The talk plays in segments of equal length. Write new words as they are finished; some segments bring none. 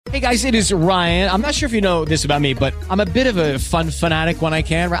Hey guys, it is Ryan. I'm not sure if you know this about me, but I'm a bit of a fun fanatic when I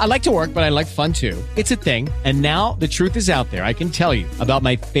can. I like to work, but I like fun too. It's a thing. And now the truth is out there. I can tell you about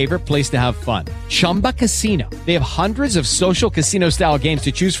my favorite place to have fun. Chumba Casino. They have hundreds of social casino style games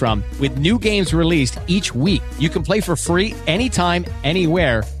to choose from with new games released each week. You can play for free anytime,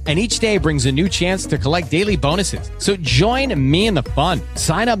 anywhere. And each day brings a new chance to collect daily bonuses. So join me in the fun.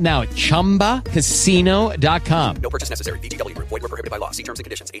 Sign up now at ChumbaCasino.com. No purchase necessary. VGW. Void where prohibited by law. See terms and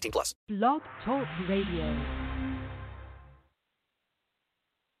conditions. 18 plus. Blog Talk Radio.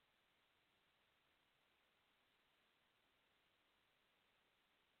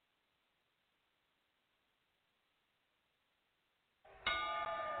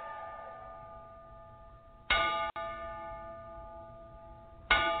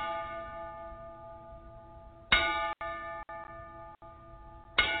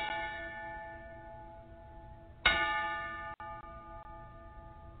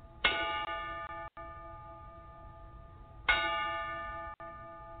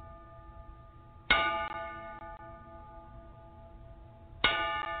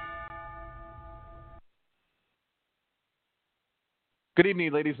 Good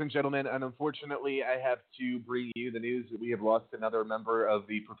evening, ladies and gentlemen, and unfortunately, I have to bring you the news that we have lost another member of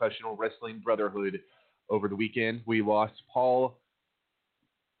the Professional Wrestling Brotherhood over the weekend. We lost Paul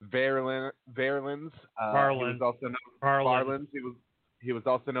Verlins. He was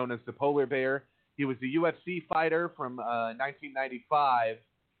also known as the Polar Bear. He was a UFC fighter from 1995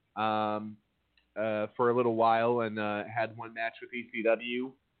 for a little while and had one match with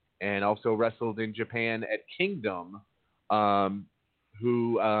ECW and also wrestled in Japan at Kingdom.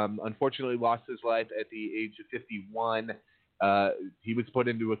 Who unfortunately lost his life at the age of 51. He was put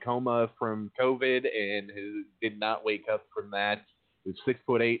into a coma from COVID and did not wake up from that. He was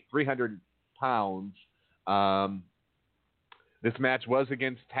 6'8", 300 pounds. This match was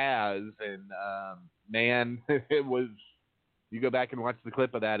against Taz, and man, it was. You go back and watch the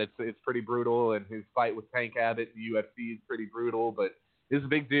clip of that; it's pretty brutal. And his fight with Tank Abbott in the UFC is pretty brutal. But he's a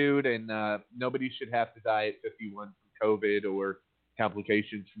big dude, and nobody should have to die at 51 from COVID or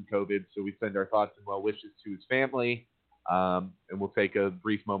complications from COVID, so we send our thoughts and well wishes to his family, and we'll take a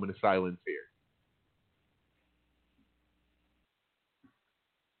brief moment of silence here.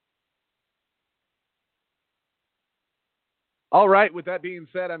 All right, with that being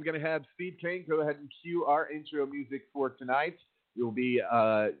said, I'm going to have Steve Cain go ahead and cue our intro music for tonight. We'll be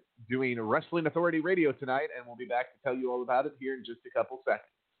doing Wrestling Authority Radio tonight, and we'll be back to tell you all about it here in just a couple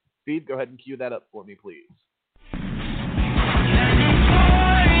seconds. Steve, go ahead and cue that up for me, please.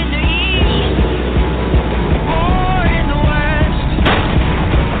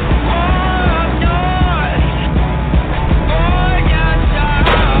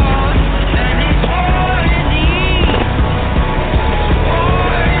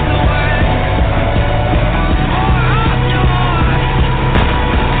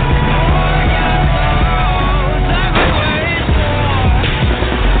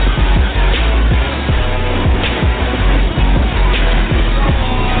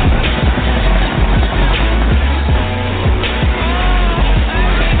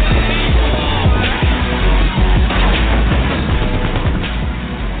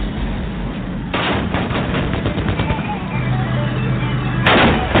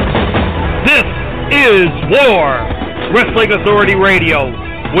 Is War Wrestling Authority Radio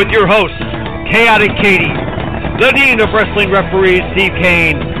with your hosts, Khaotic Katie, the Dean of Wrestling Referees, Steve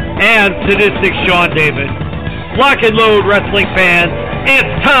Cain, and Sadistic Sean David. Lock and load, wrestling fans.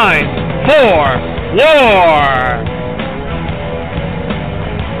 It's time for War!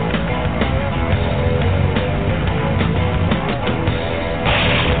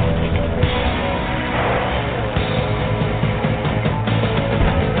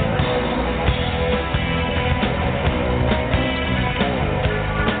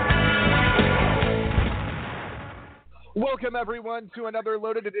 Welcome, everyone, to another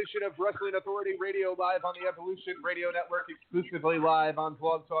loaded edition of Wrestling Authority Radio live on the Evolution Radio Network, exclusively live on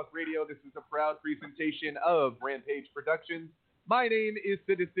Blog Talk Radio. This is a proud presentation of Rampage Productions. My name is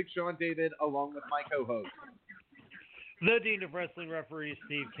Sadistic Sean David, along with my co-host, the Dean of Wrestling Referees,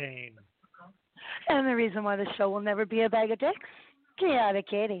 Steve Cain. And the reason why the show will never be a bag of dicks, Khaotic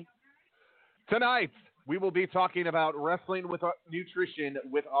Katie. Tonight, we will be talking about wrestling with nutrition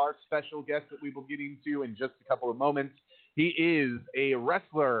with our special guest that we will get into in just a couple of moments. He is a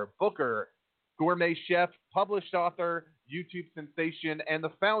wrestler, booker, gourmet chef, published author, YouTube sensation, and the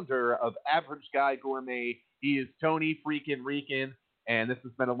founder of Average Guy Gourmet. He is Tony Freakin Rican, and this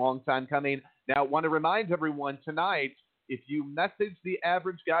has been a long time coming. Now, I want to remind everyone tonight, if you message the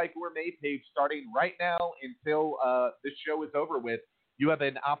Average Guy Gourmet page starting right now until this show is over with, you have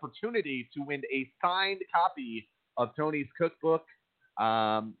an opportunity to win a signed copy of Tony's cookbook.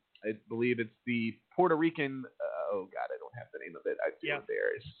 I believe it's the Puerto Rican. Oh God, I don't have the name of it. I see it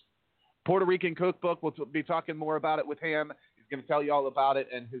there. It's Puerto Rican cookbook. We'll be talking more about it with him. He's going to tell you all about it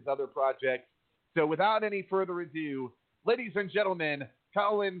and his other projects. So without any further ado, ladies and gentlemen,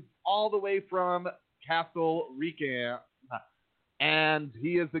 calling all the way from Castle Rican, and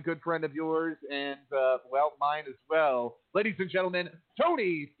he is a good friend of yours and, well, mine as well. Ladies and gentlemen,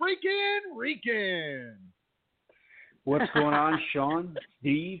 Tony freaking Rican. What's going on, Sean,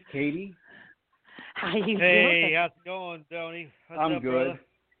 Steve, Katie? How you doing? Hey, how's it going, Tony? I'm up, good. brother?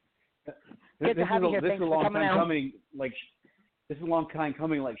 Good to have you here. This Thanks is a for long coming time out. coming. This is a long time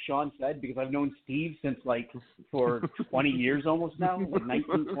coming, like Sean said, because I've known Steve since for 20 years almost now,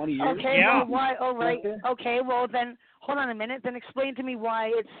 19, 20 years. Okay, Yeah. well, why? Oh, right. Okay, well then, hold on a minute. Then explain to me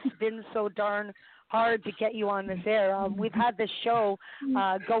why it's been so darn hard to get you on this air. We've had this show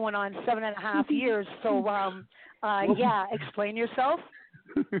going on 7.5 years. So, yeah, explain yourself.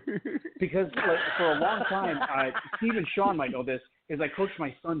 Because for a long time, Steve and Sean might know this, is I coached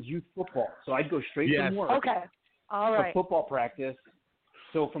my son's youth football. So I'd go straight from work. Okay. All right. To football practice.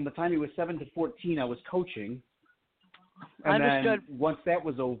 So from the time he was 7 to 14, I was coaching. And Understood. then once that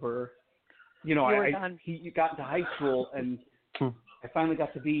was over, he got into high school, and I finally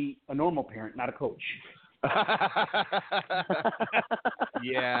got to be a normal parent, not a coach.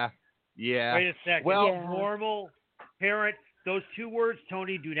 Yeah. Wait a second. Well, normal parent. Those two words,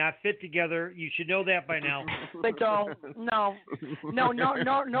 Tony, do not fit together. You should know that by now. But don't. No.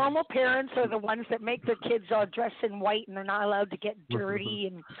 Normal parents are the ones that make their kids all dress in white and they're not allowed to get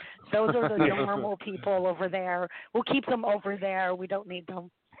dirty. And those are the normal people over there. We'll keep them over there. We don't need them.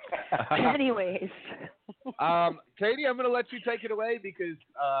 Anyways. Katie, I'm going to let you take it away because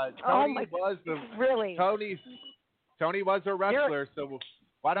Tony was a wrestler. So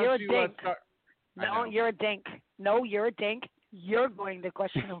why don't you start? No, you're a dink. No, you're a dink. You're going to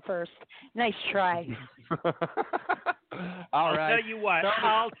question him first. Nice try. All right. I'll tell you what. Tony,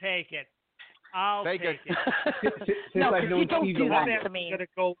 I'll take it. I'll take it. Since I've known Steve a lot.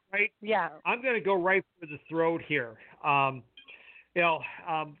 I'm going to go right for the throat here.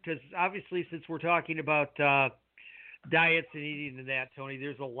 Because obviously since we're talking about diets and eating and that, Tony,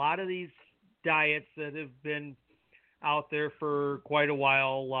 there's a lot of these diets that have been out there for quite a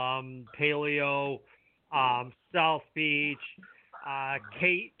while. Paleo, South Beach,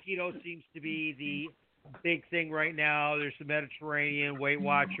 keto seems to be the big thing right now. There's the Mediterranean, Weight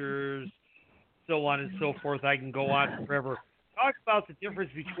Watchers, so on and so forth. I can go on forever. Talk about the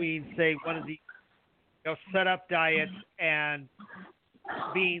difference between, say, one of the set up diets and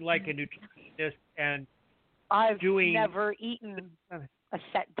being like a nutritionist and I've never eaten a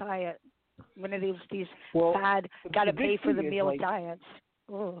set diet. One of these bad, got to pay for the meal diets.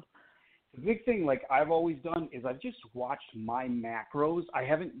 Ugh. The big thing, I've always done, is I've just watched my macros. I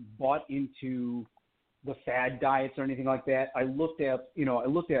haven't bought into the fad diets or anything like that. I looked at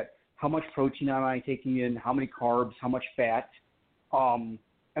how much protein am I taking in, how many carbs, how much fat. And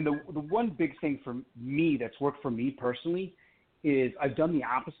the one big thing for me that's worked for me personally is I've done the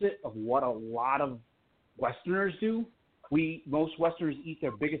opposite of what a lot of Westerners do. Most Westerners eat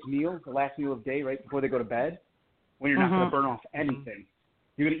their biggest meal, the last meal of the day, right before they go to bed, when you're not going to burn off anything.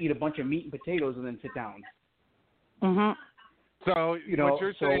 You're going to eat a bunch of meat and potatoes and then sit down. So what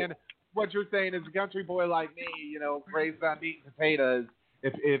you're saying is a country boy like me, raised on meat and potatoes.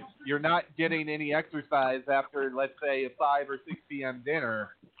 If you're not getting any exercise after, let's say, a 5 or 6 p.m.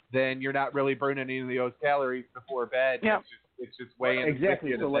 dinner, then you're not really burning any of those calories before bed. Yep. It's just weighing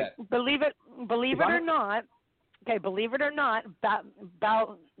exactly. So believe it or not. Okay, believe it or not,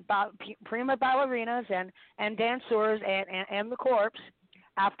 prima ballerinas and dancers and the corps,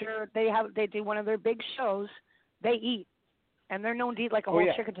 after they do one of their big shows, they eat, and they're known to eat like a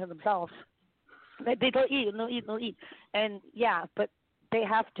whole chicken to themselves. They'll eat, and yeah, but they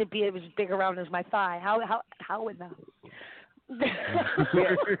have to be as big around as my thigh. How would that?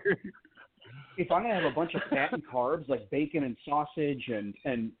 If I'm gonna have a bunch of fat and carbs like bacon and sausage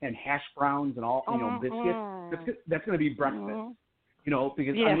and hash browns and all biscuits, that's gonna be breakfast. Because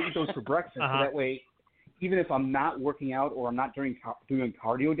I'm gonna eat those for breakfast. So that way, even if I'm not working out or I'm not doing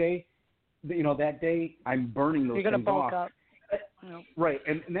cardio day, that day I'm burning those You're things bulk off. Up. Right,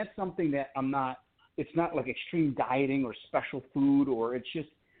 and that's something that I'm not. It's not like extreme dieting or special food, or it's just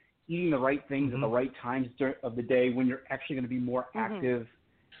eating the right things at the right times of the day when you're actually going to be more active.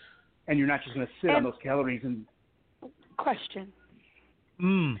 And you're not just going to sit on those calories and. Question.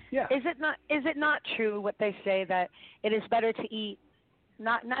 Yeah. Is it not true what they say that it is better to eat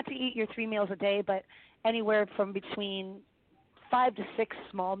not to eat your 3 meals a day, but anywhere from between 5 to 6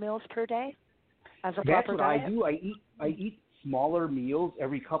 small meals per day as a That's proper what diet? I do. I eat smaller meals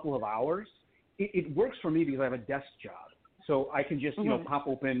every couple of hours. It works for me because I have a desk job, so I can just pop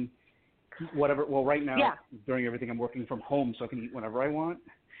open whatever. Well, right now during everything I'm working from home, so I can eat whenever I want.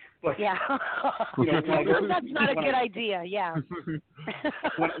 But that's not a good idea. Yeah.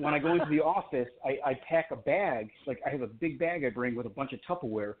 when I go into the office, I pack a bag. Like I have a big bag I bring with a bunch of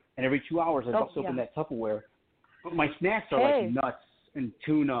Tupperware, and every 2 hours I bust open that Tupperware. But my snacks are like nuts and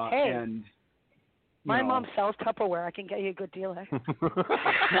tuna and. My mom sells Tupperware. I can get you a good deal there.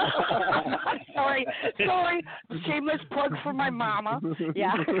 Sorry. Shameless plug for my mama.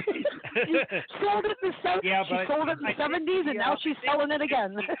 Yeah. She sold it in the 70s, and now she's selling it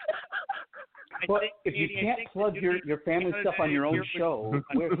again. But if you can't plug your family stuff on your own show,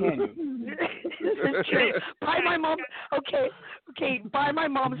 where can you? This is true. Buy my mom. Okay. Buy my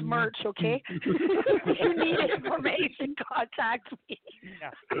mom's merch. Okay. If you need information, contact me.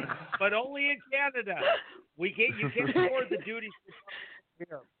 Yeah. But only in Canada. You can't afford the duties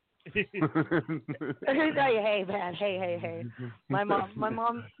here. Hey man, hey. My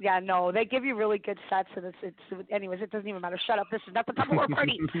mom. Yeah, no, they give you really good sets, and it's. Anyways, it doesn't even matter. Shut up. This is not the Tupperware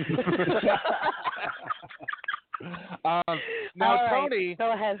party. Now, right, Tony,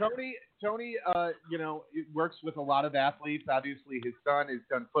 go ahead. Tony, works with a lot of athletes. Obviously, his son has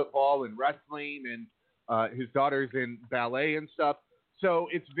done football and wrestling, and his daughter's in ballet and stuff. So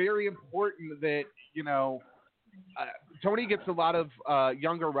it's very important that Tony gets a lot of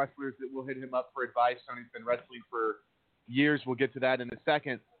younger wrestlers that will hit him up for advice. Tony's been wrestling for years. We'll get to that in a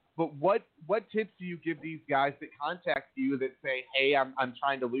second. But what tips do you give these guys that contact you that say, hey, I'm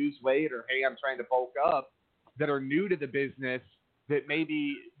trying to lose weight, or hey, I'm trying to bulk up, that are new to the business, that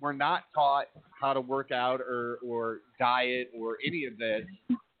maybe were not taught how to work out or diet or any of this?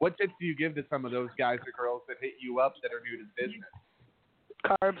 What tips do you give to some of those guys or girls that hit you up that are new to the business?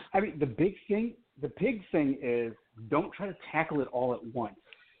 Carbs. I mean, the big thing is don't try to tackle it all at once.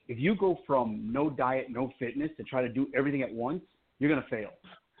 If you go from no diet, no fitness to try to do everything at once, you're going to fail.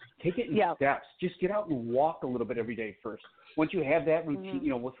 Take it in steps. Just get out and walk a little bit every day first. Once you have that routine,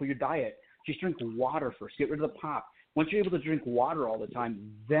 for your diet, just drink water first. Get rid of the pop. Once you're able to drink water all the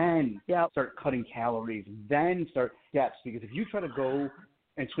time, then start cutting calories. Then start because if you try to go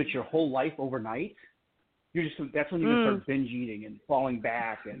and switch your whole life overnight, that's when you're going to start binge eating and falling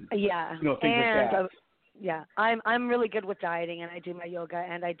back and things like that. I'm really good with dieting, and I do my yoga,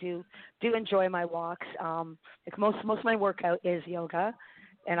 and I do enjoy my walks. Like most of my workout is yoga,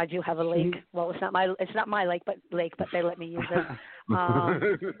 and I do have a lake. Well, it's not my lake, but they let me use it.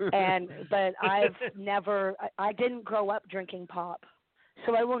 But I didn't grow up drinking pop,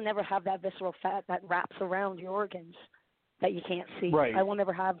 so I will never have that visceral fat that wraps around your organs that you can't see. Right. I will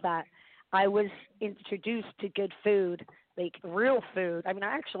never have that. I was introduced to good food, like real food. I mean,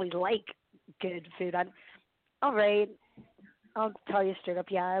 I actually like good food. All right, I'll tell you straight up.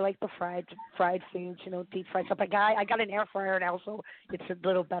 Yeah, I like the fried foods, deep fried stuff. I got an air fryer now, so it's a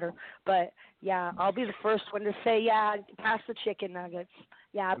little better. But yeah, I'll be the first one to say, pass the chicken nuggets.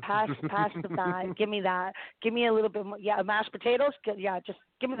 Yeah, pass the that. Give me that. Give me a little bit more. Yeah, mashed potatoes. Yeah, just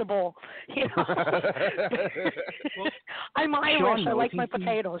give me the bowl. I'm Irish. I like my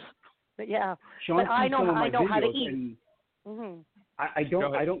potatoes. But yeah, Sean, I know how to eat. I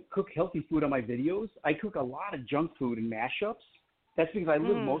don't cook healthy food on my videos. I cook a lot of junk food and mashups. That's because I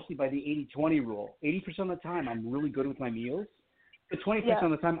live mostly by the 80-20 rule. 80% of the time, I'm really good with my meals. But 20%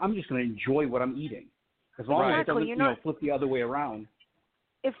 of the time, I'm just going to enjoy what I'm eating, as long as it doesn't flip the other way around.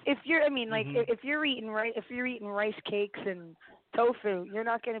 If you're if you're eating rice cakes and tofu, you're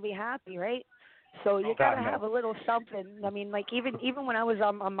not going to be happy, right? So you gotta have a little something. I mean, like even when I was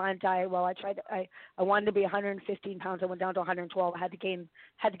on my diet, I wanted to be 115 pounds. I went down to 112. I had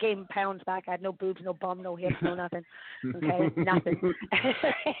to gain pounds back. I had no boobs, no bum, no hips, no nothing. Okay, nothing.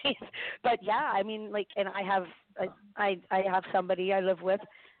 But yeah, I mean, and I have somebody I live with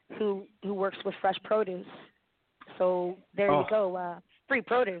who works with fresh produce. So there you go, free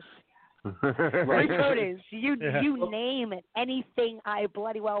produce. Free produce. You name it. Anything I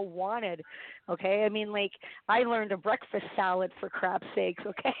bloody well wanted. Okay? I mean, I learned a breakfast salad for crap's sakes,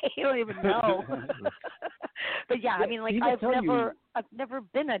 okay? You don't even know. But yeah, I mean, I've never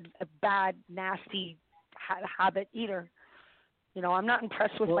been a bad, nasty habit eater. I'm not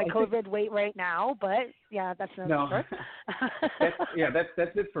impressed with my COVID weight right now, but yeah, that's another story.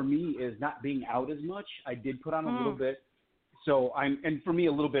 That's it for me, is not being out as much. I did put on a little bit. So and for me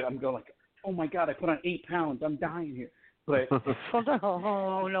a little bit, I'm going like, oh my God, I put on 8 pounds. I'm dying here. But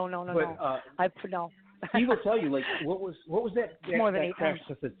no. Steve will tell you, what was that? More than 8 crash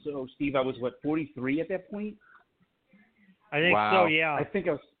test? So Steve, I was 43 at that point. I think Wow. so. Yeah. I think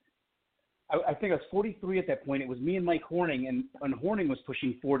I was 43 at that point. It was me and Mike Horning, and Horning was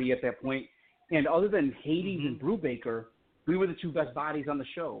pushing 40 at that point. And other than Hades and Brubaker, we were the two best bodies on the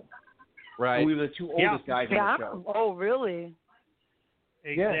show. Right. And we were the two oldest guys on the show. Oh, really?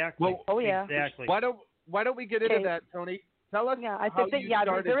 Exactly. Well, oh, yeah. Exactly. Why don't we get into that, Tony? Tell us I how think that, you yeah,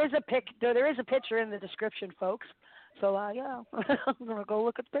 started. there is a picture in the description, folks. So, yeah, I'm going to go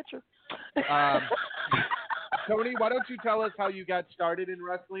look at the picture. Tony, why don't you tell us how you got started in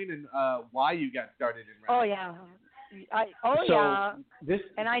wrestling and why you got started in wrestling? Oh, yeah. This,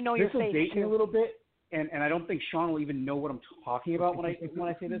 and I know this your will face, date me too. a little bit, and I don't think Sean will even know what I'm talking about when I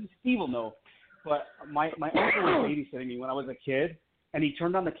say this. Steve will know. But my uncle was babysitting me when I was a kid, and he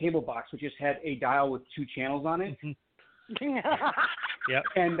turned on the cable box, which just had a dial with 2 channels on it. Yep.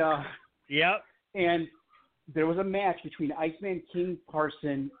 And yep. And there was a match between Iceman King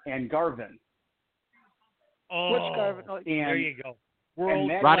Parson and Garvin. Oh, Which Garvin? Oh, there you go.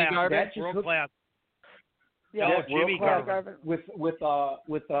 World Roddy Garvin? World class. Yeah, Jimmy Garvin. with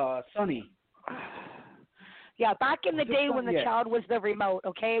Sonny. Yeah, back in the Was it day when Sonny? the Yeah. child was the remote,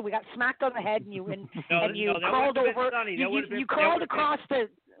 okay? We got smacked on the head and you that crawled would've been over. Sonny. That would've been- You that crawled would've been- across the.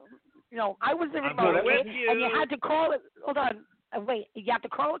 I was the I'm remote, with okay? you. And you had to crawl it. Hold on. Wait, you have to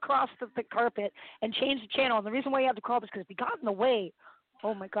crawl across the carpet and change the channel. And the reason why you have to crawl is because if you got in the way,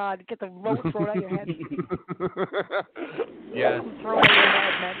 oh my God, get the rope thrown out your head. Yes. Throw it out your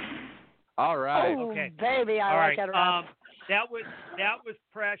head, man. All right. Oh, Okay. baby, I All like right. that rap. That was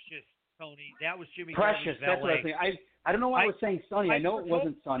Precious, Tony. That was Jimmy Precious. Garvin's That's what I was valet. saying. I don't know why I was saying Sonny. I know it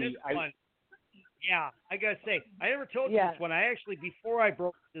wasn't Sonny. Yeah, I gotta say, I never told you Yeah. this one. I actually, before I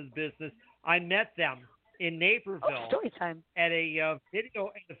broke this business, I met them in Naperville Oh, story time. at a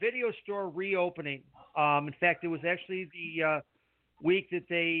video store reopening. In fact, it was actually the week that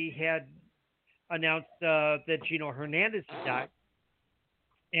they had announced that Gino Hernandez had died,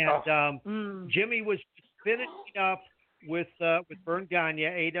 and Jimmy was finishing up with Vern Gagne,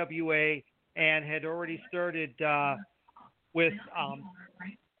 AWA, and had already started with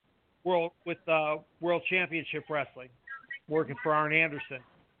World Championship Wrestling, working for Arn Anderson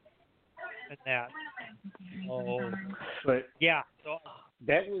and that. Oh, But yeah. So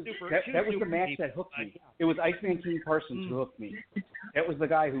that was the match that hooked me. It was Iceman King Parsons who hooked me. That was the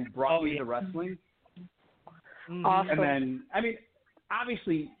guy who brought me to wrestling. Awesome. And then, I mean,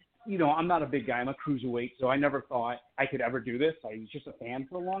 obviously, I'm not a big guy. I'm a cruiserweight, so I never thought I could ever do this. I was just a fan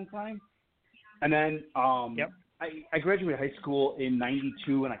for a long time. And then I graduated high school in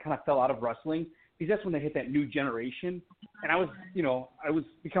 '92, and I kind of fell out of wrestling because that's when they hit that new generation. And I was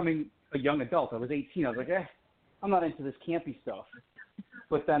becoming a young adult. I was 18. I was like, I'm not into this campy stuff.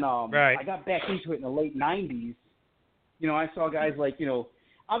 But then I got back into it in the late '90s. I saw guys like,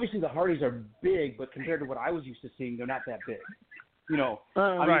 obviously the Hardys are big, but compared to what I was used to seeing, they're not that big.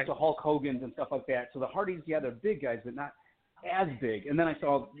 I'm used to Hulk Hogan's and stuff like that. So the Hardys, they're big guys, but not as big. And then I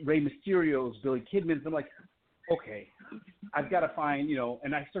saw Rey Mysterio's, Billy Kidman's. I'm like, okay, I've got to find,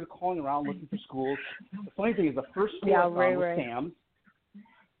 and I started calling around looking for schools. The funny thing is the first school I found was Sam's,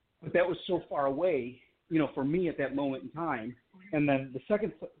 but that was so far away, for me at that moment in time. And then the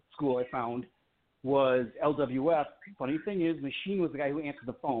second school I found was LWF. Funny thing is, Machine was the guy who answered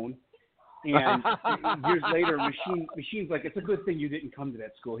the phone. And years later, Machine's like, it's a good thing you didn't come to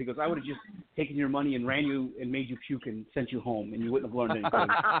that school. He goes, I would have just taken your money and ran you and made you puke and sent you home, and you wouldn't have learned anything.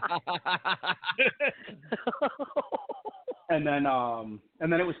 and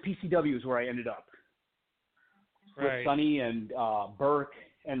then it was PCWs where I ended up with Sonny and Burke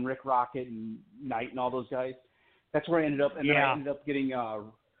and Rick Rocket and Knight and all those guys. That's where I ended up, and then I ended up getting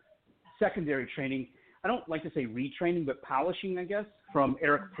secondary training. I don't like to say retraining, but polishing, I guess, from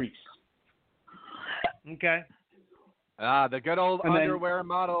Eric Priest. Okay. The good old underwear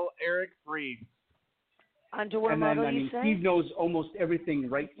model, Eric Priest. Underwear and then, model, you say? Steve knows almost everything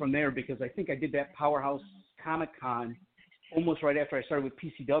right from there because I think I did that Powerhouse Comic-Con almost right after I started with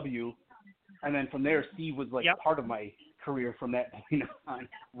PCW. And then from there, Steve was like part of my career from that point on.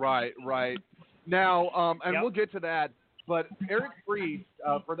 Right. Now, and we'll get to that, but Eric Priest,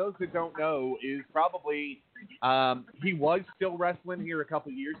 for those that don't know, is probably he was still wrestling here a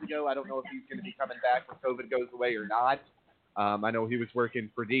couple years ago. I don't know if he's going to be coming back when COVID goes away or not. I know he was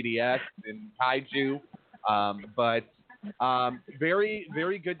working for DDS and Kaiju, but very,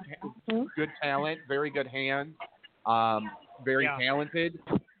 very good talent, very good hands, very talented.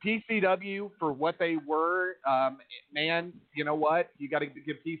 PCW, for what they were, man, you know what? You got to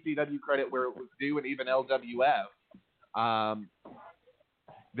give PCW credit where it was due, and even LWF.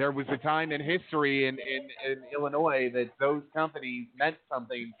 There was a time in history in Illinois that those companies meant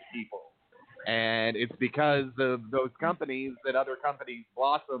something to people. And it's because of those companies that other companies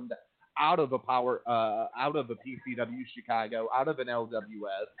blossomed out of a PCW Chicago, out of an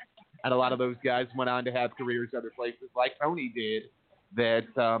LWS, and a lot of those guys went on to have careers other places, like Tony did, that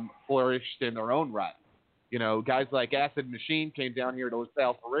flourished in their own right. You know, guys like Acid Machine came down here to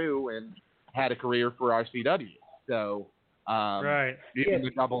LaSalle, Peru, and had a career for RCW. So, right, even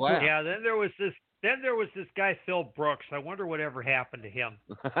the Double F. Yeah. Then there was this guy Phil Brooks. I wonder whatever happened to him.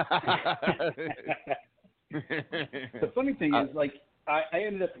 The funny thing is, like, I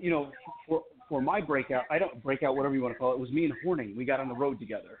ended up, you know, for my breakout, I don't break out, whatever you want to call it. It was me and Horning. We got on the road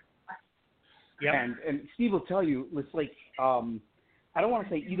together. Yeah. And Steve will tell you, it's like, I don't want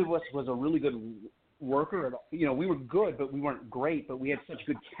to say either of us was a really good worker at all. You know, we were good, but we weren't great, but we had such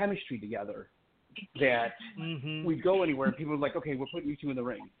good chemistry together that we'd go anywhere and people were like, okay, we're putting you two in the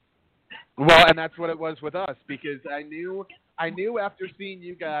ring. Well, and that's what it was with us, because I knew after seeing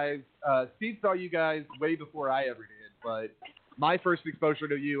you guys, Steve saw you guys way before I ever did, but my first exposure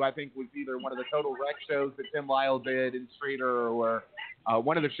to you, I think, was either one of the Total Wreck shows that Tim Lyle did in Streeter, or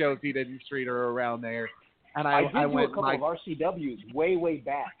one of the shows he did in Streeter around there. And I went do a couple of RCWs way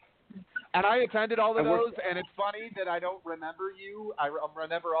back. And I attended all of those, and it's funny that I don't remember you. I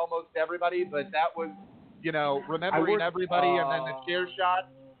remember almost everybody, but that was, you know, remembering everybody and then the chair shot.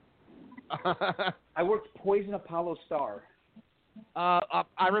 I worked Poison Apollo Star.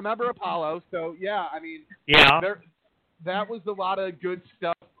 I remember Apollo, so yeah, I mean, that was a lot of good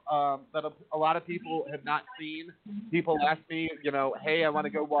stuff that a lot of people have not seen. People ask me, you know, hey, I want to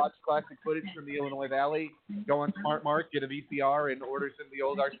go watch classic footage from the Illinois Valley. Go on Smart Mark, get a VCR, and order some of the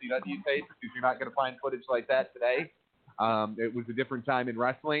old RCW tapes, because you're not going to find footage like that today. It was a different time in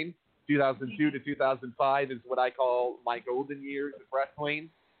wrestling. 2002 to 2005 is what I call my golden years of wrestling,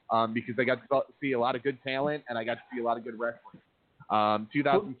 because I got to see a lot of good talent, and I got to see a lot of good wrestling.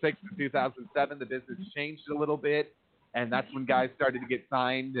 2006 to 2007, the business changed a little bit. And that's when guys started to get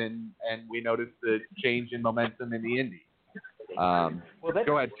signed, and we noticed the change in momentum in the indies. Go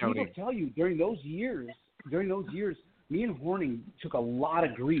ahead, Tony. People tell you, during those years, me and Horning took a lot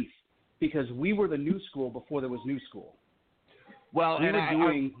of grief because we were the new school before there was new school. Well, we were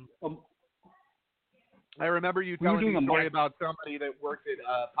doing. I remember you telling me a story about somebody that worked at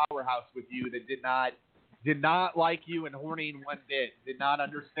Powerhouse with you that did not like you and Horning one bit. Did not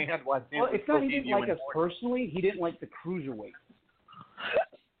understand what. Well, it's not he didn't like us personally. He didn't like the cruiserweight.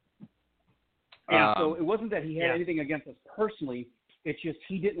 And so it wasn't that he had anything against us personally. It's just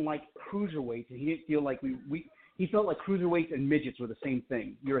he didn't like cruiserweights, and he didn't feel like he felt like cruiserweights and midgets were the same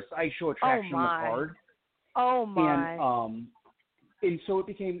thing. You're a sideshow attraction on the card. Oh my! And so it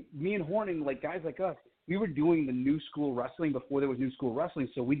became me and Horning, like guys like us. We were doing the new school wrestling before there was new school wrestling,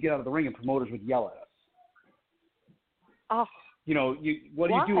 so we'd get out of the ring and promoters would yell at us. Oh. You know,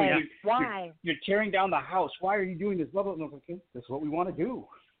 what are you doing? Why? You're tearing down the house. Why are you doing this? Blah, blah, blah. Okay, that's what we want to do.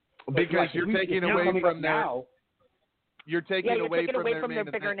 Because you're taking away from their. You're taking away from their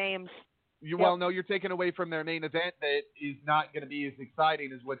bigger names. Well, no, you're taking away from their main event that is not going to be as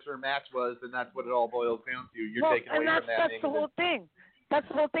exciting as what your match was, and that's what it all boils down to. You're taking away from that. That's the whole thing. That's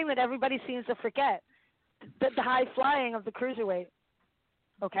the whole thing that everybody seems to forget. The high flying of the cruiserweight.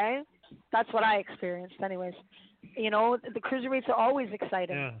 Okay? That's what I experienced anyways. You know, the cruiserweights are always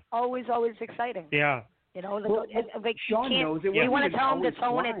exciting. Yeah. Always exciting. Yeah. You know, like Sean knows it. You want to tell them to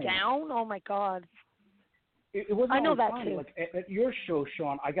tone it down? Oh, my God. It wasn't I know that, flying. too. Like, at your show,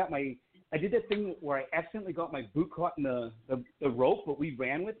 Sean, I did that thing where I accidentally got my boot caught in the rope, but we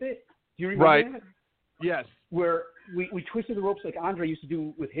ran with it. Do you remember that? Yes. Where we twisted the ropes like Andre used to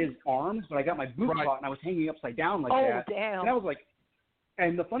do with his arms, but I got my boot caught and I was hanging upside down like that. Oh, damn. And I was like,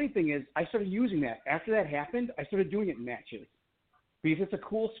 and the funny thing is, I started using that. After that happened, I started doing it in matches. Because it's a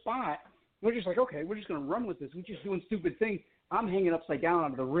cool spot. We're just like, okay, we're just going to run with this. We're just doing stupid things. I'm hanging upside down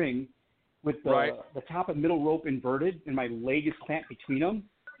out of the ring with the top and middle rope inverted, and my leg is clamped between them.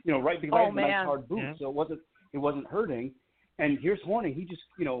 You know, right because I had a nice hard boot, so it wasn't hurting. And here's Horning. He just,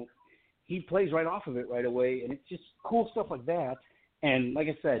 you know, he plays right off of it right away, and it's just cool stuff like that. And like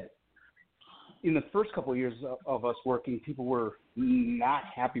I said, in the first couple of years of us working, people were not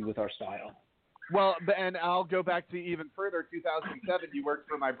happy with our style. Well, and I'll go back to even further. 2007, you worked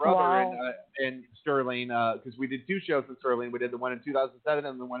for my brother in Sterling, because we did two shows in Sterling. We did the one in 2007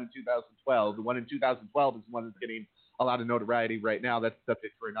 and the one in 2012. The one in 2012 is the one that's getting a lot of notoriety right now. That's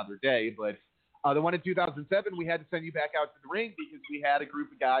subject for another day. But the one in 2007, we had to send you back out to the ring because we had a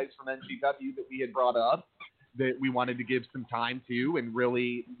group of guys from NGW that we had brought up that we wanted to give some time to and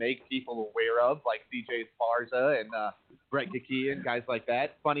really make people aware of, like CJ Esparza and Brett Kiki and guys like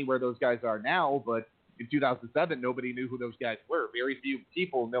that. Funny where those guys are now, but in 2007, nobody knew who those guys were. Very few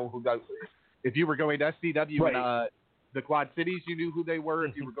people know who those If you were going to SCW Right. and the Quad Cities, you knew who they were.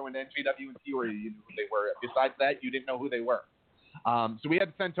 If you were going to NJW and Peoria, you knew who they were. Besides that, you didn't know who they were. So we had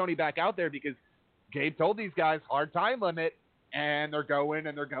to send Tony back out there because Gabe told these guys hard time limit, and they're going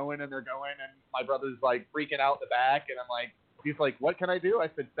and they're going and they're going, and my brother's like freaking out in the back, and I'm like, he's like, what can I do? I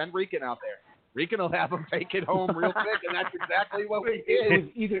said, send Rican out there. Rican will have them take it home real quick, and that's exactly what we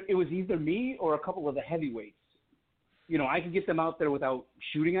did. It was either me or a couple of the heavyweights. You know, I could get them out there without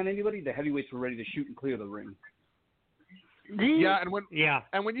shooting on anybody. The heavyweights were ready to shoot and clear the ring. Yeah, and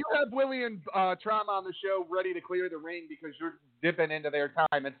when you have Willie and Trauma on the show ready to clear the ring because you're dipping into their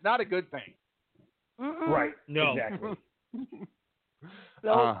time, it's not a good thing. Right. No. Exactly.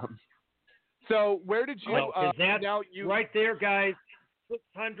 So where did you? Right there, guys.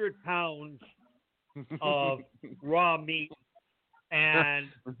 600 pounds of raw meat, and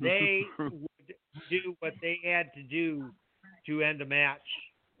they would do what they had to do to end a match.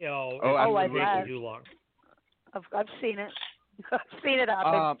 You know, I've taking too long. I've seen it. I've seen it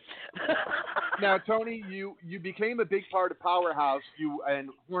happen. Now, Tony, you became a big part of Powerhouse. You and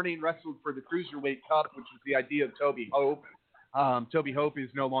Horning wrestled for the Cruiserweight Cup, which was the idea of Toby Hope. Toby Hope is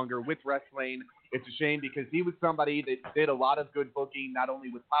no longer with wrestling. It's a shame because he was somebody that did a lot of good booking, not only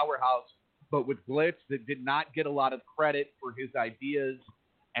with Powerhouse, but with Blitz, that did not get a lot of credit for his ideas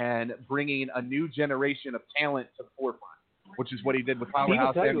and bringing a new generation of talent to the forefront, which is what he did with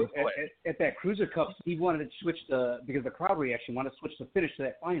Powerhouse. Steve, will tell you, at that Cruiser Cup, Steve wanted to switch because the crowd reaction wanted to switch the finish to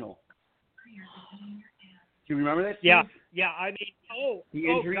that final. Do you remember that, Steve? Yeah. I mean, the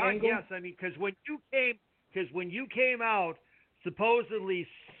injury God, angle? yes. I mean, because when you came out supposedly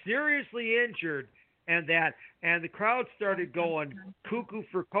seriously injured, and the crowd started going cuckoo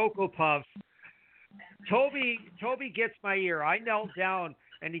for Cocoa Puffs. Toby gets my ear. I knelt down,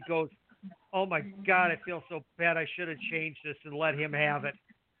 and he goes, "Oh my God, I feel so bad. I should have changed this and let him have it."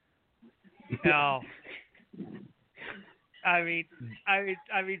 Now, I mean,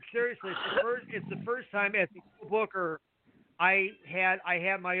 seriously, it's the first time as the booker, I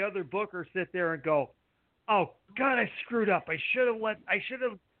had my other booker sit there and go, "Oh God, I screwed up. I should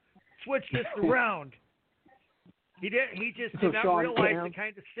have switched this around." He just did not realize the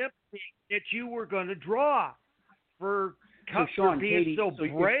kind of sympathy that you were going to draw for Custer being so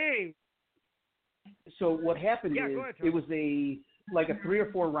brave. So what happened is it was a 3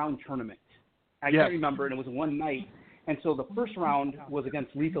 or 4 round tournament. I can't remember, and it was one night. And so the first round was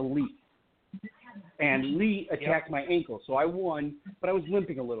against Lethal Lee. And Lee attacked my ankle. So I won, but I was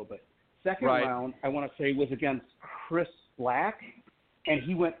limping a little bit. Second round, I want to say, was against Chris Black. And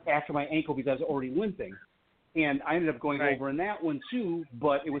he went after my ankle because I was already limping. And I ended up going over in that one too,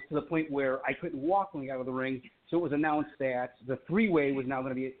 but it was to the point where I couldn't walk when we got out of the ring. So it was announced that the 3-way was now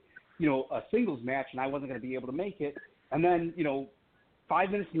going to be, a singles match, and I wasn't going to be able to make it. And then,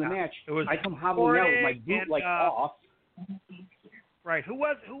 5 minutes in the match, I come hobbling out with my boot off. Right. Who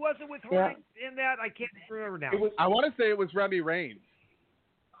was it with Horning in that? I can't remember now. I want to say it was Remy Reigns.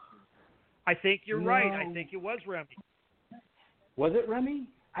 I think you're right. I think it was Remy. Was it Remy?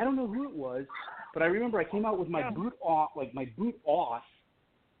 I don't know who it was, but I remember I came out with my boot off,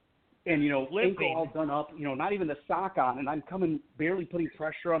 and ankle all done up, not even the sock on, and I'm coming barely putting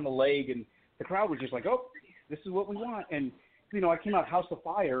pressure on the leg, and the crowd was just like, "Oh, this is what we want." And I came out House of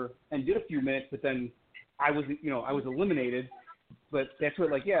Fire and did a few minutes, but then I was eliminated. But that's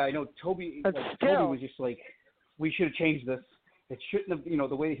what, I know Toby was just like, we should have changed this. It shouldn't have,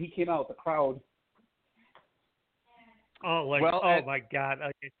 the way that he came out, the crowd. Oh, my God!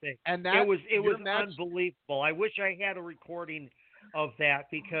 Like I say, and it was unbelievable. I wish I had a recording of that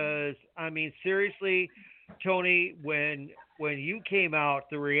because, I mean, seriously, Tony, when you came out,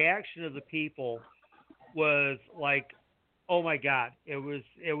 the reaction of the people was like, oh my God! It was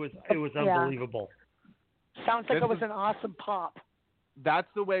unbelievable. Sounds like it was an awesome pop. That's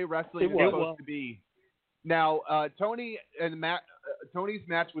the way wrestling is supposed to be. Now, Tony's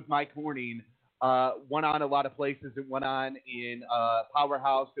match with Mike Horning went on a lot of places. It went on in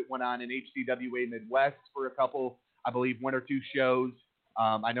Powerhouse. It went on in HCWA Midwest for a couple, I believe, 1 or 2 shows.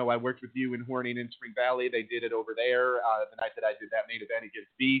 I know I worked with you in Horning in Spring Valley. They did it over there the night that I did that main event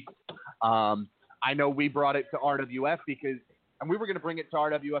against Beast. I know we brought it to RWF and we were going to bring it to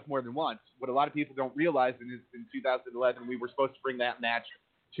RWF more than once. What a lot of people don't realize is in 2011, we were supposed to bring that match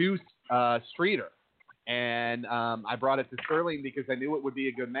to Streeter. And I brought it to Sterling because I knew it would be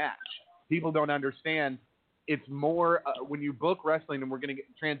a good match. People don't understand. It's more when you book wrestling, and we're going to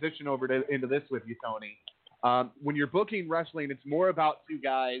transition over into this with you, Tony. When you're booking wrestling, it's more about 2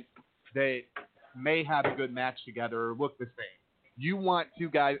 guys that may have a good match together or look the same. You want 2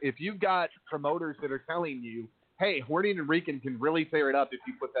 guys. If you've got promoters that are telling you, hey, Horning and Rican can really tear it up if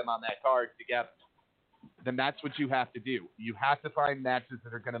you put them on that card together, then that's what you have to do. You have to find matches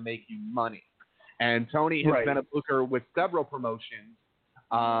that are going to make you money. And Tony has been a booker with several promotions,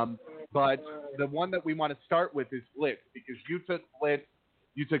 but the one that we want to start with is Blitz, because you took Blitz,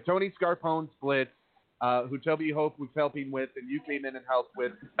 you took Tony Scarpone's Blitz, who Toby Hope was helping with, and you came in and helped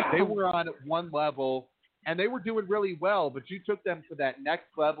with. They were on one level, and they were doing really well, but you took them to that next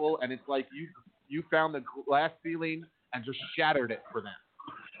level, and it's like you found the glass ceiling and just shattered it for them.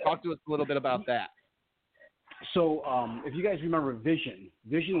 Talk to us a little bit about that. So if you guys remember Vision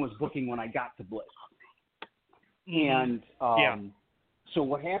was booking when I got to Blitz. And so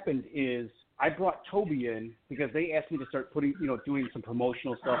what happened is I brought Toby in because they asked me to start doing some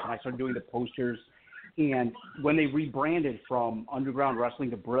promotional stuff, and I started doing the posters. And when they rebranded from Underground Wrestling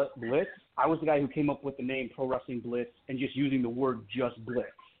to Blitz, I was the guy who came up with the name Pro Wrestling Blitz and just using the word just Blitz,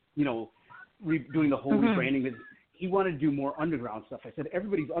 doing the whole rebranding. He wanted to do more underground stuff. I said,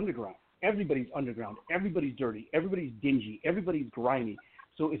 everybody's underground. Everybody's underground. Everybody's dirty. Everybody's dingy. Everybody's grimy.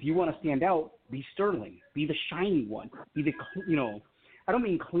 So if you want to stand out, be sterling. Be the shiny one. Be the, I don't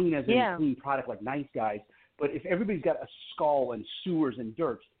mean clean as in clean product like Nice Guys, but if everybody's got a skull and sewers and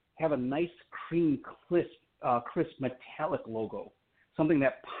dirt, have a nice, clean, crisp metallic logo, something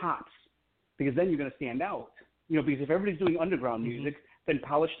that pops, because then you're going to stand out. Because if everybody's doing underground music, then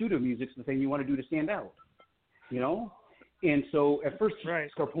polished studio music's the thing you want to do to stand out. And so at first,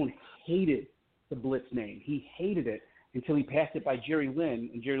 Scarpone hated the Blitz name. He hated it until he passed it by Jerry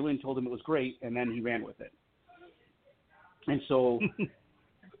Lynn, and Jerry Lynn told him it was great, and then he ran with it. And so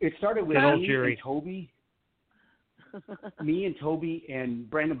it started with me and Toby and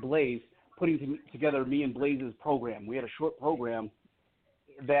Brandon Blaze putting together me and Blaze's program. We had a short program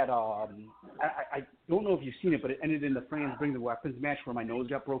that I don't know if you've seen it, but it ended in the Franz Bring the Weapons match where my nose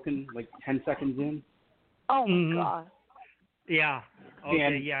got broken like 10 seconds in. Oh, my God. Yeah. Okay,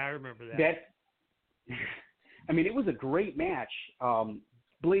 and I remember that. I mean, it was a great match.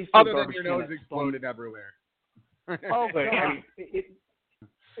 Blaze other than your nose exploded everywhere. Oh, but God. I mean,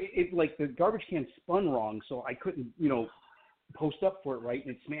 it like the garbage can spun wrong, so I couldn't, post up for it right,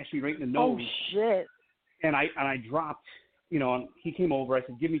 and it smashed me right in the nose. Oh, shit. And I dropped, and he came over. I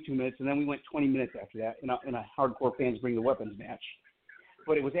said, give me 2 minutes, and then we went 20 minutes after that in a hardcore Fans Bring the Weapons match.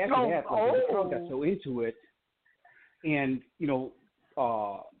 But it was after that, like, the crowd got so into it, and, So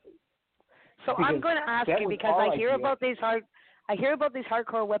I'm going to ask you, because I hear about these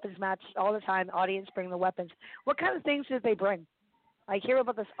hardcore weapons matches all the time. The audience bring the weapons. What kind of things did they bring? I hear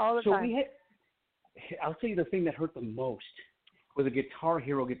about this all the time. I'll tell you the thing that hurt the most was a Guitar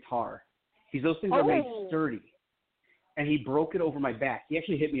Hero guitar. Because those things are made sturdy. And he broke it over my back. He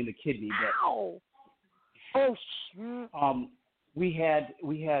actually hit me in the kidney. Ow! Oh, shoot. We had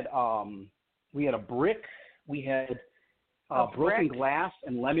a brick. We had broken glass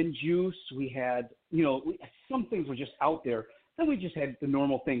and lemon juice. We had, some things were just out there. Then we just had the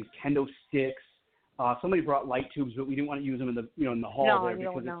normal things, kendo sticks. Somebody brought light tubes, but we didn't want to use them in the, in the hall there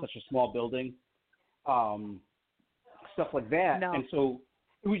because it's such a small building. Stuff like that. No. And so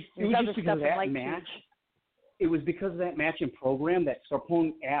it was just because of that match. It was because of that match and program that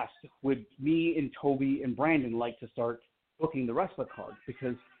Scarpone asked, would me and Toby and Brandon like to start booking the wrestler card?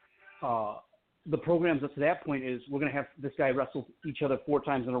 Because the programs up to that point is we're going to have this guy wrestle each other 4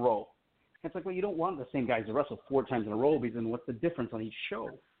 times in a row. And it's like, well, you don't want the same guys to wrestle 4 times in a row, because then what's the difference on each show?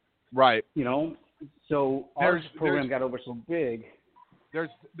 Right. So our program got over so big. There's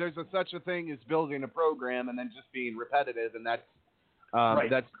such a thing as building a program and then just being repetitive, and that's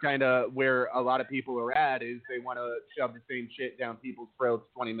that's kind of where a lot of people are at, is they want to shove the same shit down people's throats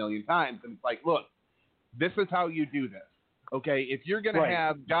 20 million times. And it's like, look, this is how you do this. Okay, if you're going to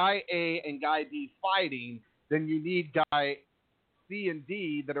have guy A and guy B fighting, then you need guy C and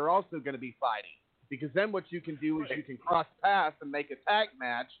D that are also going to be fighting. Because then what you can do is you can cross paths and make a tag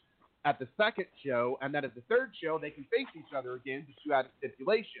match at the second show, and then at the third show they can face each other again, just you add a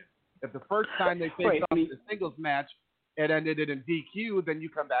stipulation. If the first time they faced off in the singles match, it ended in DQ, then you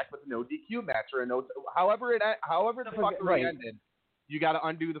come back with a no DQ match or a no. However the fuckery ended, you got to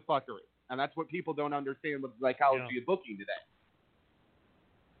undo the fuckery, and that's what people don't understand with psychology of booking today.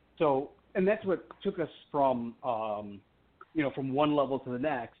 So, and that's what took us from from one level to the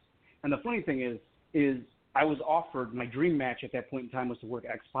next. And the funny thing is I was offered, my dream match at that point in time was to work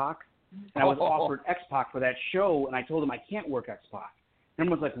X-Pac, and I was offered X-Pac for that show, and I told him I can't work X-Pac. And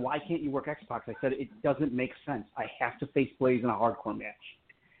everyone's like, why can't you work X-Pac? I said, it doesn't make sense. I have to face Blaze in a hardcore match.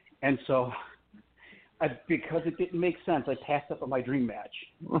 And so, because it didn't make sense, I passed up on my dream match.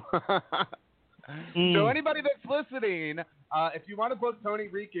 So anybody that's listening, if you want to book Tony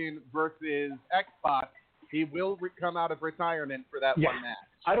Rican versus X-Pac, He will come out of retirement for that one match.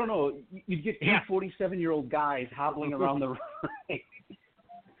 I don't know. You'd get two 47-year-old guys hobbling around the ring.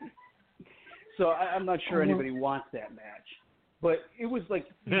 So I'm not sure anybody wants that match. But it was like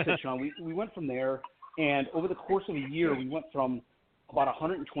you said, Sean, we went from there, and over the course of a year, we went from about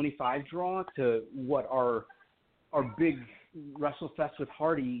 125 draw to what our big WrestleFest with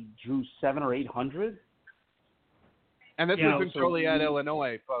Hardy drew 700 or 800. And this was in Joliet,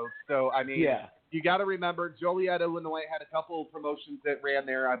 Illinois, folks. So, I mean, you got to remember, Joliet, Illinois had a couple of promotions that ran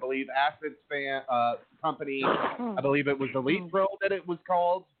there. I believe Acid's company, I believe it was Elite Pro that it was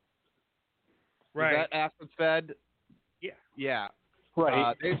called. Right. Was that Acid Fed? Yeah.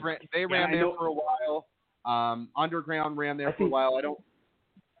 Right. They ran there for a while. Underground ran there for a while.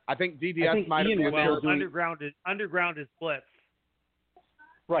 I think DDS might have been there. Underground is Blitz.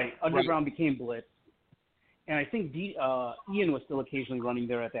 Right. Underground became Blitz. And I think Ian was still occasionally running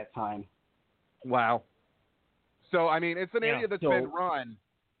there at that time. Wow. So, I mean, it's an area that's been run,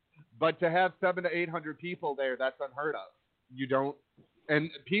 but to have 700 to 800 people there, that's unheard of. You don't, and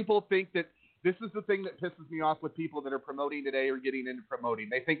people think that this is the thing that pisses me off with people that are promoting today or getting into promoting.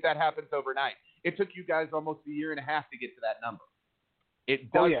 They think that happens overnight. It took you guys almost a year and a half to get to that number.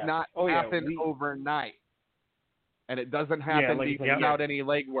 It does not happen overnight. And it doesn't happen without any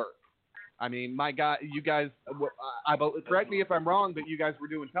legwork. I mean, my God, you guys, correct me if I'm wrong, but you guys were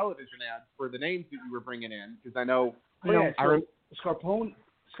doing television ads for the names that you were bringing in, because I know. Scarpone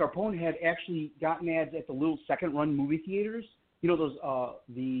had actually gotten ads at the little second-run movie theaters. You know those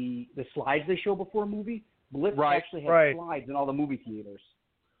the slides they show before a movie? Blitz actually had slides in all the movie theaters.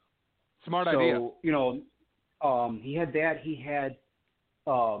 Smart idea. So, you know, he had that. He had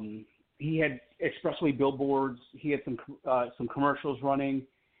expressway billboards. He had some commercials running,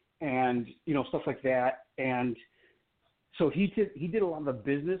 and stuff like that. And so he did a lot of the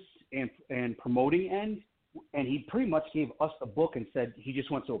business and promoting end, and he pretty much gave us the book and said he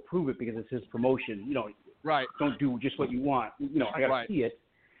just wants to approve it because it's his promotion. Don't do just what you want. I got to see it.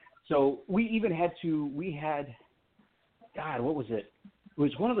 So we even had what was it? It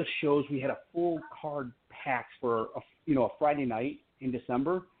was one of the shows we had a full card pack for a Friday night in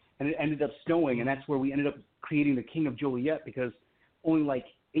December, and it ended up snowing, and that's where we ended up creating the King of Joliet because only like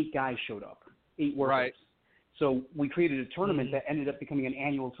 8 guys showed up, 8 workers. Right. So we created a tournament that ended up becoming an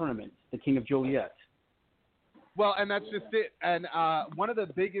annual tournament, the King of Joliet. Well, and that's just it. And one of the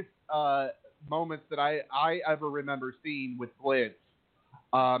biggest moments that I ever remember seeing with Blitz,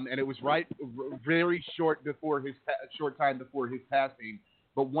 and it was very short time before his passing.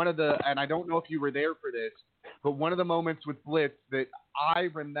 But and I don't know if you were there for this, but one of the moments with Blitz that I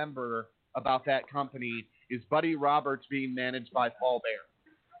remember about that company is Buddy Roberts being managed by Paul Bear.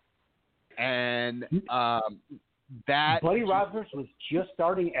 And that Buddy Roberts was just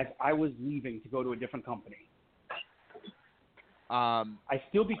starting as I was leaving to go to a different company. I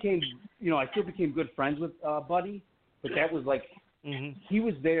still became good friends with Buddy, but that was like he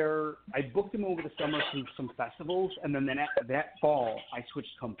was there. I booked him over the summer through some festivals, and then that fall I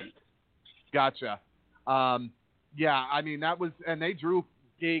switched companies. Gotcha. Yeah, I mean that was, and they drew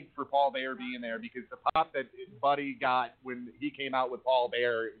big for Paul Bear being there because the pop that Buddy got when he came out with Paul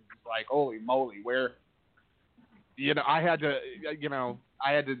Bear was like, holy moly, where I had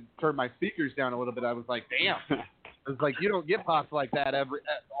to turn my speakers down a little bit. I was like, damn. It's like you don't get pops like that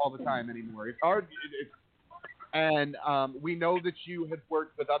all the time anymore. It's hard. And we know that you have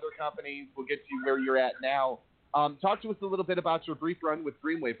worked with other companies. We'll get to where you're at now. Talk to us a little bit about your brief run with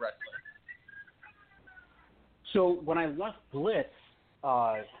Dreamwave Wrestling. So when I left Blitz,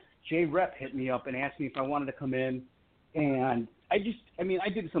 Jay Rep hit me up and asked me if I wanted to come in. And I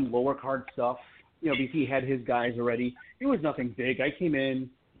did some lower card stuff, because he had his guys already. It was nothing big. I came in.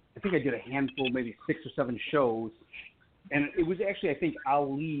 I think I did a handful, maybe 6 or 7 shows. And it was actually, I think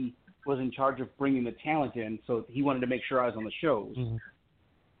Ali was in charge of bringing the talent in, so he wanted to make sure I was on the shows. Mm-hmm.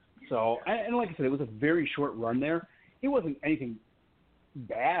 So, and like I said, it was a very short run there. It wasn't anything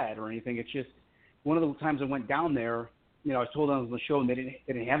bad or anything. It's just one of the times I went down there, I was told I was on the show and they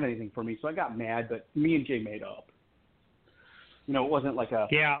didn't have anything for me, so I got mad, but me and Jay made up. It wasn't like I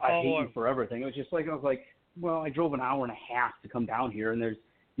hate you for everything. It was just like, I was like, well, I drove an hour and a half to come down here, and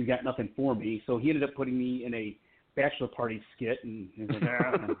you got nothing for me. So he ended up putting me in a bachelor party skit, and he was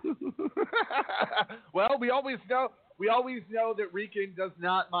like, Well, we always know that Rican does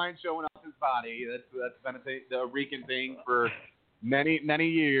not mind showing off his body. That's been the Rican thing for many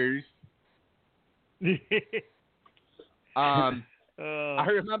years. I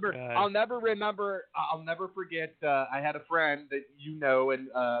remember. God. I'll never forget. I had a friend that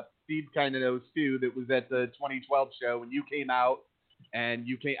and Steve kind of knows too, that was at the 2012 show when you came out. And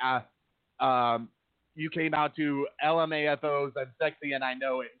you came, you came out to LMAFOs and Sexy and I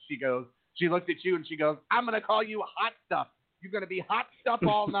Know It. And she looked at you and she goes, I'm going to call you Hot Stuff. You're going to be hot stuff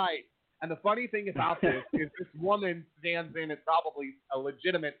all night. And the funny thing about this is this woman stands in at probably a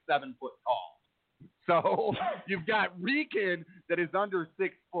legitimate 7 foot tall. So you've got Rican that is under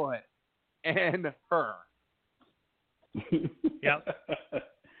 6 foot and her. Yep.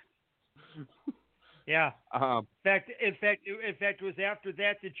 Yeah. In fact, it was after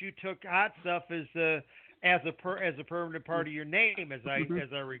that you took Hot Stuff as a permanent part of your name, as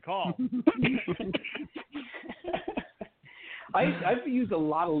I recall. I've used a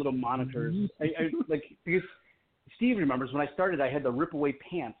lot of little monikers. I like because Steve remembers when I started, I had the rip away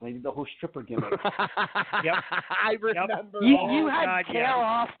pants. And I did the whole stripper gimmick. Yep. I remember. You had tail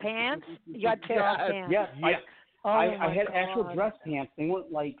off pants. You had tail off pants. Yes. Yeah. I had actual dress pants. They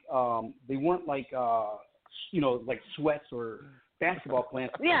weren't like like sweats or basketball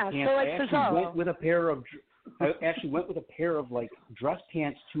pants. Yeah, pants. so like I actually Cesaro. went with a pair of like dress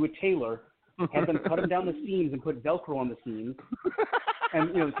pants to a tailor. Had them cut them down the seams and put Velcro on the seams. And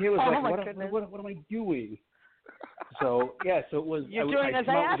the tailor's like, what am I doing? So yeah, so it was. You're doing as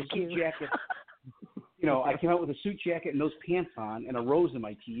I asked you. Jacket. I came out with a suit jacket and those pants on and a rose in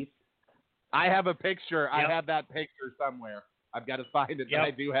my teeth. I have a picture. Yep. I have that picture somewhere. I've got to find it, but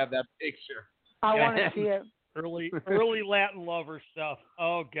I do have that picture. I want to see it. Early Latin lover stuff.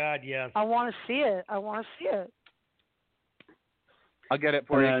 Oh God, yes. I want to see it. I'll get it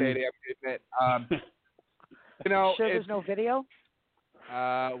for you, Katie. I'm admit. Sure, there's no video.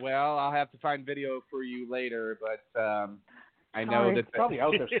 Well, I'll have to find video for you later, but I know Sorry. that It's probably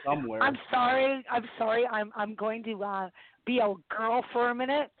out there somewhere. I'm sorry. I'm going to be a girl for a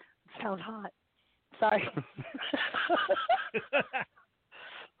minute. Sounds hot. Sorry.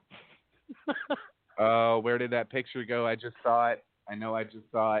 Oh, where did that picture go? I just saw it. I know I just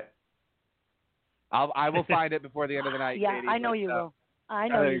saw it. I will find it before the end of the night. Yeah, Katie, I know you will. I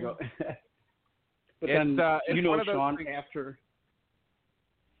know there you you will. go. But then it's one of those Sean, things. after.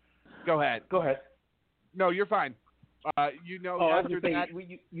 Go ahead. No, you're fine. After that,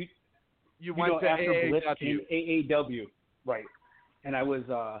 you went to after Blitz AAW. came AAW, right? And I was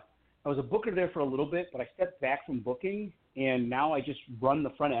a booker there for a little bit, but I stepped back from booking, and now I just run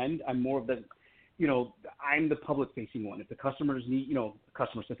the front end. I'm more of the, I'm the public-facing one. If the customers need,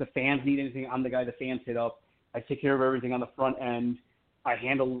 if the fans need anything, I'm the guy the fans hit up. I take care of everything on the front end. I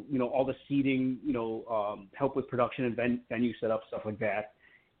handle, all the seating, help with production and venue setup, stuff like that.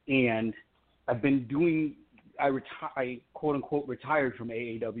 And I've been doing, I quote unquote retired from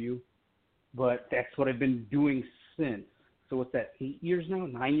AAW, but that's what I've been doing since. So what's that, 8 years now?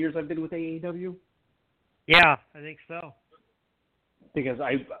 9 years I've been with AAW? Yeah, I think so. Because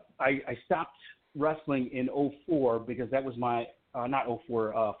I stopped wrestling in 04 because that was my,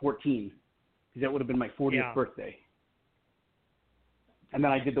 14, because that would have been my 40th birthday. And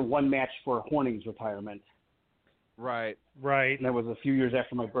then I did the one match for Horning's retirement. Right. And that was a few years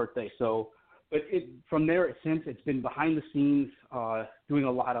after my birthday. So, but from there, since it's been behind the scenes, doing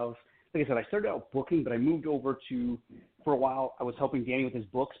a lot of, like I said, I started out booking, but I moved over to, for a while, I was helping Danny with his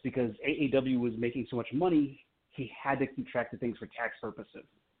books because AAW was making so much money, he had to keep track of things for tax purposes.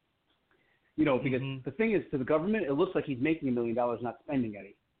 Because the thing is, to the government, it looks like he's making $1 million, not spending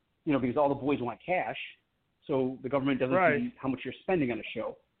any. Because all the boys want cash, so the government doesn't see how much you're spending on a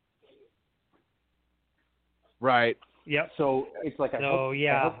show. Right. Yep. So it's like I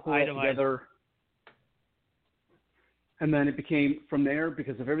helped pull it together. And then it became from there,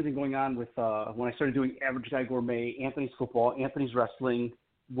 because of everything going on with when I started doing Average Guy Gourmet, Anthony's football, Anthony's wrestling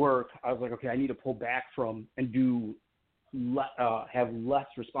work, I was like, okay, I need to pull back from and do have less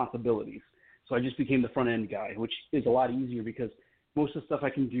responsibilities. So I just became the front end guy, which is a lot easier because most of the stuff I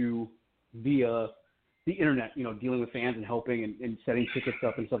can do via the internet, dealing with fans and helping and setting tickets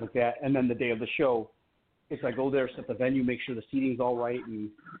up and stuff like that. And then the day of the show, it's I go there, set the venue, make sure the seating's all right, and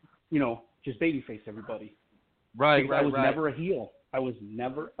just babyface everybody. Right. I was never a heel. I was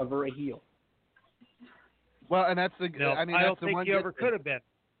never ever a heel. Well, and that's the. No, I mean, I that's don't the think one you ever could have been.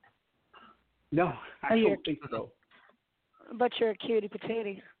 No, I don't think so. But you're a cutie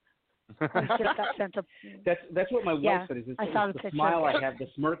patootie. It's just that sense of. That's what my wife said. I saw the the picture. smile I have, the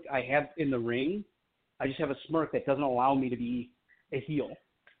smirk I have in the ring. I just have a smirk that doesn't allow me to be a heel.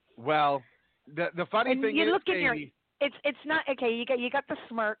 Well, the funny thing you is, look in your. It's not okay. You got the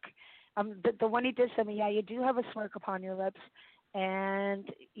smirk. The one he did send me. Yeah, you do have a smirk upon your lips, and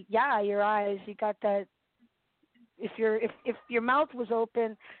your eyes. You got that. If your mouth was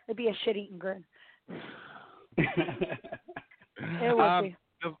open, it'd be a shit-eating grin. It would be.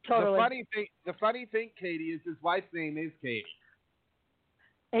 Totally. The funny thing, Katie, is his wife's name is Katie.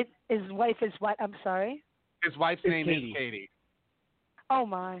 His wife is what? I'm sorry? His wife's name Katie. is Katie. Oh,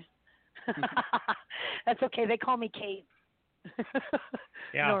 my. That's okay. They call me Kate.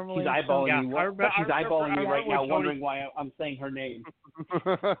 Yeah. Normally. She's eyeballing Yeah, you. She's eyeballing you right now, Tony. wondering why I'm saying her name.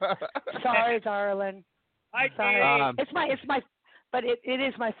 Sorry, darling. Hi, Sorry. Katie. It's my, but it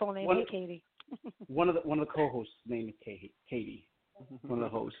is my full name, What- Katie. One of the co-hosts' name is Katie. One of the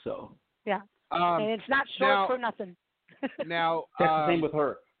hosts. So Yeah. And it's not short now- for nothing. now, that's the same with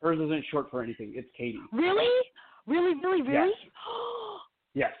her. Hers isn't short for anything. It's Katie. Really? Really?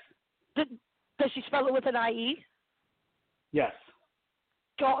 Yes. Does she spell it with an IE? Yes.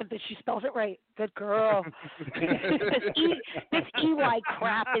 God, she spells it right. Good girl. this EY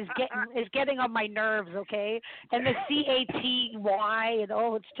crap is getting on my nerves, okay? And the CATY,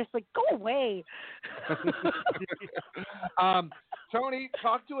 and it's just like, go away. Tony,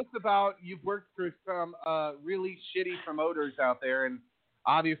 talk to us about, you've worked for some really shitty promoters out there, and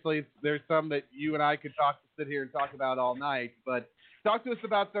obviously there's some that you and I could sit here and talk about all night, but talk to us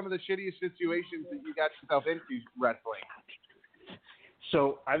about some of the shittiest situations that you got yourself into wrestling.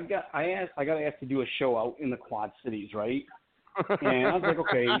 So I got asked to do a show out in the Quad Cities, right? And I was like,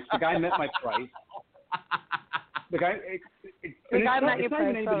 okay. The guy met my price. The guy met your price.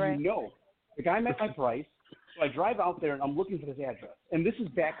 Even anybody you know. The guy met my price. So I drive out there and I'm looking for this address. And this is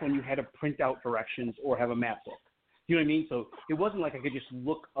back when you had to print out directions or have a map book. You know what I mean? So it wasn't like I could just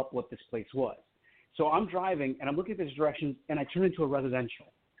look up what this place was. So I'm driving and I'm looking at these directions and I turn into a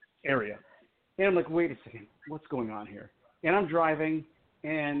residential area. And I'm like, wait a second, what's going on here? And I'm driving,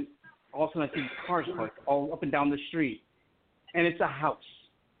 and all of a sudden I see cars parked all up and down the street. And it's a house.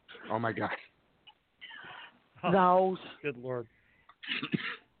 Oh, my God. No. Good Lord.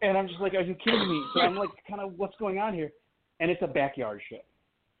 And I'm just like, are you kidding me? So I'm like, kind of, what's going on here? And it's a backyard show.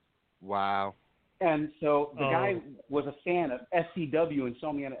 Wow. And so the guy was a fan of SCW and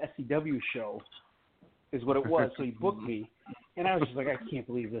saw me on an SCW show, is what it was. So he booked me. And I was just like, I can't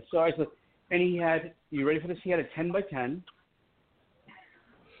believe this. So I was like, and he had, you ready for this? He had a 10 by 10.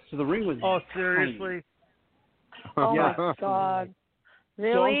 So the ring was seriously? tiny. Oh, Yeah. my God. So I'm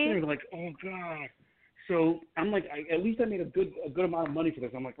Really? sitting there like, oh, God. So I'm like, at least I made a good amount of money for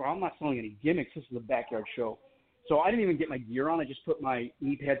this. I'm like, well, I'm not selling any gimmicks. This is a backyard show. So I didn't even get my gear on. I just put my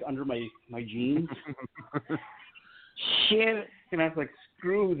knee pads under my jeans. Shit. And I was like,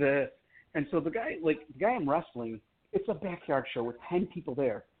 screw this. And so the guy I'm wrestling, it's a backyard show with 10 people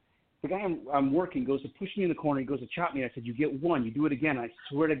there. The guy I'm working goes to push me in the corner. He goes to chop me. I said, you get one. You do it again. I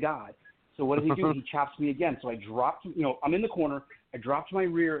swear to God. So what does he do? He chops me again. So I dropped, I'm in the corner. I dropped my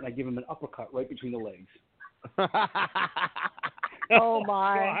rear, and I give him an uppercut right between the legs. Oh,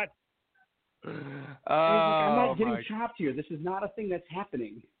 my. God. I'm not getting chopped here. This is not a thing that's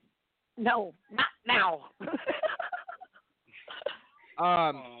happening. No, not now.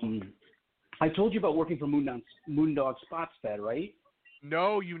 I told you about working for Moondog Spots Fed, right?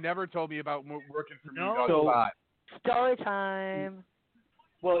 No, you never told me about working for Moondog So- Spot. Story time.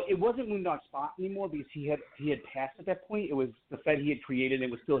 Well, it wasn't Moondog Spot anymore because he had passed at that point. It was the Fed he had created. It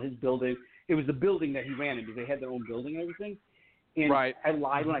was still his building. It was the building that he ran in because they had their own building and everything. And Right. I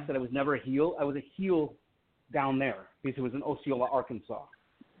lied when I said I was never a heel. I was a heel down there because it was in Osceola, Arkansas.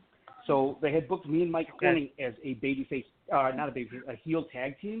 So they had booked me and Mike Horning as a babyface, not a babyface, a heel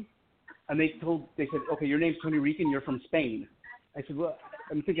tag team. And they said, okay, your name's Tony Rican. You're from Spain. I said, well,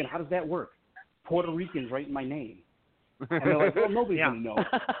 I'm thinking, how does that work? Puerto Rican's right in my name. And they're like, well, nobody's going to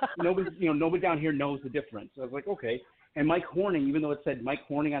know. Nobody down here knows the difference. So I was like, okay. And Mike Horning, even though it said Mike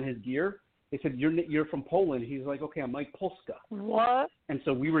Horning on his gear, they said, you're from Poland. He's like, okay, I'm Mike Polska. What? And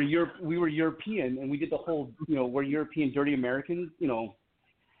so we were European, and we did the whole, we're European dirty Americans, So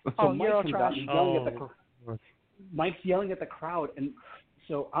Mike comes out, and he's yelling at the Mike's yelling at the crowd, and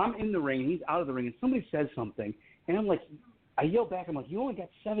so I'm in the ring, and he's out of the ring, and somebody says something, and I'm like, I yell back, I'm like, you only got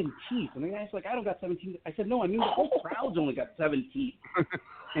 7 teeth. And the guy's like, I don't got 7 teeth. I said, no, I mean the whole crowd's only got 7 teeth.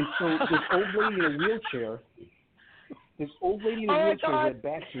 And so this old lady in a wheelchair who had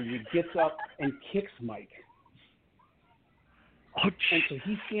back surgery gets up and kicks Mike. And so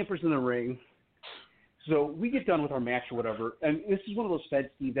he scampers in the ring. So we get done with our match or whatever, and this is one of those feds,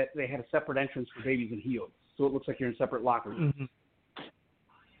 Steve, that they had a separate entrance for babies and heels, so it looks like you're in separate locker rooms. Mm-hmm.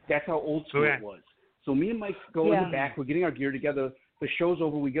 That's how old school it was. So me and Mike go in the back. We're getting our gear together. The show's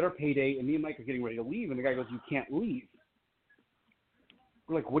over. We get our payday, and me and Mike are getting ready to leave. And the guy goes, "You can't leave."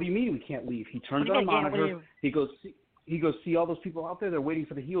 We're like, "What do you mean we can't leave?" He turns on a monitor. He goes, "See all those people out there? They're waiting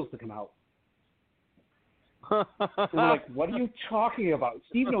for the heels to come out." And we're like, "What are you talking about?"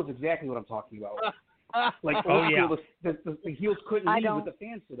 Steve knows exactly what I'm talking about. Like, the heels couldn't leave with the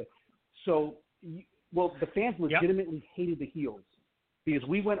fans today. So, the fans legitimately hated the heels. because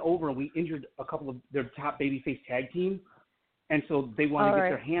we went over and we injured a couple of their top babyface tag teams, and so they wanted to get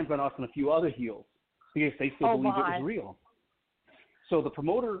their hands on us and a few other heels because they still believe it was real. So the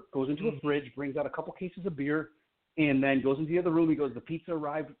promoter goes into a fridge, brings out a couple cases of beer, and then goes into the other room. He goes, the pizza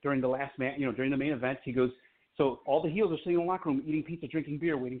arrived during the last during the main event. He goes, so all the heels are sitting in the locker room eating pizza, drinking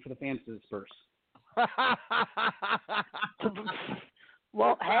beer, waiting for the fans to disperse.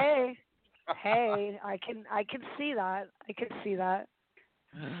 Well, hey, I can see that.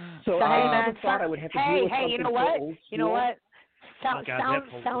 So I thought I would have to deal with something you know what? so old You know what? school.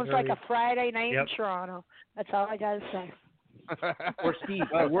 Sounds like a Friday night in Toronto. That's all I gotta say. Or Steve,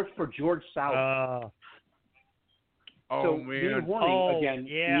 I worked for George South. So man. me and Horning,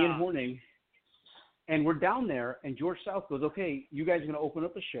 me and Horning, and we're down there, and George South goes, okay, you guys are going to open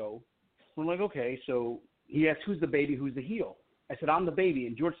up the show. We're like, okay. So he asks, who's the baby, who's the heel? I said, I'm the baby.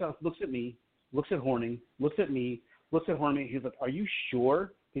 And George South looks at me, looks at Horning, looks at me, looks at Horning. He's like, are you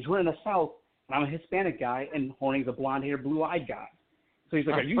sure? He's we're in the South, and I'm a Hispanic guy, and Horning's a blonde-haired, blue-eyed guy. So he's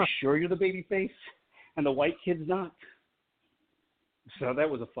like, are you sure you're the baby face? And the white kid's not. So that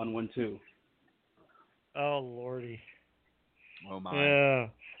was a fun one, too. Oh, Lordy. Oh, my. Yeah.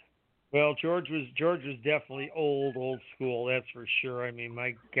 Well, George was definitely old school, that's for sure. I mean,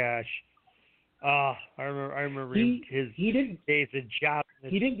 my gosh. I remember his days of job.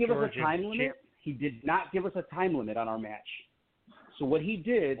 He didn't give us a time limit. He did not give us a time limit on our match. So what he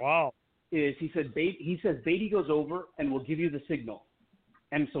did is he says Beatty goes over and we'll give you the signal.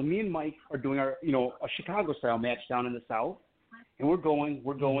 And so me and Mike are doing our, a Chicago style match down in the South. And we're going.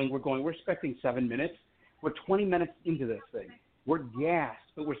 We're expecting 7 minutes. We're 20 minutes into this thing. We're gassed,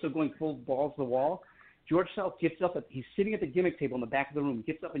 but we're still going full balls to the wall. George South gets up. He's sitting at the gimmick table in the back of the room.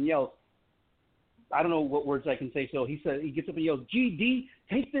 Gets up and yells. I don't know what words I can say. So he gets up and yells, GD,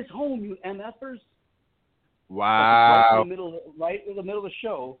 take this home, you MFers. Wow. Right in the middle of the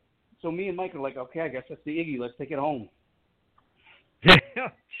show. So me and Mike are like, okay, I guess that's the Iggy. Let's take it home.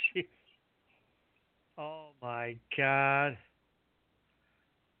 Oh, my God.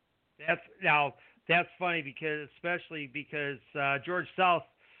 That's funny especially because George South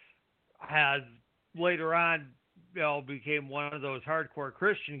has later on, became one of those hardcore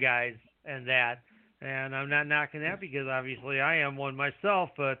Christian guys and I'm not knocking that because obviously I am one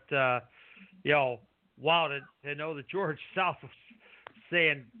myself, but wow, to know that George South was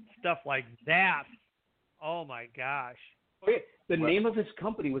saying stuff like that. Oh my gosh. Okay. The name of his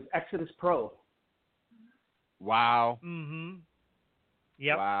company was Exodus Pro. Wow. Mm-hmm.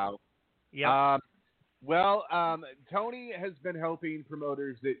 Yep. Wow. Yep. Tony has been helping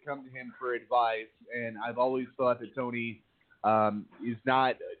promoters that come to him for advice, and I've always thought that Tony is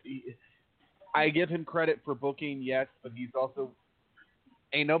not. I give him credit for booking, yes, but he's also.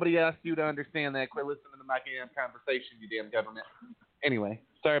 Ain't nobody asked you to understand that. Quit listening to my damn conversation, you damn government. Anyway,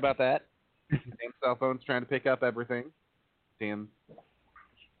 sorry about that. Damn cell phone's trying to pick up everything. Damn.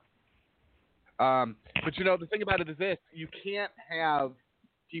 But the thing about it is this: you can't have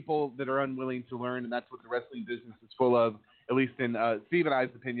people that are unwilling to learn, and that's what the wrestling business is full of, at least in Steve and I's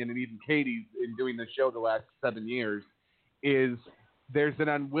opinion, and even Katie's in doing this show the last 7 years, is there's an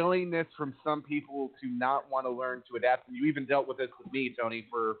unwillingness from some people to not want to learn, to adapt. And you even dealt with this with me, Tony,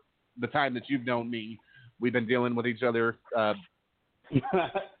 for the time that you've known me. We've been dealing with each other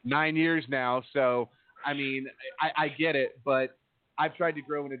 9 years now. So, I mean, I get it, but I've tried to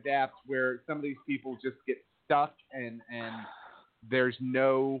grow and adapt where some of these people just get stuck and there's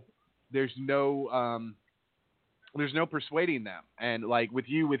no persuading them. And like with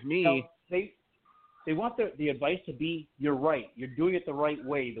you, with me, they want the advice to be, you're right. You're doing it the right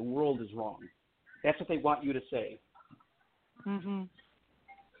way. The world is wrong. That's what they want you to say. Mm-hmm.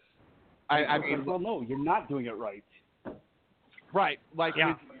 I mean, well, no, you're not doing it right. Right. Like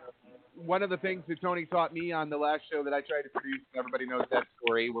one of the things that Tony taught me on the last show that I tried to produce, everybody knows that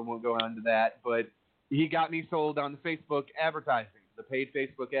story. We won't go on to that, but he got me sold on the Facebook advertising, the paid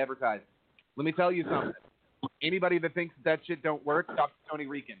Facebook advertising. Let me tell you something. Anybody that thinks that shit don't work, talk to Tony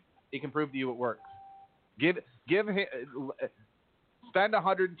Rican. He can prove to you it works. Spend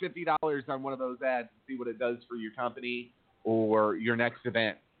 $150 on one of those ads and see what it does for your company or your next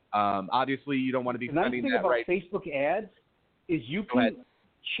event. Obviously, you don't want to be spending that right. The nice thing about Facebook ads is you can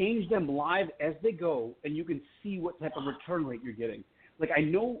change them live as they go, and you can see what type of return rate you're getting. Like, I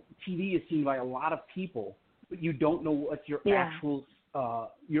know TV is seen by a lot of people, but you don't know what your actual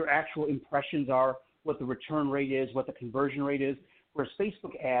impressions are, what the return rate is, what the conversion rate is. Whereas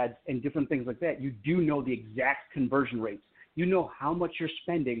Facebook ads and different things like that, you do know the exact conversion rates. You know how much you're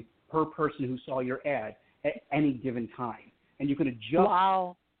spending per person who saw your ad at any given time. And you can adjust,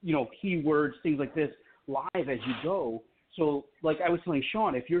 keywords, things like this, live as you go. So, like I was telling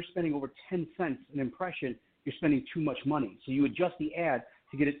Sean, if you're spending over 10 cents an impression, you're spending too much money. So you adjust the ad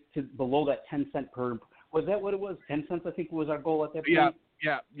to get it to below that 10 cent per. Was that what it was? 10 cents, I think, was our goal at that point.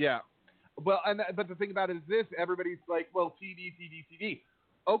 Yeah. Well, but the thing about it is this: everybody's like, well, TV.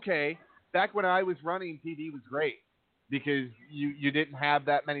 Okay, back when I was running, TV was great because you didn't have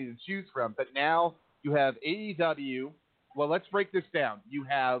that many to choose from. But now you have AEW. Well, let's break this down. You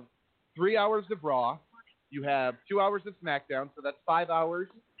have 3 hours of Raw. You have 2 hours of SmackDown, so that's 5 hours.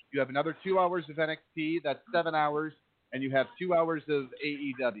 You have another 2 hours of NXT, that's 7 hours. And you have 2 hours of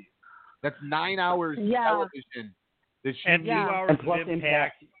AEW. That's 9 hours of television. And 2 hours and plus of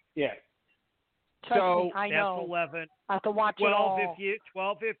Impact. Yeah. Trust me, I know. That's 11. I have to watch it all.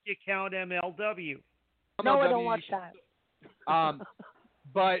 12 if you count MLW. No, I don't watch that.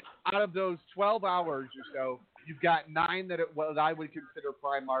 But out of those 12 hours or so, you've got 9 that what I would consider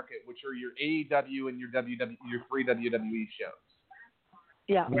prime market, which are your AEW and your free WWE shows.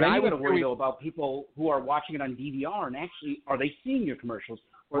 Yeah. But then you got to worry though about people who are watching it on DVR and actually are they seeing your commercials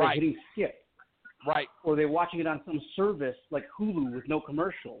or are they getting skipped? Right. Or are they watching it on some service like Hulu with no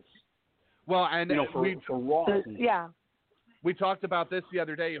commercials? Well, and for Raw. Yeah. We talked about this the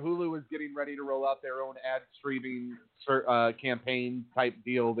other day. Hulu is getting ready to roll out their own ad streaming campaign type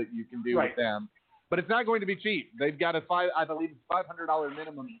deal that you can do with them. But it's not going to be cheap. They've got I believe it's $500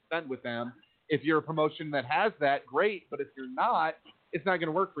 minimum to spend with them. If you're a promotion that has that, great. But if you're not, it's not going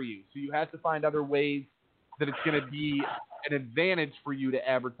to work for you. So you have to find other ways that it's going to be an advantage for you to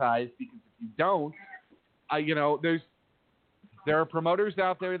advertise. Because if you don't, there are promoters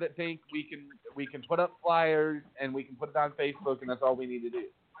out there that think we can put up flyers and we can put it on Facebook and that's all we need to do.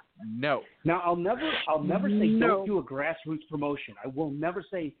 No. Now I'll never say don't do a grassroots promotion. I will never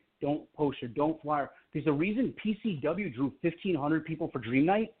say don't post or don't flyer. Because the reason PCW drew 1,500 people for Dream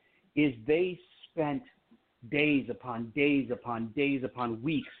Night is they spent days upon days upon days upon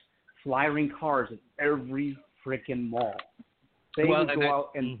weeks flyering cars at every freaking mall. They would go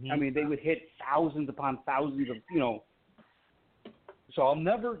out and I mean they would hit thousands upon thousands of So I'll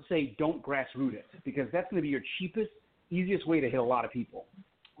never say don't grassroot it because that's going to be your cheapest, easiest way to hit a lot of people.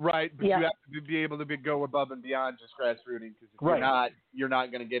 Right, but you have to be able to go above and beyond just grassrooting because if you're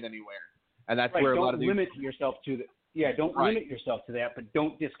not going to get anywhere, and that's where a lot of these. Don't limit yourself to that. Don't limit yourself to that, but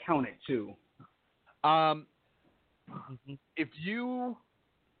don't discount it too. If you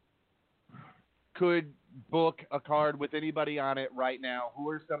could book a card with anybody on it right now, who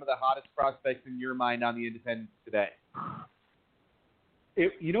are some of the hottest prospects in your mind on the independents today?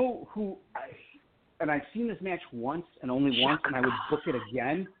 You know who, and I've seen this match once and only once, and I would book it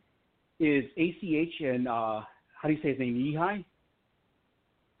again, is ACH and, how do you say his name, Ehi?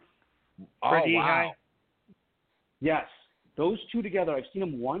 Freddie Ehi? Yes. Those two together, I've seen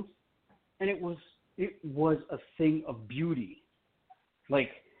them once, and it was a thing of beauty.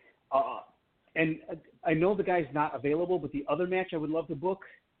 Like, and I know the guy's not available, but the other match I would love to book,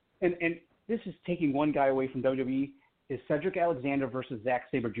 and this is taking one guy away from WWE, is Cedric Alexander versus Zack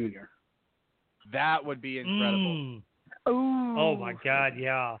Sabre Jr. That would be incredible. Ooh. Oh, my God,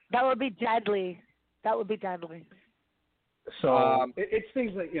 yeah. That would be deadly. So it's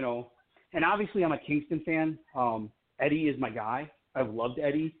things that, and obviously I'm a Kingston fan. Eddie is my guy. I've loved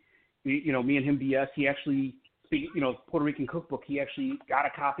Eddie. Me and him BS. He actually, Puerto Rican Cookbook, he actually got a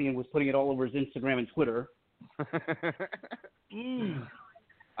copy and was putting it all over his Instagram and Twitter.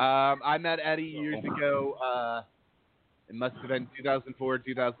 I met Eddie years ago. It must have been 2004,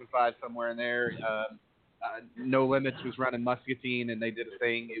 2005, somewhere in there. No Limits was running Muscatine, and they did a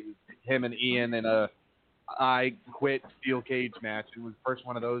thing. It was him and Ian in a I Quit steel cage match. It was the first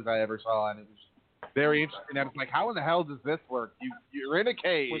one of those I ever saw, and it was very interesting. I was like, how in the hell does this work? You're in a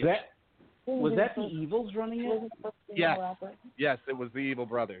cage. Was that the Evils running it? Yes, it was the Evil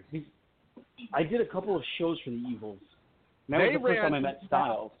Brothers. I did a couple of shows for the Evils. And that was the first time I met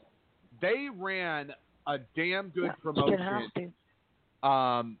Styles. They ran a damn good promotion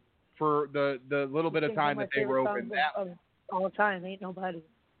for the little bit of time that they were open. All the time, ain't nobody.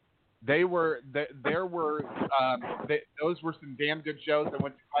 There were those were some damn good shows. I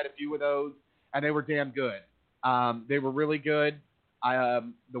went to quite a few of those, and they were damn good. They were really good.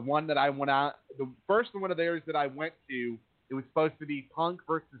 The one that I went out, the first one of theirs that I went to, it was supposed to be Punk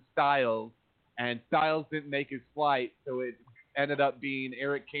versus Styles, and Styles didn't make his flight, so it ended up being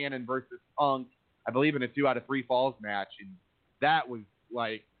Eric Cannon versus Punk, I believe in a 2 out of 3 falls match, and that was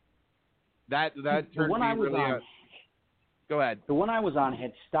like that turned me really on. Go ahead. The one I was on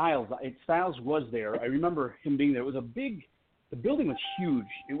had Styles. Styles was there. I remember him being there. It was the building was huge.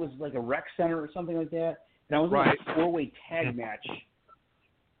 It was like a rec center or something like that. And I was in a 4-way tag match.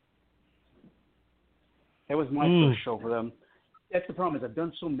 That was my first show for them. That's the problem, is I've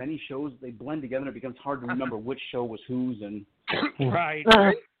done so many shows, they blend together, and it becomes hard to remember which show was whose. And Right.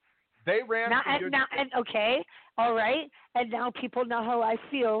 They ran. Okay, all right. And now people know how I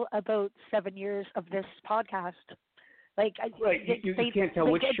feel about 7 years of this podcast. Like, you can't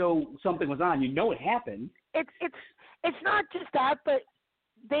tell which show something was on. You know it happened. It's not just that, but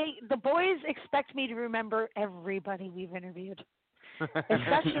the boys expect me to remember everybody we've interviewed,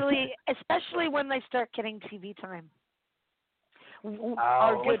 especially when they start getting TV time.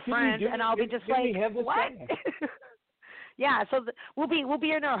 Our good friends, and I'll be just like, what? Yeah, so we'll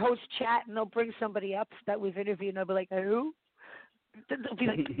be in our host chat, and they'll bring somebody up that we've interviewed, and I'll be like, who? They'll be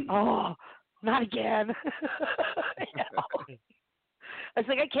like, oh, not again. It's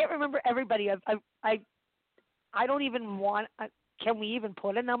like I can't remember everybody. I don't even want. Can we even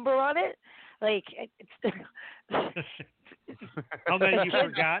put a number on it? Like, it's how many you've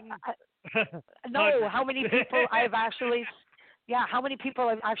forgotten? No, how many people I've actually. Yeah, how many people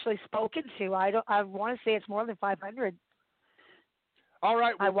I've actually spoken to? I want to say it's more than 500. All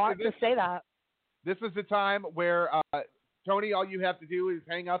right. Well, I want to say that. This is the time where, Tony, all you have to do is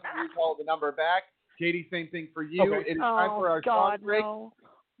hang up and recall the number back. Katie, same thing for you. Okay. It is time for our song break, no.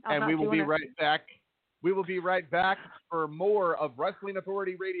 and we will be right back. We will be right back for more of Wrestling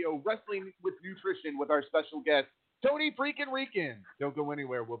Authority Radio, Wrestling with Nutrition, with our special guest, Tony Freakin Rican. Don't go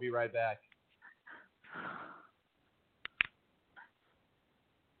anywhere. We'll be right back.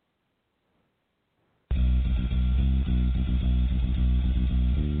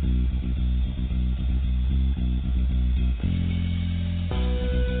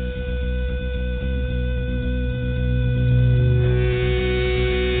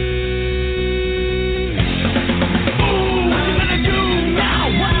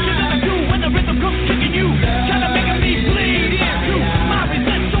 Trying to make me bleed into my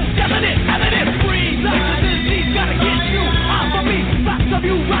resentful, definite, evidence, free, like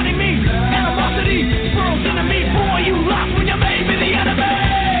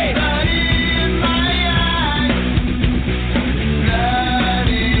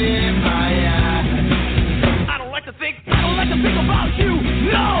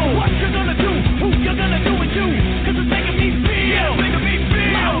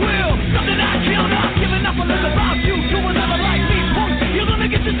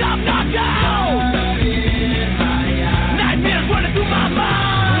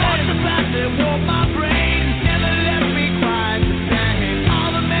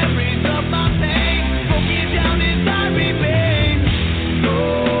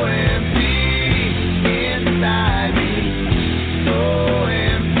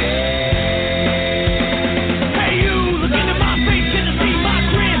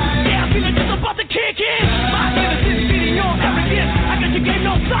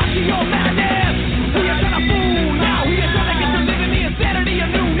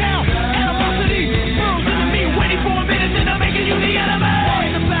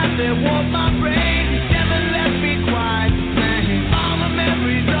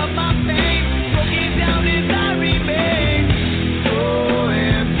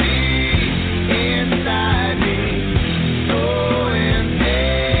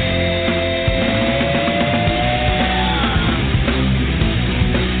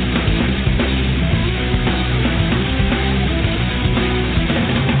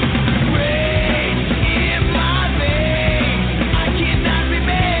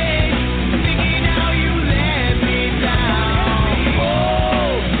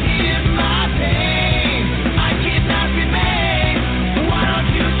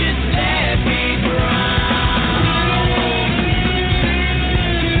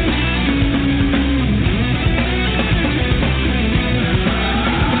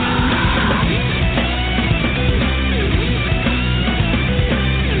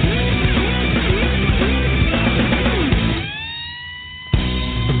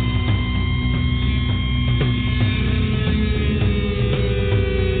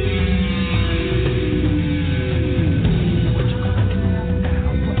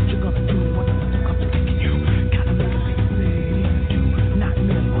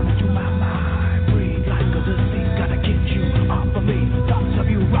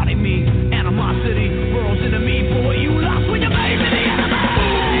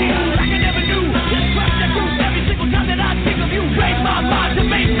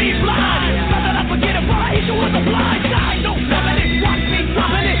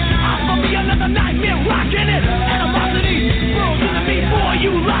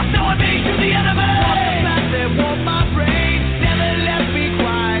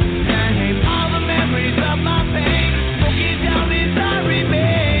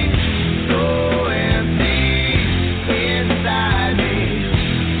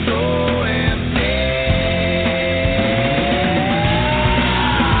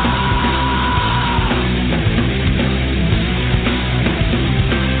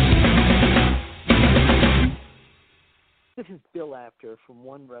After from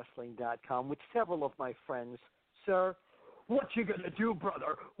OneWrestling.com with several of my friends. Sir, what you gonna do,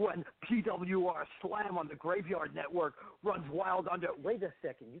 brother, when PWR Slam on the Graveyard Network runs wild under... Wait a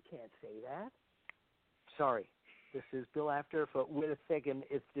second, you can't say that. Sorry, this is Bill After, but wait a second,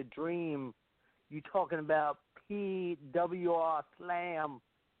 it's the Dream. You talking about PWR Slam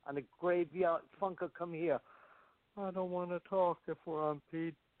on the Graveyard... Funka, come here. I don't want to talk if we're on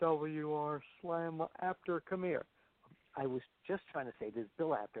PWR Slam After. Come here. I was just trying to say this is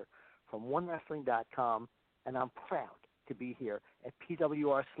Bill After from OneWrestling.com, and I'm proud to be here at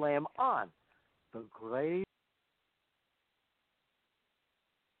PWR Slam on the Grave.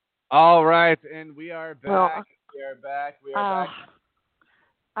 All right, and we are back. Well, we are back. We are back.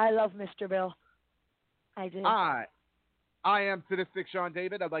 I love Mr. Bill. I do. I am Sadistic Sean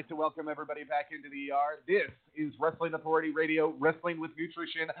David. I'd like to welcome everybody back into the ER. This is Wrestling Authority Radio, Wrestling with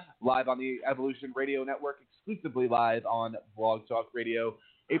Nutrtion, live on the Evolution Radio Network, exclusively live on Blog Talk Radio.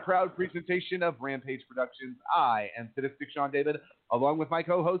 A proud presentation of Rampage Productions. I am Sadistic Sean David, along with my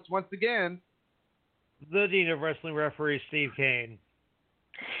co-host once again, the Dean of Wrestling Referees, Steve Cain.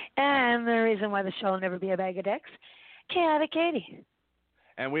 And the reason why the show will never be a bag of dicks, Khaotic Katie.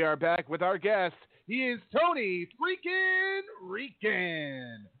 And we are back with our guest. He is Tony Freakin.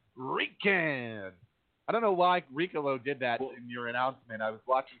 I don't know why Ricolo did that in your announcement. I was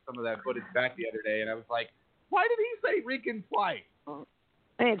watching some of that footage back the other day, and I was like, why did he say Rican twice?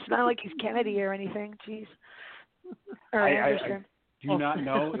 Hey, it's not like he's Kennedy or anything. Jeez. Or Anderson. I do not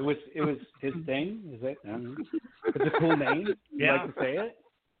know. It was his thing. Is it? It's a cool name. You like to say it?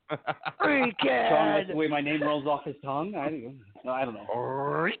 Freakin. Like the way my name rolls off his tongue. I don't know.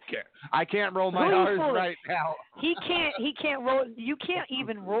 Freakin. I can't roll my R's right now. He can't roll. You can't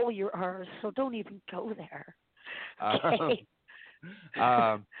even roll your R's, so don't even go there. Okay.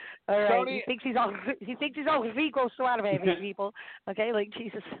 All right. Tony, he thinks he's all Rico Suave, people. Okay, like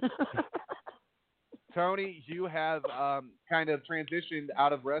Jesus. Tony, you have kind of transitioned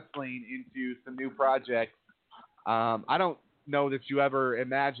out of wrestling into some new projects. I don't know that you ever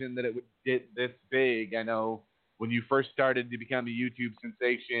imagined that it would get this big. I know when you first started to become a YouTube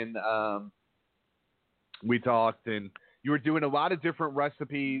sensation, we talked, and you were doing a lot of different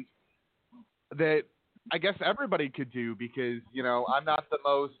recipes that I guess everybody could do because, you know, I'm not the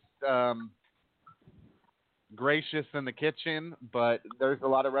most gracious in the kitchen, but there's a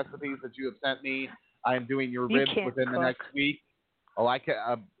lot of recipes that you have sent me. I am doing your ribs within the next week. Oh, I can.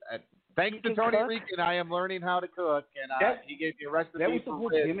 Thanks to Tony Rican, I am learning how to cook, and he gave me a recipe. That was the whole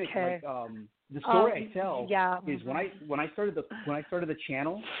gimmick. Like, the story I tell is when I started the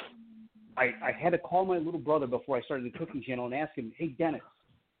channel, I had to call my little brother before I started the cooking channel and ask him, "Hey Dennis,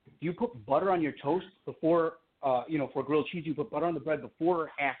 do you put butter on your toast before for grilled cheese? You put butter on the bread before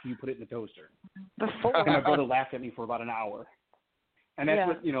or after you put it in the toaster?" Before. And my brother laughed at me for about an hour. And that's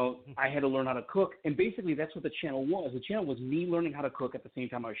what, I had to learn how to cook. And basically that's what the channel was. The channel was me learning how to cook at the same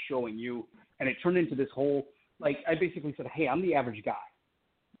time I was showing you. And it turned into this whole, I basically said, hey, I'm the average guy.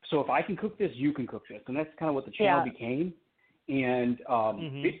 So if I can cook this, you can cook this. And that's kind of what the channel became. And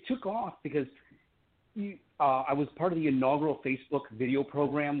it took off because I was part of the inaugural Facebook video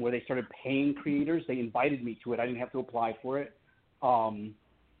program where they started paying creators. They invited me to it. I didn't have to apply for it.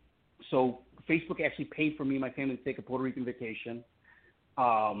 So Facebook actually paid for me and my family to take a Puerto Rican vacation.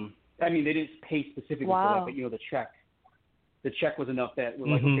 I mean, they didn't pay specifically for that, but the check was enough that we're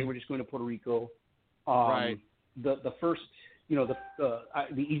like, okay, we're just going to Puerto Rico. Right. The first, the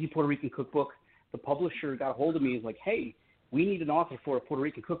Easy Puerto Rican Cookbook, the publisher got a hold of me and was like, hey, we need an author for a Puerto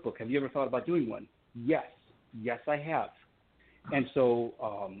Rican cookbook. Have you ever thought about doing one? Yes, I have. And so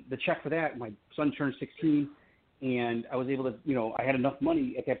the check for that, my son turned 16, and I was able to, I had enough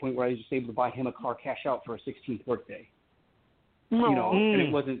money at that point where I was just able to buy him a car cash out for a 16th birthday. And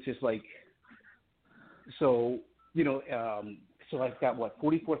it wasn't just like, so I've got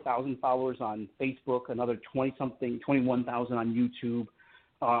 44,000 followers on Facebook, another 21,000 on YouTube.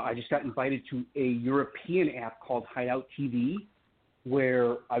 I just got invited to a European app called Hideout TV,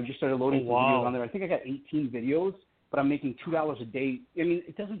 where I've just started loading some videos on there. I think I got 18 videos, but I'm making $2 a day. I mean,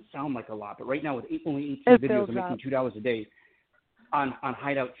 it doesn't sound like a lot, but right now with only 18 videos, I'm making $2 a day on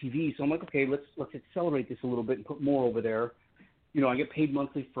Hideout TV. So I'm like, okay, let's accelerate this a little bit and put more over there. I get paid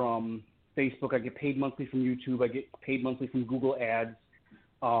monthly from Facebook. I get paid monthly from YouTube. I get paid monthly from Google Ads.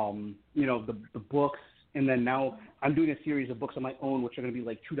 The books, and then now I'm doing a series of books on my own, which are going to be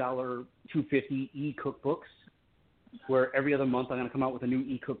like $2, $2.50 e-cookbooks, where every other month I'm going to come out with a new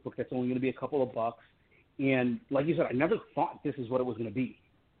e-cookbook that's only going to be a couple of bucks. And like you said, I never thought this is what it was going to be.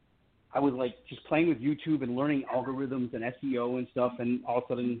 I was like just playing with YouTube and learning algorithms and SEO and stuff, and all of a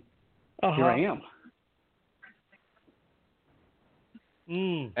sudden here I am.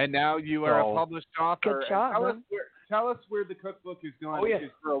 And now you are a published author. Good job, tell us where the cookbook is going. Oh, yeah.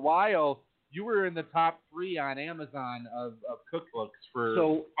 Because for a while, you were in the top 3 on Amazon of cookbooks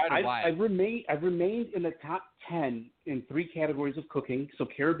for quite a while. I've remained in the top 10 in 3 categories of cooking. So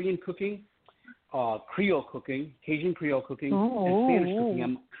Caribbean cooking, Creole cooking, Cajun Creole cooking, and Spanish cooking.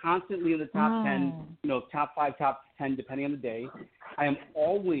 I'm constantly in the top 10, top 5, top 10, depending on the day. I am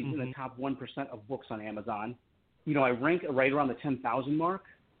always in the top 1% of books on Amazon. I rank right around the 10,000 mark,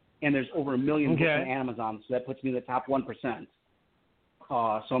 and there's over 1 million books on Amazon, so that puts me in the top 1%.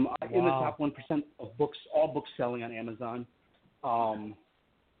 So I'm in the top 1% of books, all books selling on Amazon. Sean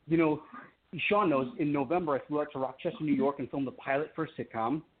knows, in November I flew out to Rochester, New York, and filmed the pilot for a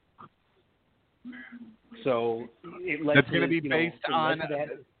sitcom. So it led That's to, going to be based on.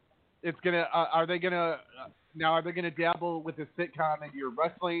 that. It's gonna. Are they gonna dabble with the sitcom in your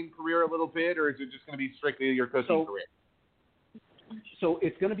wrestling career a little bit, or is it just going to be strictly your cooking career? So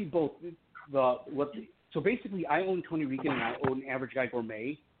it's going to be both. So basically, I own Tony Rican and I own Average Guy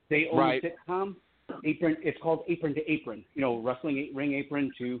Gourmet. They own a sitcom. Apron. It's called Apron to Apron. Wrestling ring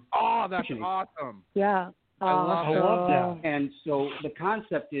apron to. Oh, that's kitchen. awesome. Yeah. I love that. And so the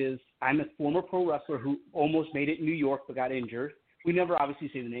concept is, I'm a former pro wrestler who almost made it in New York but got injured. We never obviously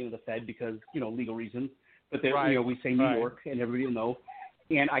say the name of the Fed because legal reasons. But we say New York and everybody will know.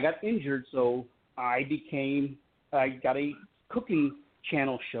 And I got injured, so I got a cooking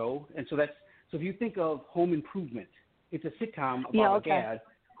channel show, and so if you think of Home Improvement, it's a sitcom about a dad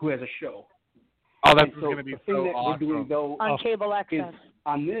who has a show. Oh, that's going to be so awesome. We're doing, though, on cable access.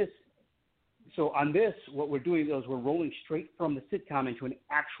 On this, what we're doing is we're rolling straight from the sitcom into an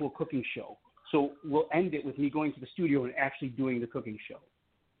actual cooking show. So we'll end it with me going to the studio and actually doing the cooking show.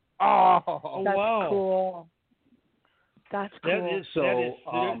 Oh, that's wow. cool. That's cool.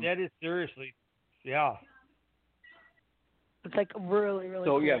 That is seriously, yeah. It's like really, really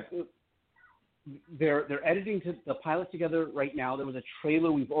so cool. Yeah, they're editing the pilot together right now. There was a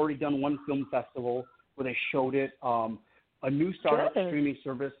trailer. We've already done one film festival where they showed it. A new startup streaming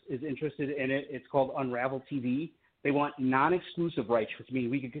service is interested in it. It's called Unravel TV. They want non-exclusive rights, which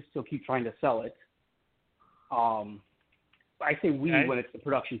means we could still keep trying to sell it. I say we when it's the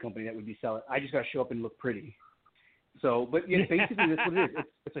production company that would be selling. I just got to show up and look pretty. So, but yeah, basically that's what it is.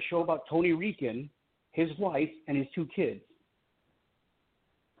 It's a show about Tony Rican, his wife, and his 2 kids.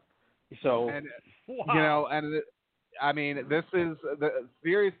 So, I mean, this is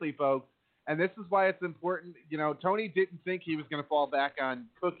seriously, folks, and this is why it's important. Tony didn't think he was going to fall back on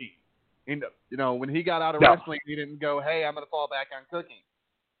cooking. And, when he got out of wrestling, he didn't go, "Hey, I'm going to fall back on cooking."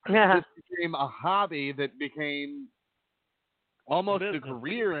 Yeah. This became a hobby that became almost a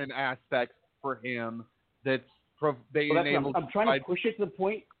career in aspects for him. That's being able. I'm trying to push it to the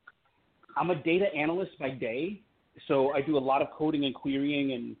point. I'm a data analyst by day, so I do a lot of coding and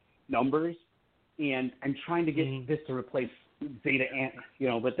querying and numbers, and I'm trying to get this to replace data,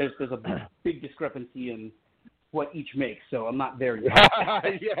 but there's a big discrepancy in what each makes, so I'm not there yet.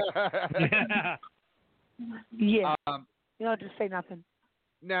 Yeah. Just say nothing.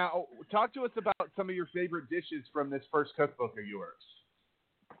 Now, talk to us about some of your favorite dishes from this first cookbook of yours.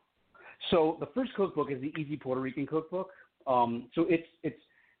 So the first cookbook is the Easy Puerto Rican Cookbook. So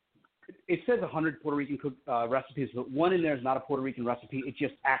it says 100 Puerto Rican recipes, but one in there is not a Puerto Rican recipe. It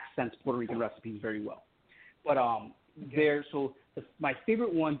just accents Puerto Rican recipes very well. But my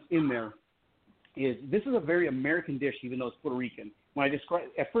favorite ones in there is, this is a very American dish, even though it's Puerto Rican. When I describe,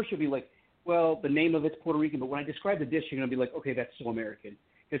 at first you'll be like, well, the name of it's Puerto Rican, but when I describe the dish, you're going to be like, okay, that's so American.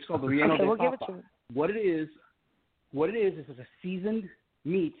 It's called the Relleno de Papa. What it is it's a seasoned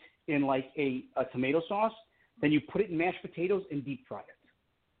meat in like a tomato sauce. Then you put it in mashed potatoes and deep fry it.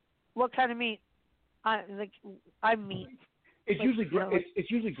 What kind of meat? I'm meat. It's usually ground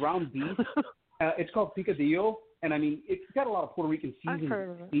beef. It's called picadillo, and I mean it's got a lot of Puerto Rican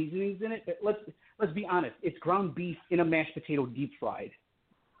seasonings in it. But let's be honest, it's ground beef in a mashed potato deep fried.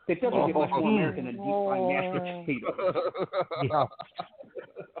 It doesn't get much more American than deep fried mashed potatoes.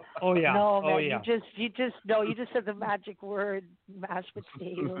 Oh yeah. No, man, you just said the magic word, mashed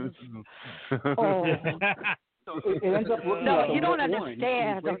potatoes. Oh. So it ends up looking like you don't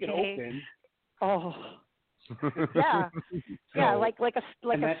understand. You break it open. Oh. Yeah. Yeah, like a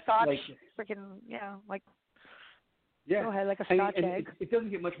Scotch freaking like. Yeah. Go ahead, like a Scotch egg. It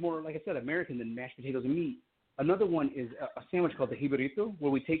doesn't get much more, like I said, American than mashed potatoes and meat. Another one is a sandwich called the jibarito,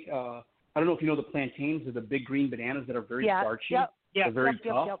 where we take I don't know if you know the plantains, or the big green bananas that are very starchy. Yep. They're very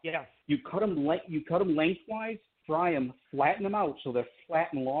tough. Yep. You cut them lengthwise, fry them, flatten them out so they're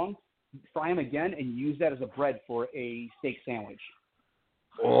flat and long. Fry them again and use that as a bread for a steak sandwich.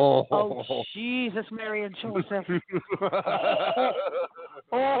 Oh, Jesus, Mary and Joseph.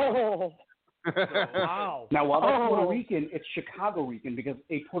 Oh. Wow. Now, while that's Puerto Rican, it's Chicago Rican because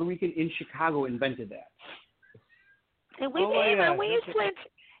a Puerto Rican in Chicago invented that. And we use plantain.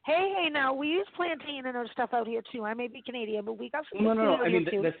 Hey, now we use plantain and other stuff out here too. I may be Canadian, but we got some. No. I mean,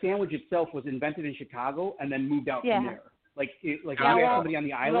 the sandwich itself was invented in Chicago and then moved out from there. Like you have somebody on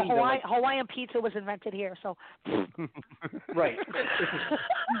the island. Hawaiian pizza was invented here, so. Right.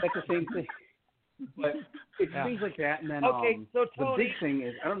 That's the same thing. But it's things like that, and then so Tony, the big thing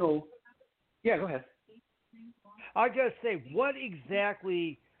is, I don't know. Yeah, go ahead. I gotta say, what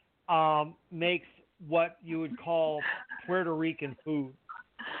exactly makes what you would call Puerto Rican food?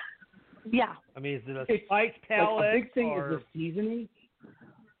 Yeah. I mean, is it a spice palette? Like, the big thing is the seasoning.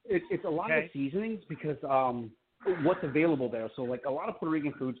 It's a lot of the seasonings because what's available there. So, like, a lot of Puerto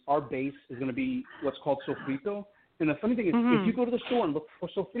Rican foods, our base is going to be what's called sofrito. And the funny thing is, if you go to the store and look for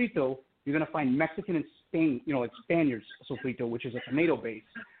sofrito, you're going to find Mexican and Spain, like Spaniards sofrito, which is a tomato base.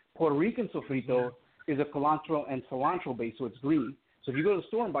 Puerto Rican sofrito is a culantro and cilantro base, so it's green. So if you go to the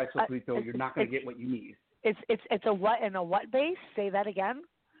store and buy sofrito, you're not going to get what you need. It's a what and a what base? Say that again.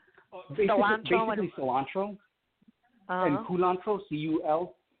 Basically cilantro and culantro,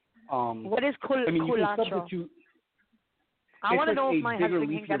 C-U-L. What is culantro? I mean, you can substitute. I want to know if my husband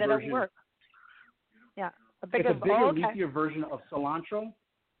can get it at work. Yeah, it's a bigger, leafier version of cilantro.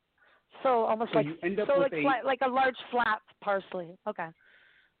 So almost like you end up with like a large flat parsley. Okay.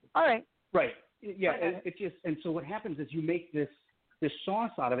 All right. Right. Yeah. It's just, and so what happens is you make this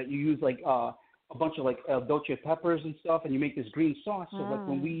sauce out of it. You use like a bunch of like dolce peppers and stuff, and you make this green sauce. So like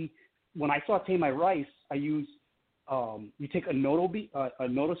when I saute my rice, I use you take a noto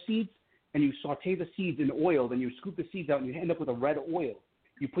seeds and you saute the seeds in oil. Then you scoop the seeds out and you end up with a red oil.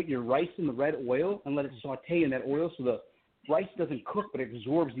 You put your rice in the red oil and let it saute in that oil, so the rice doesn't cook, but it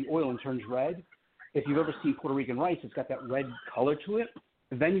absorbs the oil and turns red. If you've ever seen Puerto Rican rice, it's got that red color to it.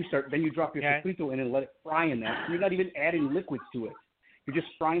 And then you drop your sofrito in and let it fry in that. So you're not even adding liquids to it. You're just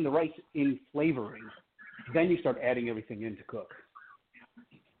frying the rice in flavoring. Then you start adding everything in to cook.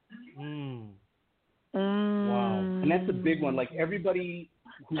 Wow. And that's a big one. Like everybody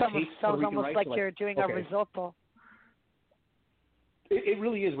who tastes Puerto Rican almost rice, like you're doing a risotto. It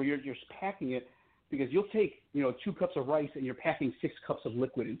really is, where you're packing it, because you'll take 2 cups of rice and you're packing 6 cups of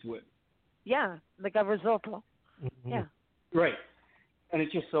liquid into it. Yeah, like a risotto. Yeah. Right. And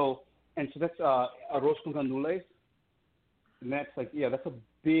it's just so that's arroz con gandules. And that's like, that's a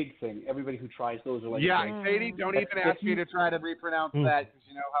big thing. Everybody who tries those are like, Katie, don't even ask me to try to repronounce that, because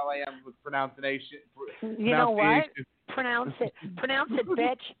you know how I am with pronunciation. You know what? Pronounce it,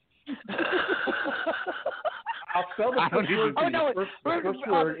 bitch. I'll spell the first word. The first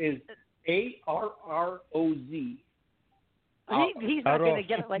word is A-R-R-O-Z. He's not going to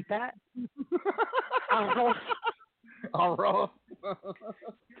get it like that. Arroz.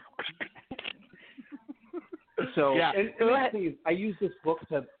 So, and the thing is, I use this book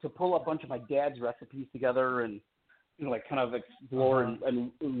to pull a bunch of my dad's recipes together and, like kind of explore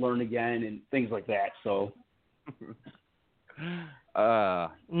and learn again and things like that. So,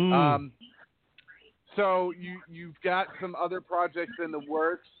 so you've got some other projects in the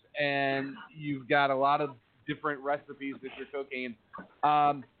works, and you've got a lot of different recipes that you're cooking.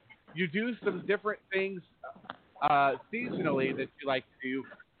 You do some different things seasonally that you like to do.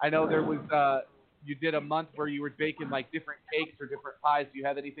 I know there was you did a month where you were baking like different cakes or different pies. Do you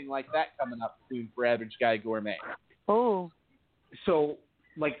have anything like that coming up soon for Average Guy Gourmet? Oh. So,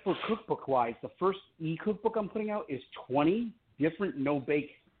 like for cookbook wise, the first e-cookbook I'm putting out is 20 different no-bake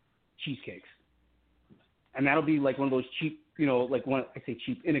cheesecakes. And that'll be like one of those cheap, like when I say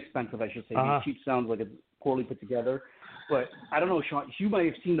cheap, inexpensive, I should say. Cheap sounds like it's poorly put together. But I don't know, Sean, you might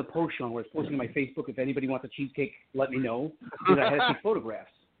have seen the post, Sean, where it's posting on my Facebook. If anybody wants a cheesecake, let me know. Because I had to take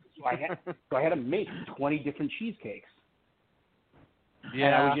photographs. So I had to make 20 different cheesecakes. Yeah.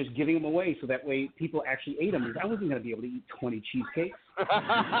 And I was just giving them away so that way people actually ate them. Because I wasn't going to be able to eat 20 cheesecakes.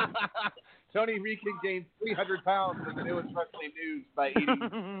 Tony Rican gained 300 pounds in the newest wrestling news by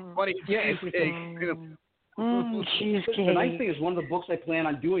eating 20 cheesecakes. Cheesecake. The nice thing is one of the books I plan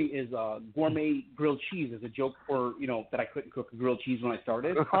on doing is gourmet grilled cheese as a joke for, that I couldn't cook grilled cheese when I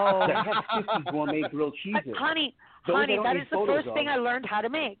started. Oh. I have 50 gourmet grilled cheeses. Honey, that is the first thing I learned how to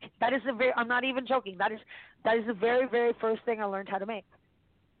make. That is I'm not even joking. That is the very, very first thing I learned how to make.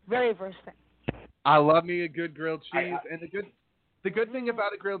 Very first thing. I love me a good grilled cheese, and the good thing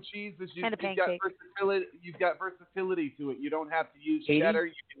about a grilled cheese is you've got versatility to it. You don't have to use cheddar.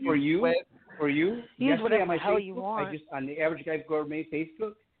 You can use sweat. For you, use whatever the hell you want. On the Average Guy Gourmet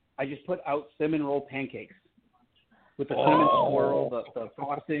Facebook, I just put out cinnamon roll pancakes. with the cinnamon swirl, the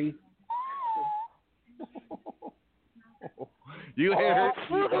frosting. You hear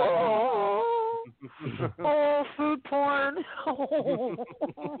Oh, food porn.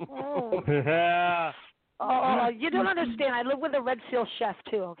 Oh, you don't understand. I live with a Red Seal chef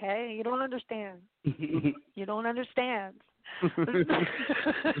too. Okay, you don't understand. You don't understand.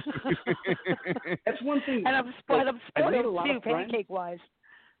 That's one thing. And I'm spoiled too, pancake wise.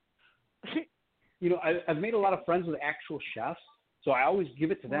 You know, I've made a lot of friends with actual chefs, so I always give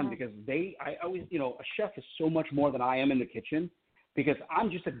it to them because I always, you know, a chef is so much more than I am in the kitchen because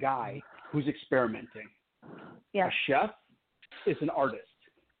I'm just a guy who's experimenting. Yeah. A chef is an artist.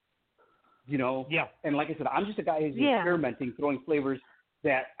 You know, and like I said, I'm just a guy who's experimenting, throwing flavors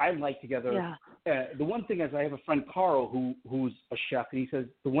that I like together. Yeah. The one thing is I have a friend, Carl, who's a chef, and he says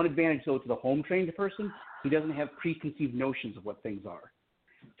the one advantage, though, to the home-trained person, he doesn't have preconceived notions of what things are.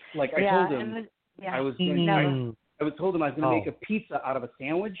 Like I told him I was told him I was going to make a pizza out of a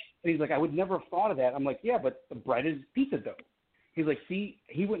sandwich, and he's like, I would never have thought of that. I'm like, yeah, but the bread is pizza dough. He's like, see,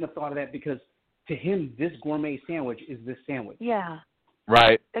 he wouldn't have thought of that because to him, this gourmet sandwich is this sandwich. Yeah.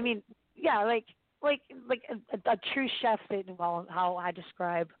 Right. I mean, yeah, like a true chef. Well, how I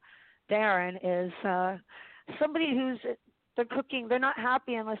describe Darren is somebody who's they're cooking. They're not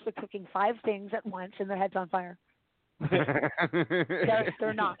happy unless they're cooking 5 things at once and their head's on fire.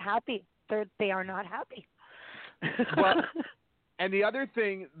 They're not happy. They are not happy. Well, and the other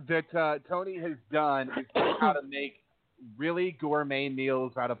thing that Tony has done is how to make really gourmet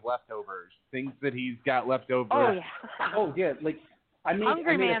meals out of leftovers, things that he's got left over. Oh yeah. Oh yeah, like I made a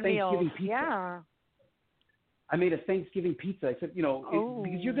Thanksgiving meals. pizza. Yeah. I made a Thanksgiving pizza. I said, you know,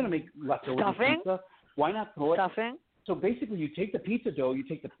 because you're going to make leftover pizza, why not throw it? Stuffing. So basically, you take the pizza dough, you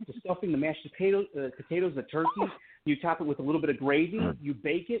take the stuffing, the mashed potatoes, the turkey, you top it with a little bit of gravy, you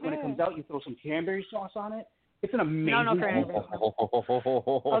bake it. When it comes out, you throw some cranberry sauce on it. It's an amazing. No cranberry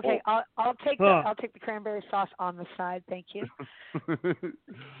sauce. Okay, I'll take the cranberry sauce on the side. Thank you.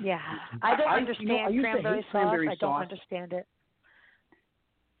 Yeah, I don't understand cranberry sauce. I don't understand it.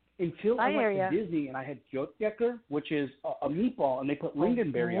 Until I went to Disney and I had Khaotic, which is a meatball, and they put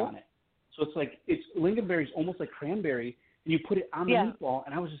lingonberry on it. So it's lingonberry is almost like cranberry, and you put it on the meatball,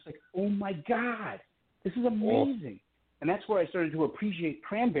 and I was just like, oh my God, this is amazing. And that's where I started to appreciate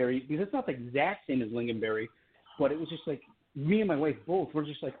cranberry because it's not the exact same as lingonberry, but it was just like me and my wife both were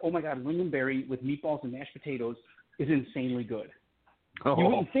just like, oh my God, lingonberry with meatballs and mashed potatoes is insanely good. You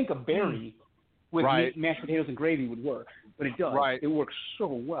wouldn't think a berry with mashed potatoes and gravy would work, but it does. It works so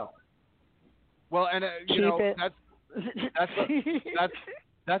well. Well, and you know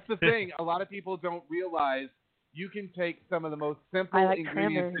that's the thing. A lot of people don't realize you can take some of the most simple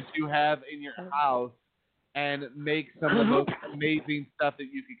ingredients that you have in your house and make some of the most amazing stuff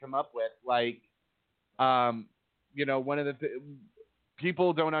that you can come up with. Like, you know, one of the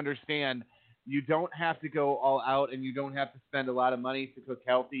people don't understand. You don't have to go all out, and you don't have to spend a lot of money to cook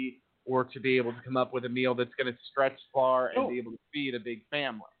healthy or to be able to come up with a meal that's going to stretch far and be able to feed a big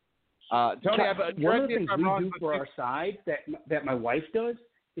family. Tony, one of the things we do for our side that my wife does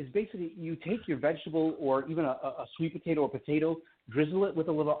is basically you take your vegetable or even a sweet potato or potato, drizzle it with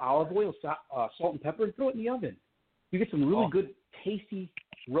a little olive oil, salt and pepper, and throw it in the oven. You get some really good, tasty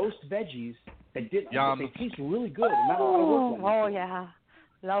roast veggies that they taste really good and not a lot of work. Oh yeah,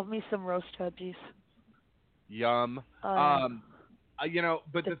 love me some roast veggies. Yum. You know,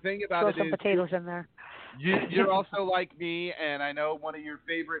 but the thing about it is, throw some potatoes in there. You're also like me, and I know one of your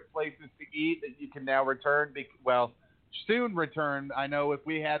favorite places to eat that you can now return. Soon return. I know if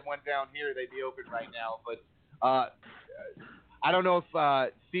we had one down here, they'd be open right now. But I don't know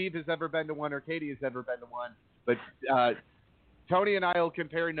if Steve has ever been to one or Katie has ever been to one. But Tony and I will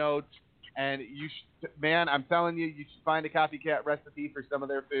compare notes, and man, I'm telling you, you should find a copycat recipe for some of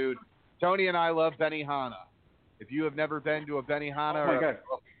their food. Tony and I love Benihana. If you have never been to a Benihana, oh my God.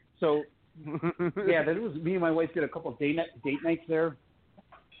 So. Yeah, that was me and my wife did a couple of date nights there.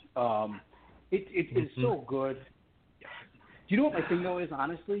 It is so good. Do you know what my thing though is?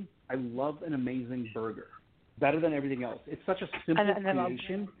 Honestly, I love an amazing burger better than everything else. It's such a simple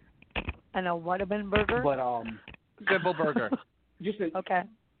creation. And a what-a-bin burger? But simple burger. Just an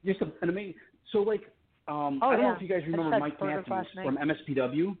amazing. So like, I don't know if you guys remember Mike Matthews from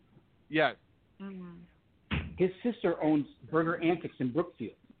MSPW. Yes. Mm-hmm. His sister owns Burger Antics in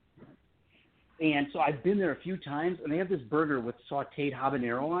Brookfield. And so I've been there a few times, and they have this burger with sautéed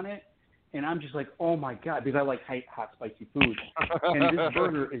habanero on it, and I'm just like, oh my God, because I like hot, spicy food. And this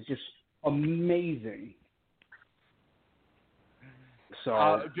burger is just amazing. So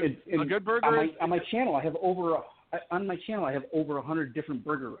a good burger. On my channel, I have over 100 different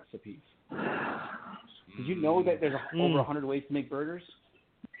burger recipes. Did you know that there's over 100 ways to make burgers?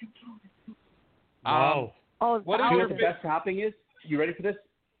 Wow. What is the best topping is? You ready for this?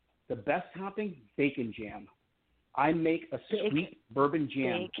 The best topping, bacon jam. I make a sweet bourbon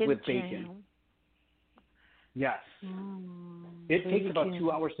jam with bacon. Yes. It takes about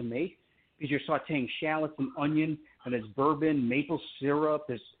 2 hours to make because you're sauteing shallots and onion, and there's bourbon, maple syrup,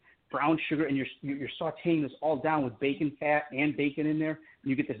 there's brown sugar, and you're sauteing this all down with bacon fat and bacon in there, and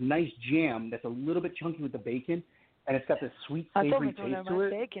you get this nice jam that's a little bit chunky with the bacon, and it's got this sweet, savory taste to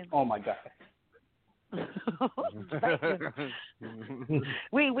it. Bacon. Oh, my God.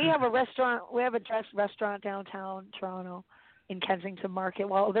 we have a restaurant. We have a restaurant downtown Toronto, in Kensington Market.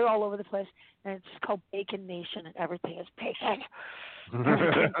 Well, they're all over the place, and it's called Bacon Nation, and everything is bacon.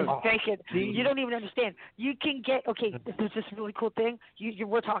 Bacon. You don't even understand. You can get There's this really cool thing. You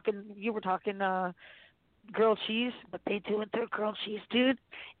were talking grilled cheese. What they do with their grilled cheese, dude,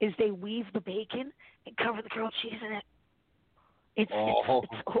 is they weave the bacon and cover the grilled cheese in it. It's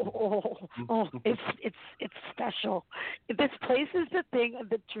special. This place is the thing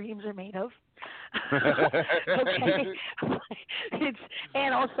that dreams are made of. Okay,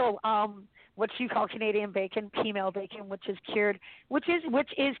 and also what you call Canadian bacon, female bacon, which is cured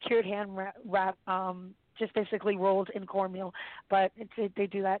hand wrap, just basically rolled in cornmeal. But they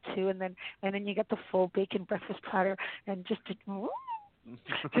do that too, and then you get the full bacon breakfast platter, and just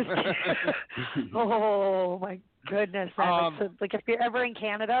oh my goodness! So, like if you're ever in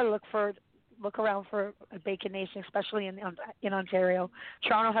Canada, look around for a Bacon Nation, especially in Ontario.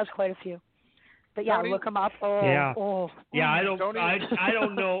 Toronto has quite a few. But yeah, look them up. I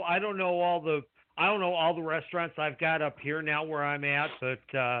don't know all the restaurants I've got up here now where I'm at, but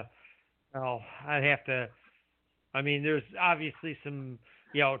I'd have to. I mean, there's obviously some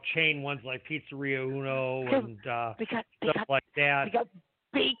chain ones like Pizzeria Uno and stuff like that. We got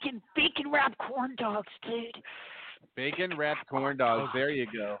bacon wrapped corn dogs, dude. Bacon wrapped corn dogs. There you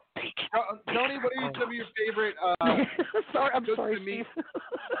go. Tony, what are some of your favorite? I'm sorry, Steve.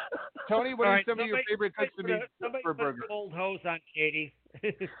 Tony, what are some of your favorite cuts to meat for burgers? Old hose on Katie.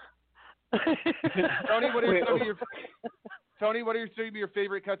 Tony, what are some of your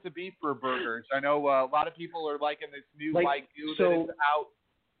favorite cuts of beef for burgers? I know a lot of people are liking this new Wagyu that is out.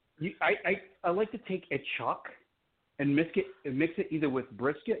 I like to take a chuck and mix it either with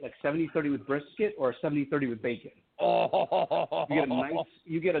brisket, like 70-30 with brisket, or 70-30 with bacon. Oh,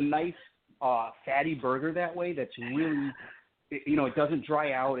 you get a nice fatty burger that way. That's really, it doesn't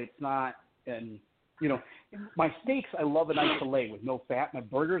dry out. It's not, and my steaks, I love a nice fillet with no fat. My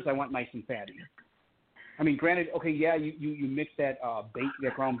burgers, I want nice and fatty. I mean, granted, you mix that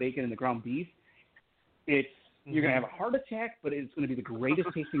ground bacon and the ground beef. You're gonna have a heart attack, but it's gonna be the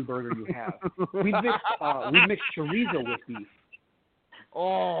greatest tasting burger you have. We've mixed chorizo with beef.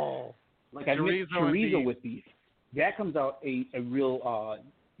 Oh, like I mixed chorizo with beef. That comes out a real.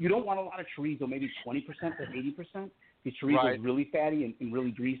 You don't want a lot of chorizo, maybe 20% to 80%. Because chorizo is really fatty and really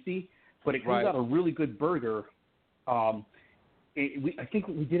greasy, but it comes out a really good burger. I think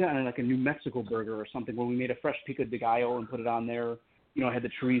we did it on like a New Mexico burger or something where we made a fresh pico de gallo and put it on there. Had the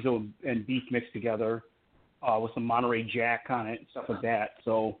chorizo and beef mixed together. With some Monterey Jack on it and stuff like that.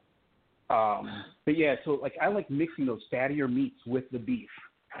 So, but yeah, so like I like mixing those fattier meats with the beef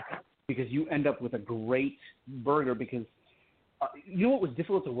because you end up with a great burger. Because what was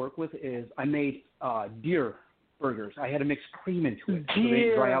difficult to work with is I made deer burgers. I had to mix cream into it so they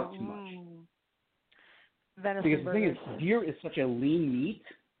didn't dry out too much. Because the thing is, deer is such a lean meat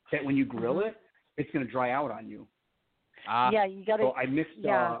that when you grill it, it's going to dry out on you. Yeah, you got to. So I mixed.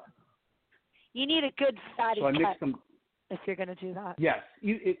 You need a good fatty cut if you're going to do that. Yes.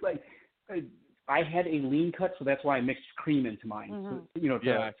 I had a lean cut, so that's why I mixed cream into mine. Mm-hmm.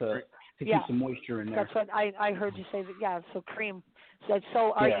 To keep some moisture in there. That's what I heard you say. So cream.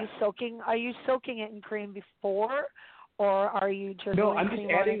 So are you soaking it in cream before, or are you just No, I'm just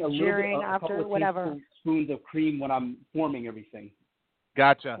adding a little bit, after, couple of whatever spoons of cream when I'm forming everything.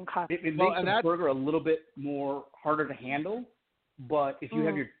 Gotcha. Okay. It makes the burger a little bit more harder to handle. But if you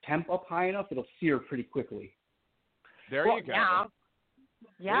have your temp up high enough, it'll sear pretty quickly. There you go. Yeah.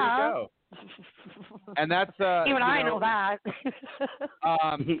 There you go. And that's even I know that.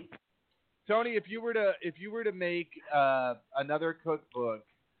 Tony, if you were to make another cookbook,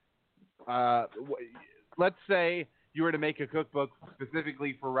 let's say you were to make a cookbook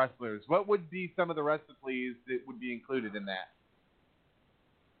specifically for wrestlers, what would be some of the recipes that would be included in that?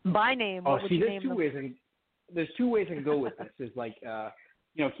 By name. What would you name them? There's two ways I can go with this. There's like,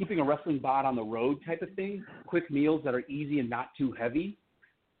 keeping a wrestling bot on the road type of thing, quick meals that are easy and not too heavy,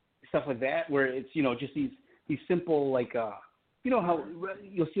 stuff like that, where it's, just these simple, like, you know how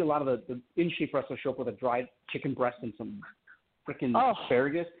you'll see a lot of the in-shape wrestlers show up with a dried chicken breast and some freaking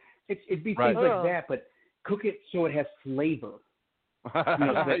asparagus. It'd be things like that, but cook it so it has flavor. You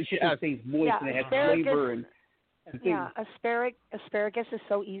know, so that chicken stays moist and it has flavor. And asparagus is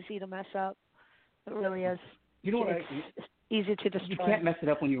so easy to mess up. It really is. You know what? It's easy to destroy. You can't mess it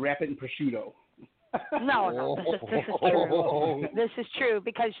up when you wrap it in prosciutto. No, this is true. This is true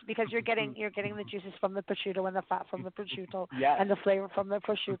because you're getting the juices from the prosciutto and the fat from the prosciutto and the flavor from the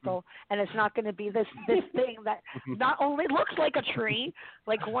prosciutto, and it's not going to be this thing that not only looks like a tree,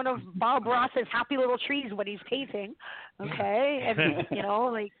 like one of Bob Ross's happy little trees when he's painting, okay, and you know,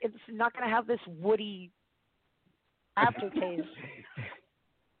 like it's not going to have this woody aftertaste.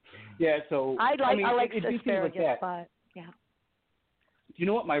 Yeah, so I like asparagus, like but yeah. Do you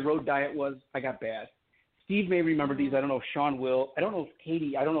know what my road diet was? I got bad. Steve may remember these. I don't know if Sean will. I don't know if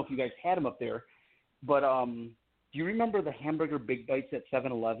Katie. I don't know if you guys had them up there, but do you remember the hamburger big bites at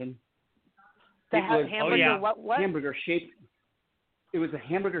 7-Eleven? Hamburger what? Hamburger shaped. It was a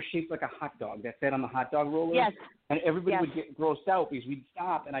hamburger shaped like a hot dog that sat on the hot dog roller. Yes. And everybody would get grossed out because we'd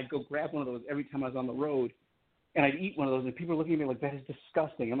stop and I'd go grab one of those every time I was on the road, and I'd eat one of those, and people were looking at me like, that is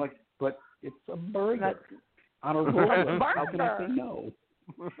disgusting. I'm like, but it's a burger on a roller. How can I say no?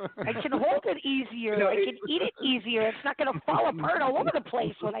 I can hold it easier. I can eat it easier. It's not going to fall apart all over the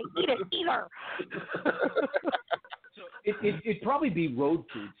place when I eat it either. So it'd probably be road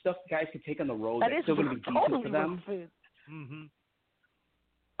food, stuff guys could take on the road. That is still going to be totally decent for them. Road food.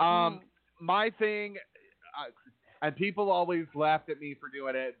 Mm-hmm. My thing, and people always laughed at me for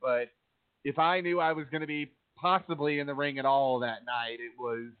doing it, but if I knew I was going to be possibly in the ring at all that night, it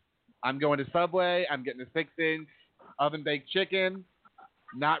was, I'm going to Subway, I'm getting a 6-inch oven-baked chicken,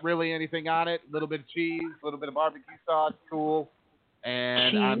 not really anything on it, a little bit of cheese, a little bit of barbecue sauce, cool,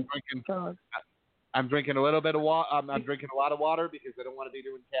 and I'm drinking a little bit of water. I'm drinking a lot of water because I don't want to be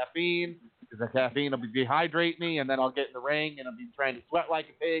doing caffeine, because the caffeine will dehydrate me, and then I'll get in the ring and I'll be trying to sweat like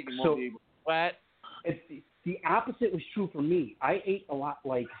a pig and won't be able to sweat. It's the opposite was true for me. I ate a lot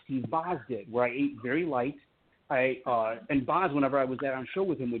like Steve Boz did, where I ate very light. And Boz, whenever I was on show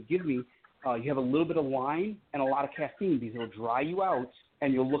with him, would give me, you have a little bit of wine and a lot of caffeine because it'll dry you out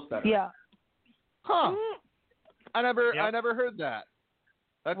and you'll look better. Yeah. Huh. I never heard that.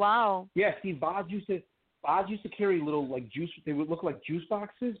 Wow. Yeah, Steve Boz used to carry little like juice. They would look like juice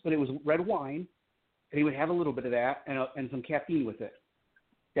boxes, but it was red wine, and he would have a little bit of that and some caffeine with it.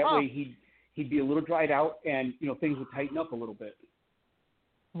 That way he'd be a little dried out, and you know things would tighten up a little bit.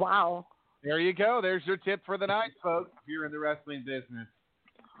 Wow. There you go. There's your tip for the night, folks. If you're in the wrestling business,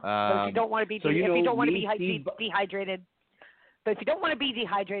 if you don't want to be dehydrated, but if you don't want to be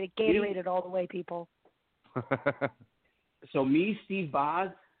dehydrated, Gatorade it all the way, people. So me, Steve Boz,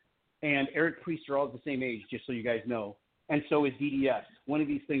 and Eric Priest are all the same age, just so you guys know. And so is DDS. One of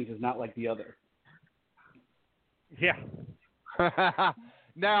these things is not like the other. Yeah.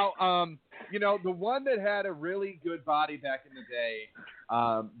 Now, you know, the one that had a really good body back in the day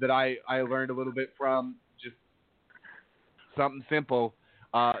that I learned a little bit from, just something simple.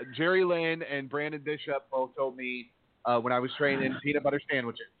 Jerry Lynn and Brandon Bishop both told me when I was training peanut butter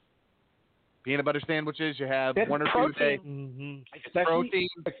sandwiches. Peanut butter sandwiches, you have That's one or protein. 2 a day.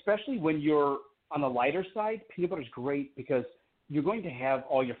 Mm-hmm. Especially when you're on the lighter side, peanut butter is great because you're going to have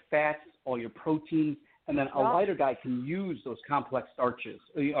all your fats, all your proteins, and then a lighter guy can use those complex starches,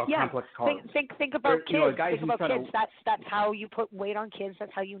 complex carbs. Think about kids. You know, think about kids. That's how you put weight on kids.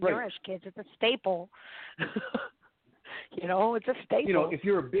 That's how you nourish kids. It's a staple. You know, it's a staple. You know, if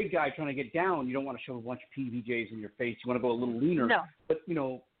you're a big guy trying to get down, you don't want to shove a bunch of PBJs in your face. You want to go a little leaner. No. But, you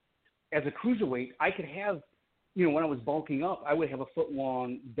know, as a cruiserweight, I could have, you know, when I was bulking up, I would have a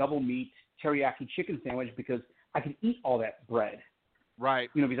foot-long double meat teriyaki chicken sandwich because I could eat all that bread. Right.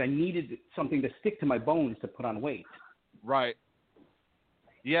 You know, because I needed something to stick to my bones to put on weight. Right.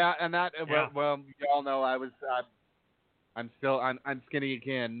 Yeah, and that, well, you all know I'm skinny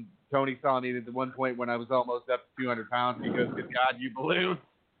again. Tony saw me at one point when I was almost up to 200 pounds. He goes, "Good God, you balloon."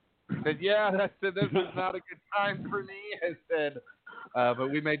 I said, "Yeah, this is not a good time for me." I said,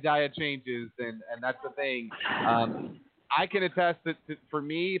 but we made diet changes, and that's the thing. I can attest that for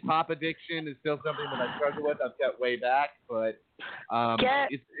me, pop addiction is still something that I struggle with. I've got way back, but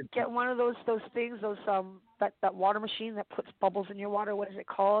get one of those things, that water machine that puts bubbles in your water. What is it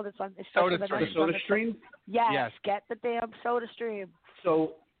called? It's Soda Stream. Yes, get the damn Soda Stream.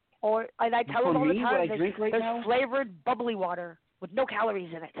 So, and I tell them all the time, there's flavored bubbly water with no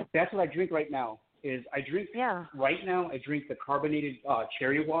calories in it. That's what I drink right now. Right now I drink the carbonated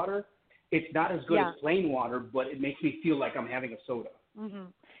cherry water. It's not as good as plain water, but it makes me feel like I'm having a soda. Mm-hmm.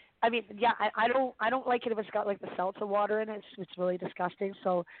 I mean, yeah, I don't like it if it's got like the seltzer water in it. It's really disgusting.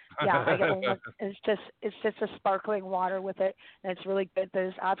 So yeah, I get one. It's just a sparkling water with it, and it's really good.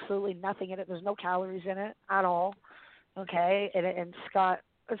 There's absolutely nothing in it. There's no calories in it at all. Okay, and it's got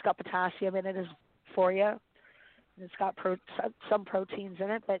potassium in it is for you. It's got some proteins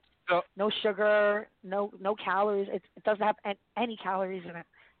in it, but no sugar, no calories. It doesn't have any calories in it.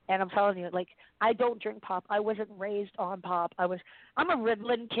 And I'm telling you, like, I don't drink pop. I wasn't raised on pop. I'm a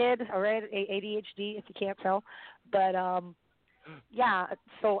Ritalin kid, all right, ADHD if you can't tell. But yeah,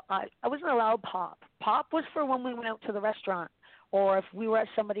 so I wasn't allowed pop. Pop was for when we went out to the restaurant, or if we were at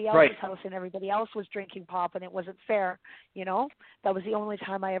somebody else's house and everybody else was drinking pop and it wasn't fair. You know, that was the only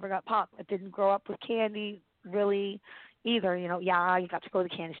time I ever got pop. I didn't grow up with candy really either. You know, yeah, you got to go to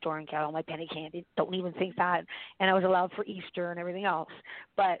the candy store and get all my penny candy. Don't even think that. And I was allowed for Easter and everything else.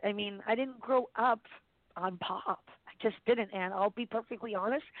 But I mean, I didn't grow up on pop. I just didn't. And I'll be perfectly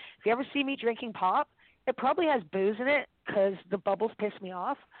honest. If you ever see me drinking pop, it probably has booze in it because the bubbles piss me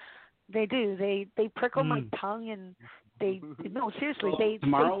off. They do. They prickle my tongue, and no, seriously, they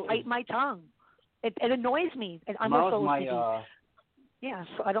bite my tongue. It annoys me. And I'm also yeah,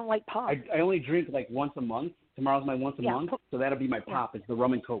 so I don't like pop. I only drink like once a month. Tomorrow's my once a month, so that'll be my pop. It's the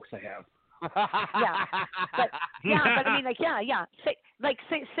rum and cokes I have. but I mean, like,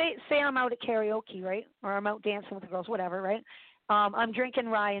 say I'm out at karaoke, right, or I'm out dancing with the girls, whatever, right? I'm drinking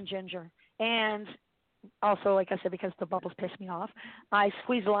rye and ginger, and also, like I said, because the bubbles piss me off, I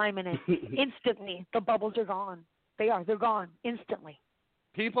squeeze lime in it. Instantly, the bubbles are gone. They're gone instantly.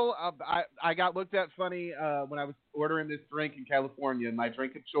 People, I got looked at funny when I was ordering this drink in California, and my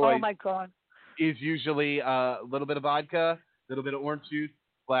drink of choice. Oh my God. Is usually a little bit of vodka, a little bit of orange juice,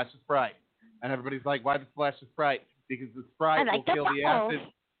 splash of Sprite. And everybody's like, why the splash of Sprite? Because the Sprite will kill the acid.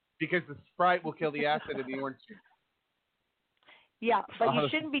 Because the Sprite will kill the acid in the orange juice. Yeah, but you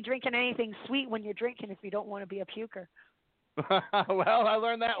shouldn't be drinking anything sweet when you're drinking if you don't want to be a puker. Well, I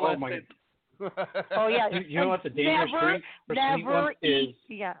learned that one. Oh, yeah. You know what the dangerous drink for sweet ones is?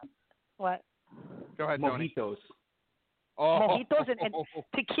 Yeah. What? Go ahead, Tony. Mojitos. Mojitos and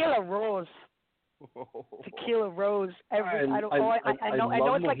tequila rose. Tequila rose. I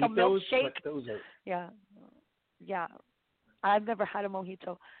know it's like a milkshake. Yeah. I've never had a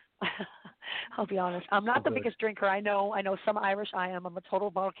mojito. I'll be honest. I'm not the biggest drinker. I know some Irish. I'm a total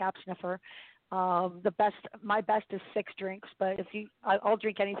bottle cap sniffer. My best is 6 drinks, but I'll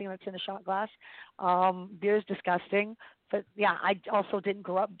drink anything that's in a shot glass. Beer is disgusting, but yeah, I also didn't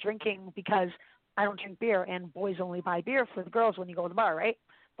grow up drinking because I don't drink beer, and boys only buy beer for the girls when you go to the bar, right?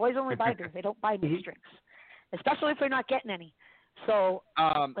 Boys only buy beer. They don't buy mixed drinks, especially if they're not getting any. So,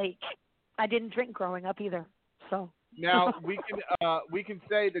 I didn't drink growing up either. So now we can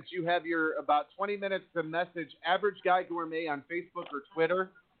say that you have your about 20 minutes to message Average Guy Gourmet on Facebook or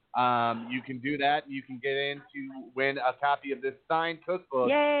Twitter. You can do that. You can get in to win a copy of this signed cookbook.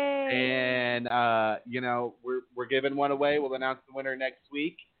 Yay! And we're giving one away. We'll announce the winner next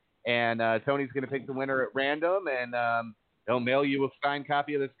week. And Tony's going to pick the winner at random, and they'll mail you a signed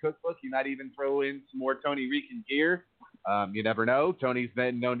copy of this cookbook. You might even throw in some more Tony Rican gear. You never know. Tony's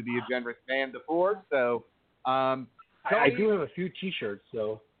been known to be a generous man before. So, Tony, I do have a few T-shirts.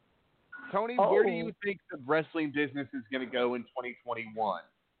 So, Tony, where do you think the wrestling business is going to go in 2021?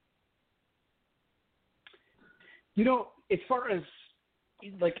 You know, as far as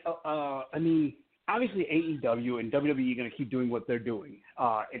I mean, obviously AEW and WWE are going to keep doing what they're doing.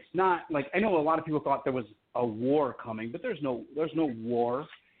 It's not like, I know a lot of people thought there was a war coming, but there's no war.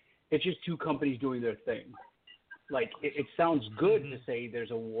 It's just two companies doing their thing. Like, it sounds good to say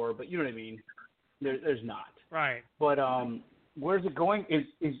there's a war, but you know what I mean? There's not. Right. But where's it going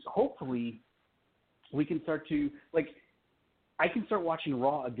is hopefully we can start to, like, I can start watching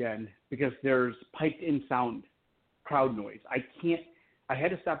Raw again because there's piped in sound, crowd noise. I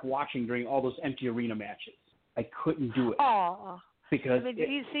had to stop watching during all those empty arena matches. I couldn't do it. Aww. Because it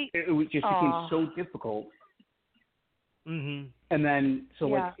just became so difficult. Mm-hmm. And then, so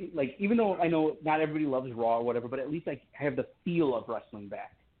like, even though I know not everybody loves Raw or whatever, but at least I have the feel of wrestling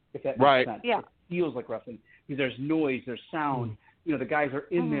back, if that makes sense. Yeah. It feels like wrestling because there's noise, there's sound. You know, the guys are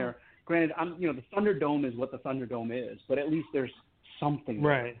in there. Granted, the Thunderdome is what the Thunderdome is, but at least there's something.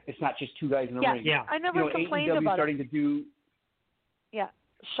 Right. There. It's not just two guys in a ring. Yeah. I never complained AEW about starting it. to do. Yeah.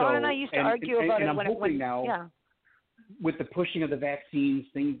 Sean and I used to argue about and it I'm hoping now. Yeah. With the pushing of the vaccines,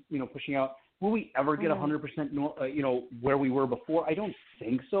 things, pushing out, will we ever get 100%, where we were before? I don't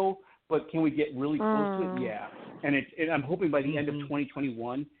think so, but can we get really close to it? Yeah. And I'm hoping by the end of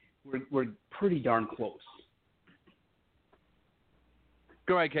 2021, we're pretty darn close.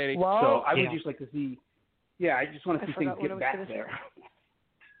 Go ahead, Katie. Well, so I would just like to see, I just want to see things get back there.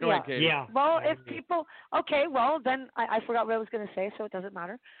 Go ahead, Katie. Yeah. Well, if people, okay, well, then I forgot what I was going to say, so it doesn't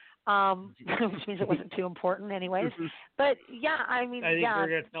matter. Which means it wasn't too important anyways. But, yeah, I mean, I think we're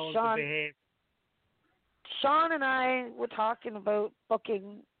going to tell them to behave. Sean and I were talking about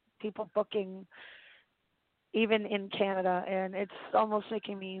people booking even in Canada, and it's almost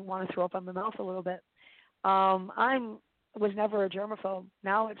making me want to throw up in my mouth a little bit. Was never a germaphobe.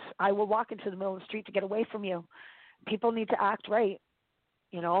 Now I will walk into the middle of the street to get away from you. People need to act right,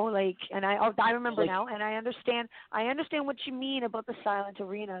 and I remember now, and I understand what you mean about the silent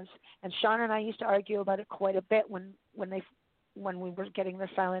arenas. And Sean and I used to argue about it quite a bit when we were getting the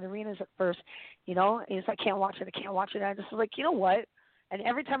silent arenas at first. He's like, I can't watch it. And I just was like, you know what? And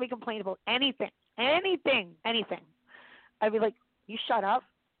every time we complained about anything, I'd be like, you shut up.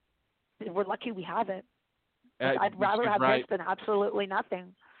 We're lucky we have it. I'd rather have this than absolutely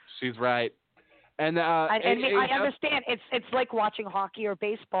nothing. She's right. And I understand it's like watching hockey or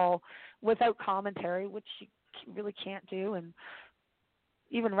baseball without commentary, which you really can't do, and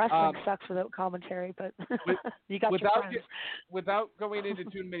even wrestling sucks without commentary. But you got your friends. Without going into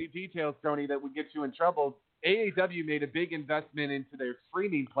too many details, Tony, that would get you in trouble. AAW made a big investment into their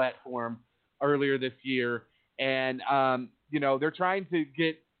streaming platform earlier this year, and they're trying to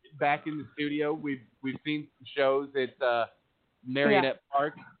get back in the studio. We've seen some shows at Marionette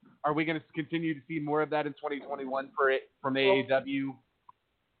Park. Are we going to continue to see more of that in 2021 from AAW?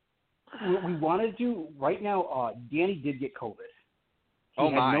 What we want to do right now, Danny did get COVID. He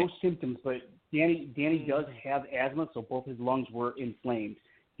had no symptoms, but Danny does have asthma, so both his lungs were inflamed.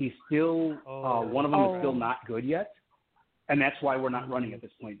 He's still one of them is still not good yet, and that's why we're not running at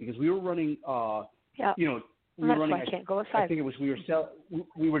this point, because we were running. We were running. I can't go outside. I think it was we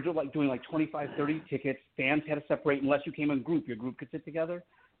were doing like 25, 30 tickets. Fans had to separate unless you came in a group. Your group could sit together,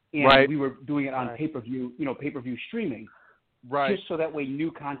 and we were doing it on pay-per-view. Pay-per-view streaming. Right. Just so that way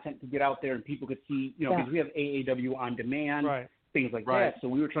new content could get out there and people could see. Because we have AAW on demand. Right. Things like that. So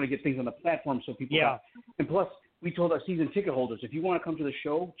we were trying to get things on the platform so people got. And plus, we told our season ticket holders, if you want to come to the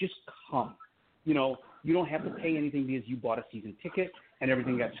show, just come. You don't have to pay anything because you bought a season ticket and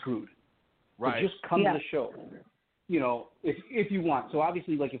everything got screwed. Right. So just come to the show. If you want. So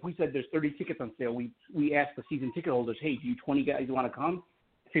obviously, like if we said there's 30 tickets on sale, we asked the season ticket holders, hey, do you 20 guys want to come?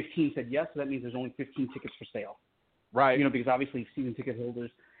 15 said yes, so that means there's only 15 tickets for sale. Right. Because obviously season ticket holders.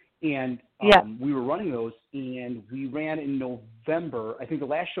 And we were running those, and we ran in November. I think the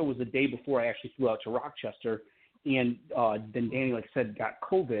last show was the day before I actually flew out to Rochester, and then Danny, like I said, got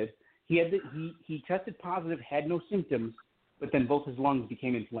COVID. He tested positive, had no symptoms, but then both his lungs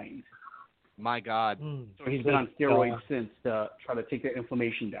became inflamed. My God. So he's been on steroids since to try to take that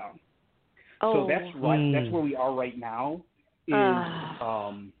inflammation down. So that's right. That's where we are right now. Is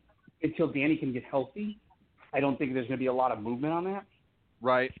until Danny can get healthy, I don't think there's going to be a lot of movement on that.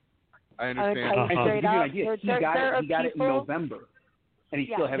 Right. I understand. And to give you an idea, he got it in November, and he's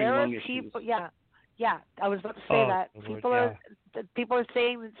still having lung issues. Yeah, I was about to say that. People are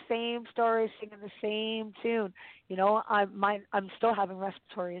saying the same story, singing the same tune. I'm still having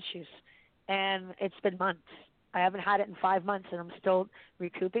respiratory issues, and it's been months. I haven't had it in 5 months, and I'm still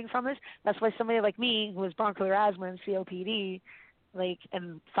recouping from this. That's why somebody like me, who has bronchial asthma and COPD,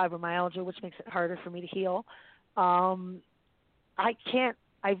 and fibromyalgia, which makes it harder for me to heal, I can't.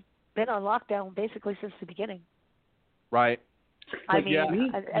 I've been on lockdown basically since the beginning. Right. I mean,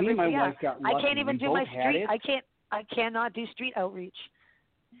 me and my wife got lucky. I can't even do my street. I cannot do street outreach.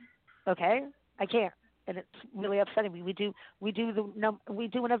 Okay, I can't, and it's really upsetting me. We do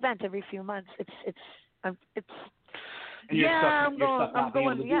an event every few months. I'm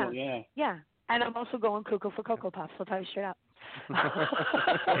going. Yeah, and I'm also going cuckoo for Cocoa Puffs. I'll tell you straight up.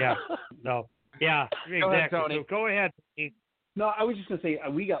 Exactly. So go ahead. No, I was just going to say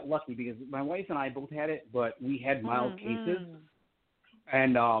we got lucky because my wife and I both had it, but we had mild cases.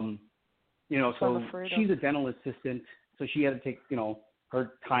 And, so she's a dental assistant, so she had to take,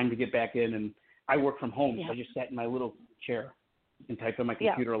 her time to get back in. And I work from home, so I just sat in my little chair and typed on my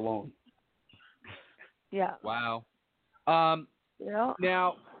computer alone. Yeah. Wow. Now,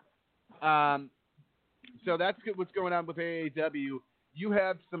 so that's what's going on with AAW. You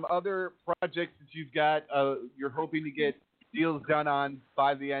have some other projects that you've got. You're hoping to get deals done on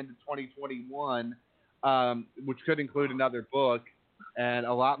by the end of 2021, which could include another book and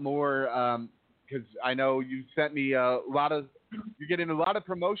a lot more. Because I know you sent me you're getting a lot of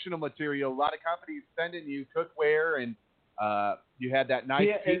promotional material. A lot of companies sending you cookware, and you had that nice.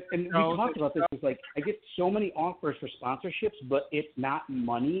 Yeah, and we talked about this. It's like I get so many offers for sponsorships, but it's not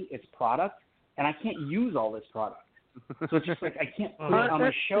money; it's product, and I can't use all this product. So it's just like I can't put it on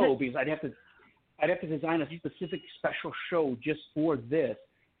a show because I'd have to design a specific special show just for this,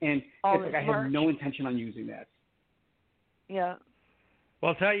 And it's like I have no intention on using that. Yeah.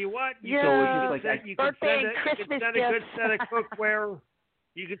 Well, I'll tell you what. You Yeah. can send a good set of cookware.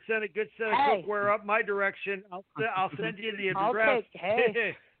 You can send a good set of cookware up my direction. I'll send you the address.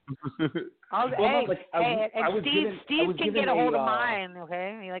 Steve can get a hold of mine.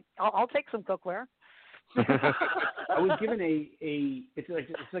 Okay, I'll take some cookware. I was given it's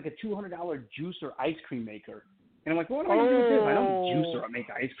like a $200 juicer ice cream maker, and I'm like, what am I going to do with this? I don't juice or make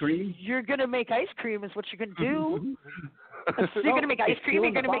ice cream. You're gonna make ice cream is what you're gonna do. You're gonna make ice cream.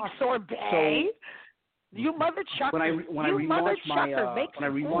 You're gonna make sorbet. You mother chucker. When I relaunch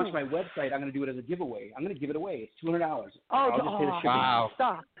my website, I'm going to do it as a giveaway. I'm going to give it away. It's $200. Wow.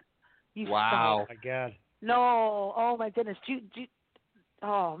 Stop. Wow. Oh my God. No. Oh my goodness.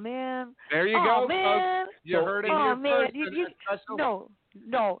 Oh man. There you go, man. folks. You heard it here first. No.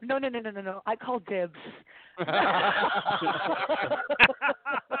 I call dibs. A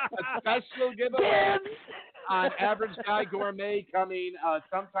special giveaway on Average Guy Gourmet coming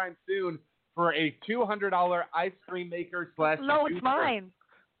sometime soon for a $200 ice cream maker / No, it's mine.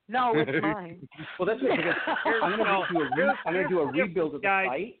 No, it's mine. Well, that's it. I'm going to do a rebuild of the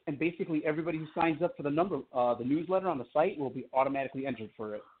site, and basically everybody who signs up for the newsletter on the site will be automatically entered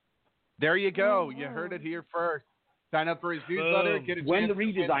for it. There you go. You heard it here first. Sign up for his newsletter. Get a when the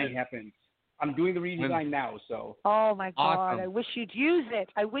redesign happens. I'm doing the redesign now, so. Oh my God! Awesome. I wish you'd use it.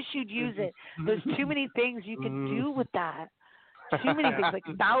 There's too many things you can do with that. Too many things, like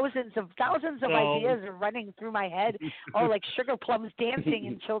thousands of ideas are running through my head. Oh, like sugar plums dancing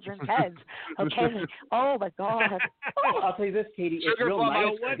in children's heads. Okay. Oh my God. I'll tell you this, Katie. It's real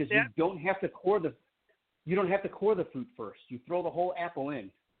nice because you don't have to core the fruit first. You throw the whole apple in,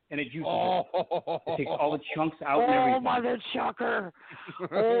 and it juices it. It takes all the chunks out and everything. Oh, mother chucker.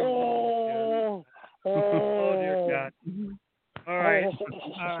 Oh dear God. All right.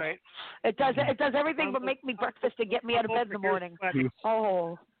 It does everything but make me breakfast and get me out of bed in the morning.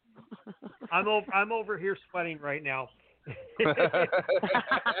 Oh. I'm over here sweating right now.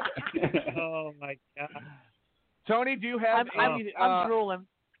 Oh my God. Tony, do you have I'm drooling.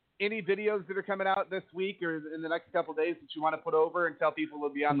 Any videos that are coming out this week or in the next couple of days that you want to put over and tell people to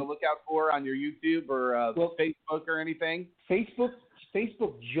be on the lookout for on your YouTube or Facebook or anything? Facebook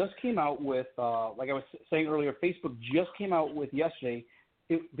just came out with, like I was saying earlier, Facebook just came out with yesterday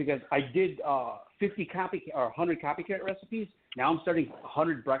because I did 100 copycat recipes. Now I'm starting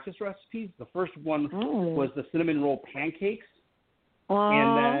 100 breakfast recipes. The first one was the cinnamon roll pancakes.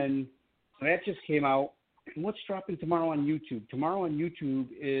 And then that just came out. And what's dropping tomorrow on YouTube? Tomorrow on YouTube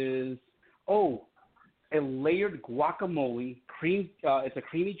is, a layered guacamole, it's a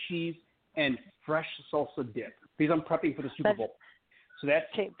creamy cheese and fresh salsa dip because I'm prepping for the Super Bowl. So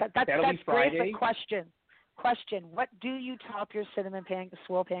that'll be Friday. Great, but question. What do you top your cinnamon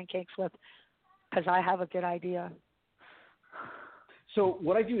swirl pancakes with? Because I have a good idea. So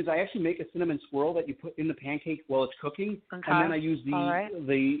what I do is I actually make a cinnamon swirl that you put in the pancake while it's cooking, and then I use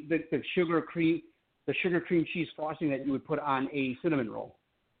the sugar cream cheese frosting that you would put on a cinnamon roll.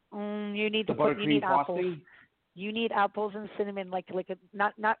 You need apples. You need apples and cinnamon, like a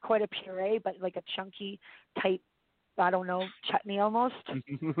not quite a puree, but like a chunky type. I don't know, chutney almost,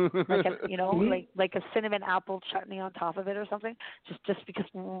 like a cinnamon apple chutney on top of it or something. Just because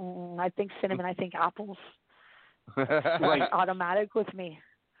I think cinnamon, I think apples. Right. It's automatic with me.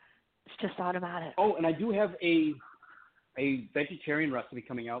 It's just automatic. Oh, and I do have a vegetarian recipe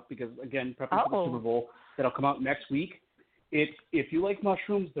coming out because again, prepping for the Super Bowl that'll come out next week. If you like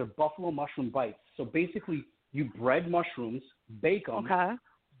mushrooms, they're buffalo mushroom bites. So basically, you bread mushrooms, bake them,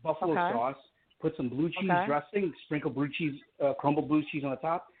 buffalo sauce. Put some blue cheese dressing, sprinkle blue cheese, crumbled blue cheese on the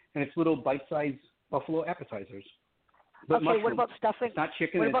top, and it's little bite-sized buffalo appetizers. But mushrooms. What about stuffing? It's not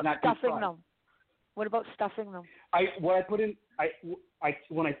chicken. What It's about not stuffing them? What about stuffing them?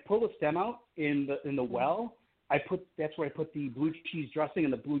 When I pull the stem out in the well, that's where I put the blue cheese dressing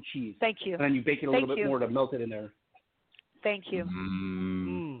and the blue cheese. Thank you. And then you bake it a little bit more to melt it in there. Thank you.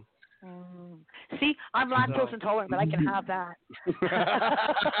 See, I'm lactose intolerant, but I can have that.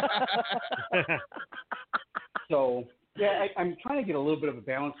 So, yeah, I'm trying to get a little bit of a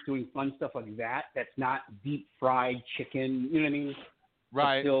balance doing fun stuff like that. That's not deep fried chicken. You know what I mean?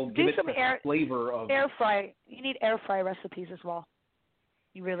 Right. Still do give some it the flavor of air fry. You need air fry recipes as well.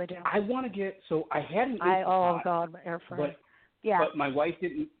 You really do. I want to get I had an Instapot. Oh God, air fry. But my wife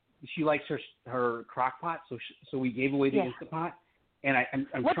didn't. She likes her crock pot, so we gave away the Instapot. And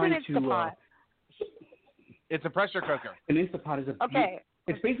I'm What's trying an Instapot? It's a pressure cooker. An Instapot is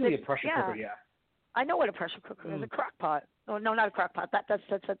it's basically a pressure cooker, yeah. I know what a pressure cooker is. A crock pot. Oh no, not a crock pot. That's a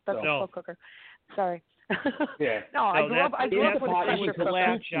slow cooker. Sorry, Yeah. No, I grew up with a pressure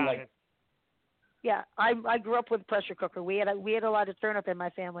cooker. Yeah, I grew up with a pressure cooker. We had a lot of turnip in my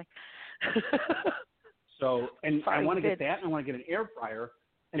family. So, and I want to get that. I want to get an air fryer.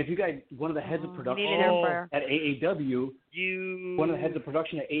 And if you guys, one of the heads of production at AAW, one of the heads of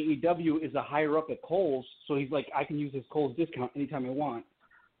production at AAW is a higher up at Kohl's. So he's like, I can use his Kohl's discount anytime I want.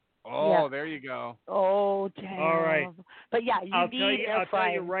 Oh, there you go. Oh, damn. All right. But yeah, I'll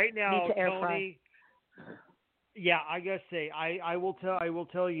tell you right now, Tony. Yeah, I gotta say, I will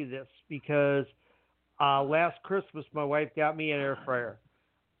tell you this because last Christmas my wife got me an air fryer.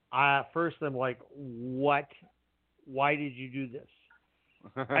 First I'm like, what? Why did you do this?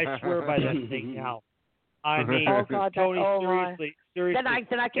 I swear by that thing now. I mean, Tony, seriously. Then I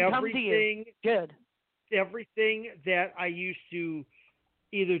can come to you. Good. Everything that I used to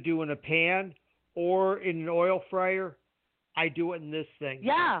either do in a pan or in an oil fryer, I do it in this thing.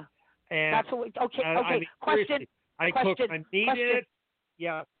 Yeah. And that's what okay. I mean, question. I cook my meat in it.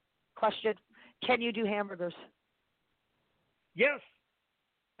 Yeah. Question. Can you do hamburgers? Yes.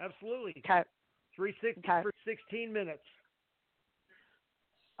 Absolutely. Okay. For 16 minutes.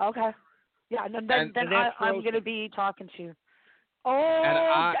 Okay. Yeah, and then I'm going to be talking to you. Oh,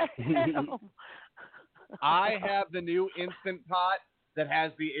 and I have the new Instant Pot that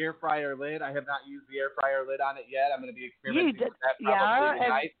has the air fryer lid. I have not used the air fryer lid on it yet. I'm going to be experimenting with that probably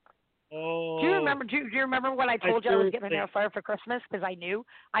tonight. Oh. Do you remember when I told you I was getting an air fryer for Christmas? Because I knew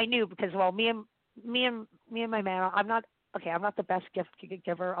because me and my man, I'm not the best gift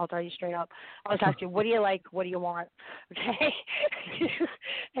giver. I'll tell you straight up. I was asking, what do you like? What do you want? Okay.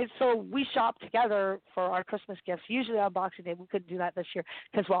 And so we shop together for our Christmas gifts. Usually on Boxing Day. We couldn't do that this year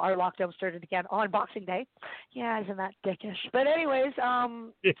because our lockdown started again on Boxing Day. Yeah, isn't that dickish? But anyways,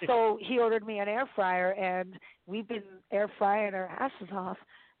 so he ordered me an air fryer, and we've been air frying our asses off.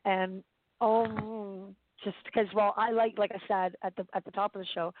 And just because, I like I said at the top of the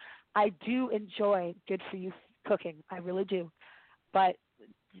show, I do enjoy good for you cooking. I really do. But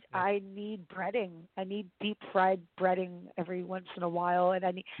I need breading. I need deep fried breading every once in a while, and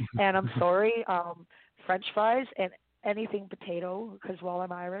I'm sorry, French fries and anything potato, because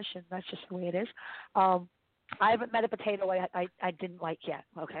I'm Irish and that's just the way it is. I haven't met a potato I didn't like yet.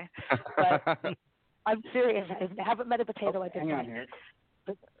 Okay, but I'm serious. I haven't met a potato I didn't like. Here.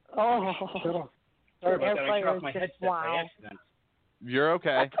 But, sorry about that. I shut off my headset by accident. You're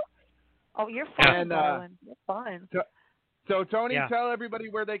okay. You're fine, darling. You're fine. So Tony, tell everybody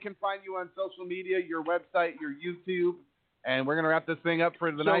where they can find you on social media, your website, your YouTube, and we're gonna wrap this thing up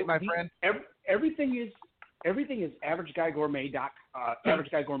for the night, my friend. Everything is AverageGuyGourmet. Average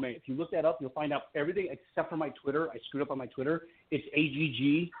Guy Gourmet. If you look that up, you'll find out everything except for my Twitter. I screwed up on my Twitter. It's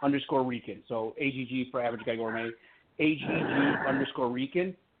AGG_Rican. So AGG for Average Guy Gourmet.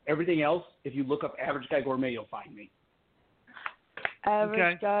 AGG_Rican. Everything else, if you look up Average Guy Gourmet, you'll find me.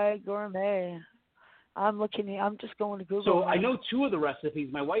 Average Guy Gourmet. I'm just going to Google. So I know two of the recipes.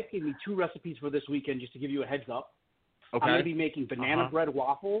 My wife gave me 2 recipes for this weekend, just to give you a heads up. Okay. I'm going to be making banana bread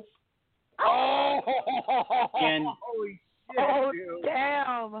waffles. Oh! And holy shit, dude.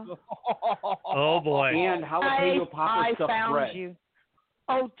 Damn! Oh boy! And jalapeno popper stuffed found bread. You.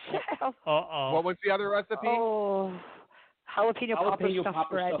 Oh damn! What was the other recipe? Oh, jalapeno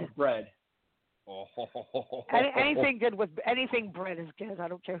popper stuffed bread. Oh. Anything good with anything bread is good. I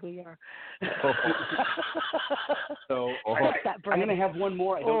don't care who you are. So I'm going to have one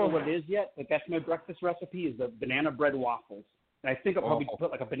more. I don't know what it is yet, but that's my breakfast recipe is the banana bread waffles. And I think I'll probably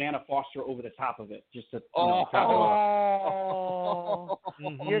put like a banana Foster over the top of it, just to top it up.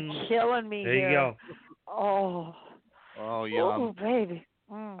 You're killing me there here. You go. Oh, yum. Oh, baby.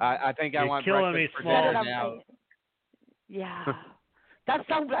 I think I want killing breakfast me for dinner now. Yeah. That's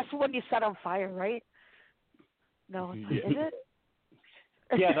the one you set on fire, right? No, is it?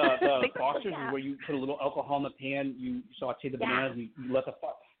 Yeah, the Fosters is where you put a little alcohol in the pan, you saute the bananas, you let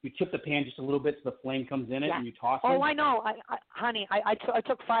you tip the pan just a little bit so the flame comes in it, and you toss them. Oh, I know, honey. I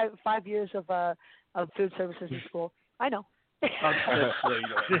took 5 years of food services in school. I know.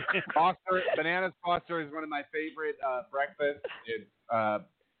 Bananas Foster is one of my favorite breakfasts.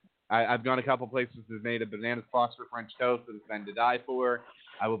 I've gone a couple places that made a bananas Foster French toast that has been to die for.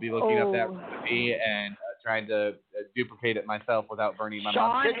 I will be looking up that recipe and trying to duplicate it myself without burning my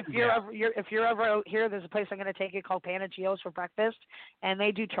mouth. Sean, if you're ever out here, there's a place I'm going to take you called Panagio's for breakfast, and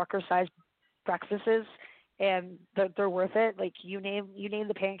they do trucker-sized breakfasts, and they're worth it. Like you name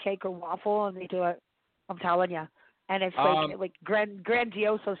the pancake or waffle, and they do it. I'm telling you, and it's like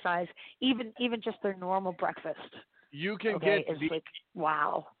grandioso size. Even just their normal breakfast. You can get like,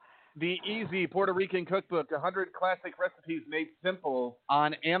 wow. the easy Puerto Rican cookbook, 100 classic recipes made simple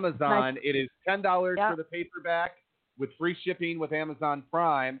on Amazon. Nice. It is $10 for the paperback with free shipping with Amazon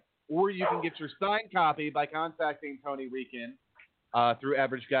Prime, or you can get your signed copy by contacting Tony Rican through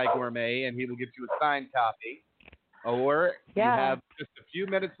Average Guy Gourmet, and he will get you a signed copy. Or you have just a few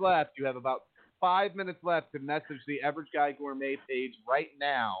minutes left. You have about 5 minutes left to message the Average Guy Gourmet page right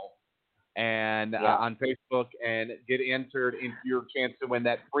now and on Facebook and get entered into your chance to win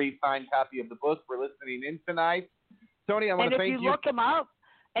that free signed copy of the book for listening in tonight. Tony, I want to thank you.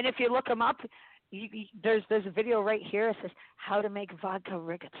 And if you look him up, there's a video right here that says how to make vodka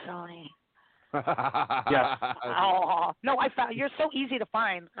rigatoni. Yes. Oh, no, I found you're so easy to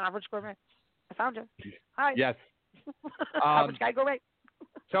find, Average Gourmet. I found you. Hi. Yes. Average Guy Gourmet.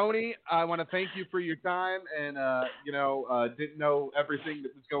 Tony, I want to thank you for your time, and didn't know everything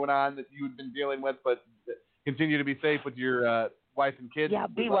that was going on that you had been dealing with, but continue to be safe with your wife and kids. Yeah,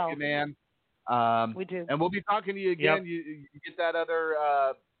 be well, man. We do, and we'll be talking to you again. Yep. You get that other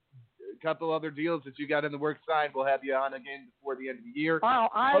couple other deals that you got in the works signed. We'll have you on again before the end of the year. Oh,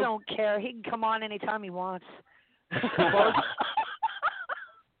 I don't care. He can come on anytime he wants.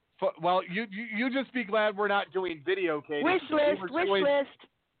 Well, you just be glad we're not doing video, Katie. Wish list.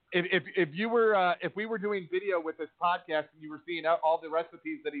 If we were doing video with this podcast and you were seeing all the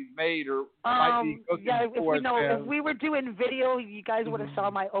recipes that he's made or might be cooking for us, if we were doing video, you guys would have saw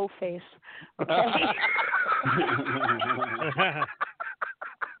my O face. Okay.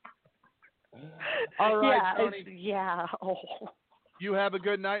 All right, Tony. Oh. You have a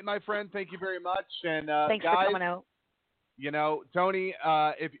good night, my friend. Thank you very much. And thanks guys, for coming out. Tony,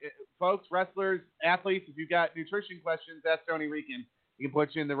 if folks, wrestlers, athletes, if you've got nutrition questions, ask Tony Rican. He can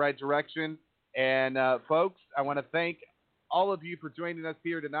put you in the right direction. And folks, I want to thank all of you for joining us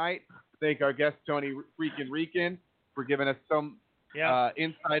here tonight. Thank our guest, Tony Rican, for giving us some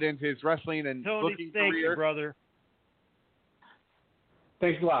insight into his wrestling and booking career. Thank you, brother.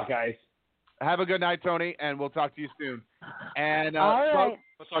 Thanks a lot, guys. Have a good night, Tony, and we'll talk to you soon. And all right. folks,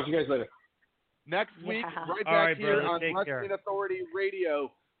 I'll talk to you guys later. Next week, right back here brother, on Wrestling Authority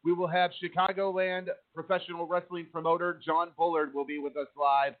Radio, we will have Chicagoland professional wrestling promoter John Bullard will be with us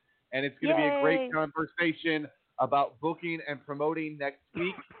live, and it's going to be a great conversation about booking and promoting next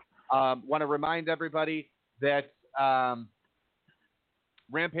week. Want to remind everybody that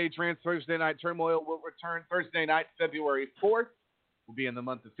Rampage Trans Thursday Night Turmoil will return Thursday night, February 4th. We'll be in the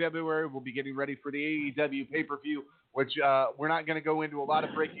month of February. We'll be getting ready for the AEW pay-per-view, which we're not going to go into a lot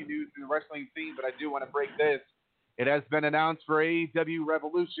of breaking news in the wrestling scene, but I do want to break this. It has been announced for AEW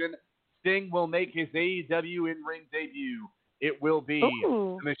Revolution, Sting will make his AEW in-ring debut. It will be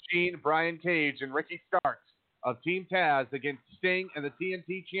the Machine, Brian Cage, and Ricky Starks of Team Taz against Sting and the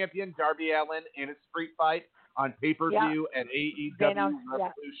TNT champion Darby Allin in a street fight on pay-per-view at AEW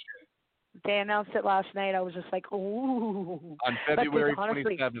Revolution. They announced it last night. I was just like, ooh. On February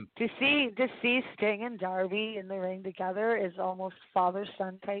 27th. To see Sting and Darby in the ring together is almost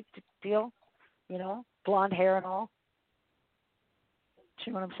father-son type deal. Blonde hair and all. Do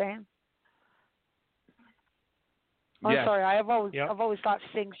you know what I'm saying? I'm sorry. I've always thought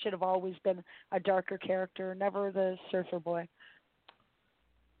Sting should have always been a darker character, never the surfer boy.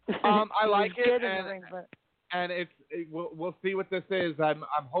 I like it, and we'll see what this is. I'm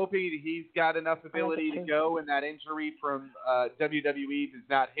hoping he's got enough ability to go, and that injury from WWE does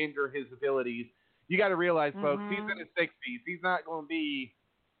not hinder his abilities. You got to realize, folks, he's in his 60s. He's not going to be,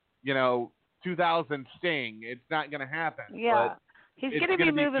 2000 Sting. It's not going to happen. Yeah, but he's going to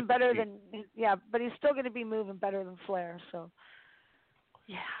be moving better than but he's still going to be moving better than Flair. So,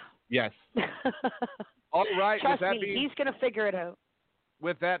 yeah. Yes. All right. Trust me, he's going to figure it out.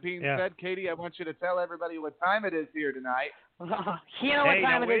 With that being said, Katie, I want you to tell everybody what time it is here tonight. You know what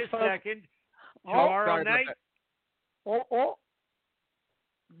time it is, folks. Wait a second. Tomorrow night.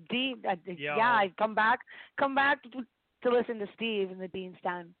 I come back to listen to Steve and the Dean's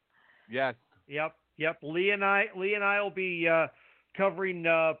time. Yes. Yep. Lee and I will be covering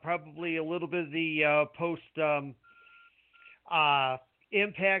probably a little bit of the post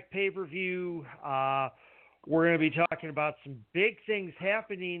Impact pay-per-view. We're going to be talking about some big things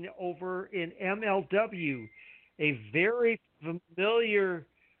happening over in MLW. A very familiar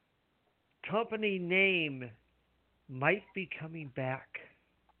company name might be coming back.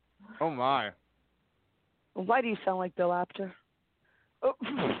 Oh, my. Why do you sound like Bill Apter? Oh.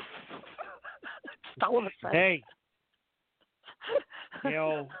 Hey.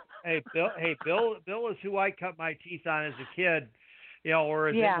 Bill is who I cut my teeth on as a kid, or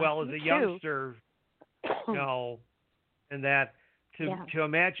as a youngster. And that to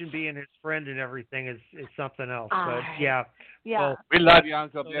imagine being his friend and everything is something else. But yeah. Yeah. So, we love you,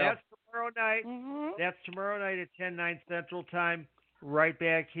 Uncle Bill. That's tomorrow night. Mm-hmm. That's tomorrow night at 10/9 Central Time. Right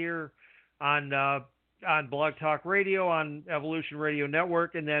back here on Blog Talk Radio on Evolution Radio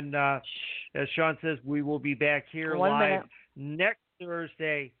Network, and then as Sean says, we will be back here live next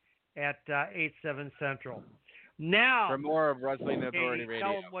Thursday at 8/7 Central. Now for more of Wrestling Authority Radio.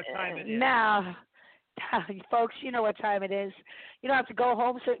 Tell them what time it is. Now, folks, you know what time it is. You don't have to go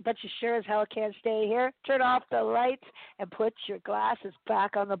home, but you sure as hell can't stay here. Turn off the lights and put your glasses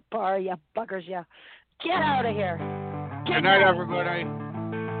back on the bar, you buggers, you. Get out of here. Good night, everybody.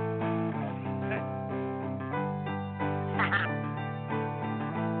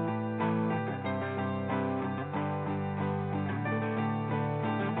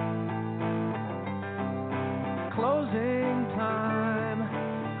 Closing time.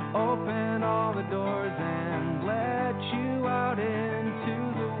 Open all the doors and let you out into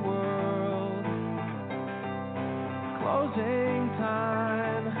the world. Closing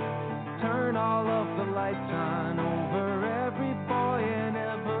time. Turn all of the lights on over every boy and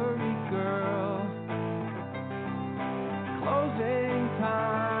every girl. Closing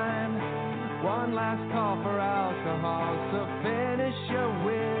time. One last call for alcohol, so finish your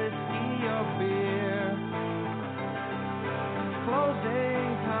whiskey or beer.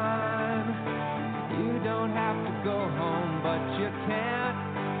 Closing time. You don't have to go home, but you can't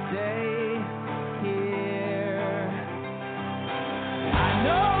stay here. I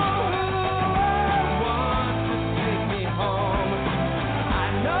know.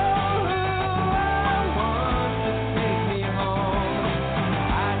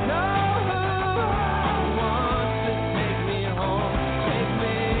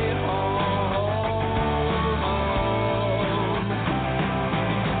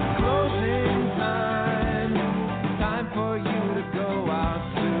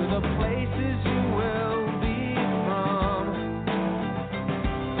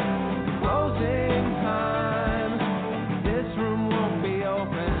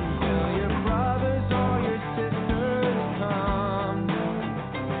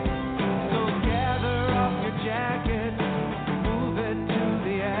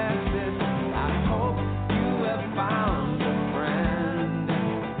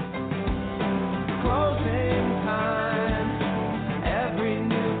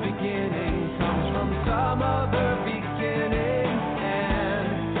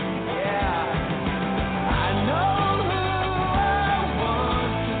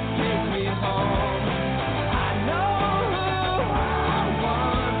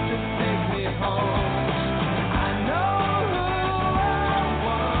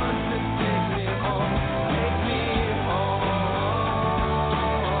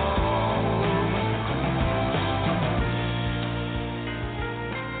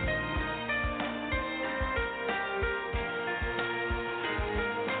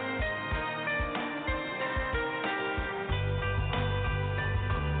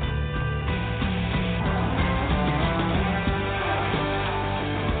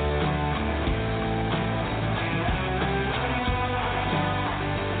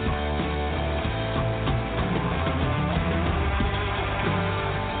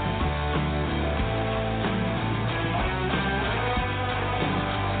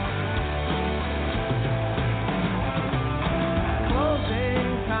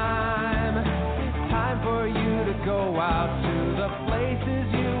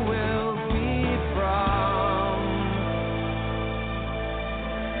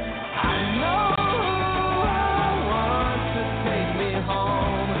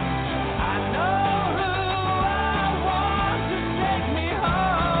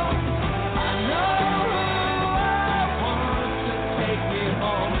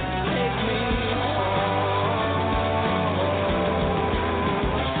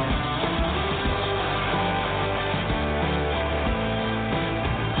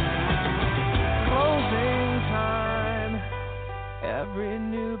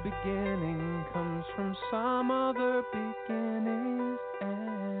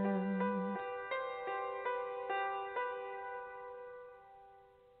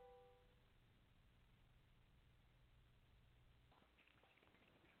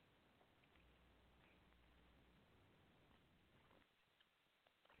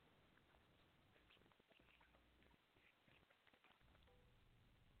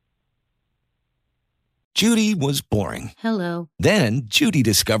 Judy was boring. Hello. Then Judy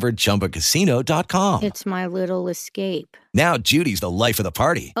discovered ChumbaCasino.com. It's my little escape. Now Judy's the life of the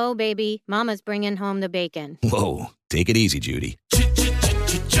party. Oh, baby, mama's bringing home the bacon. Whoa, take it easy, Judy.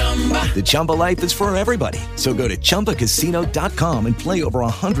 The Chumba life is for everybody. So go to ChumbaCasino.com and play over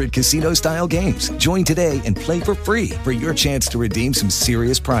 100 casino-style games. Join today and play for free for your chance to redeem some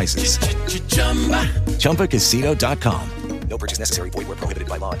serious prizes. ChumbaCasino.com. No purchase necessary. Void where prohibited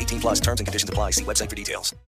by law. 18 plus terms and conditions apply. See website for details.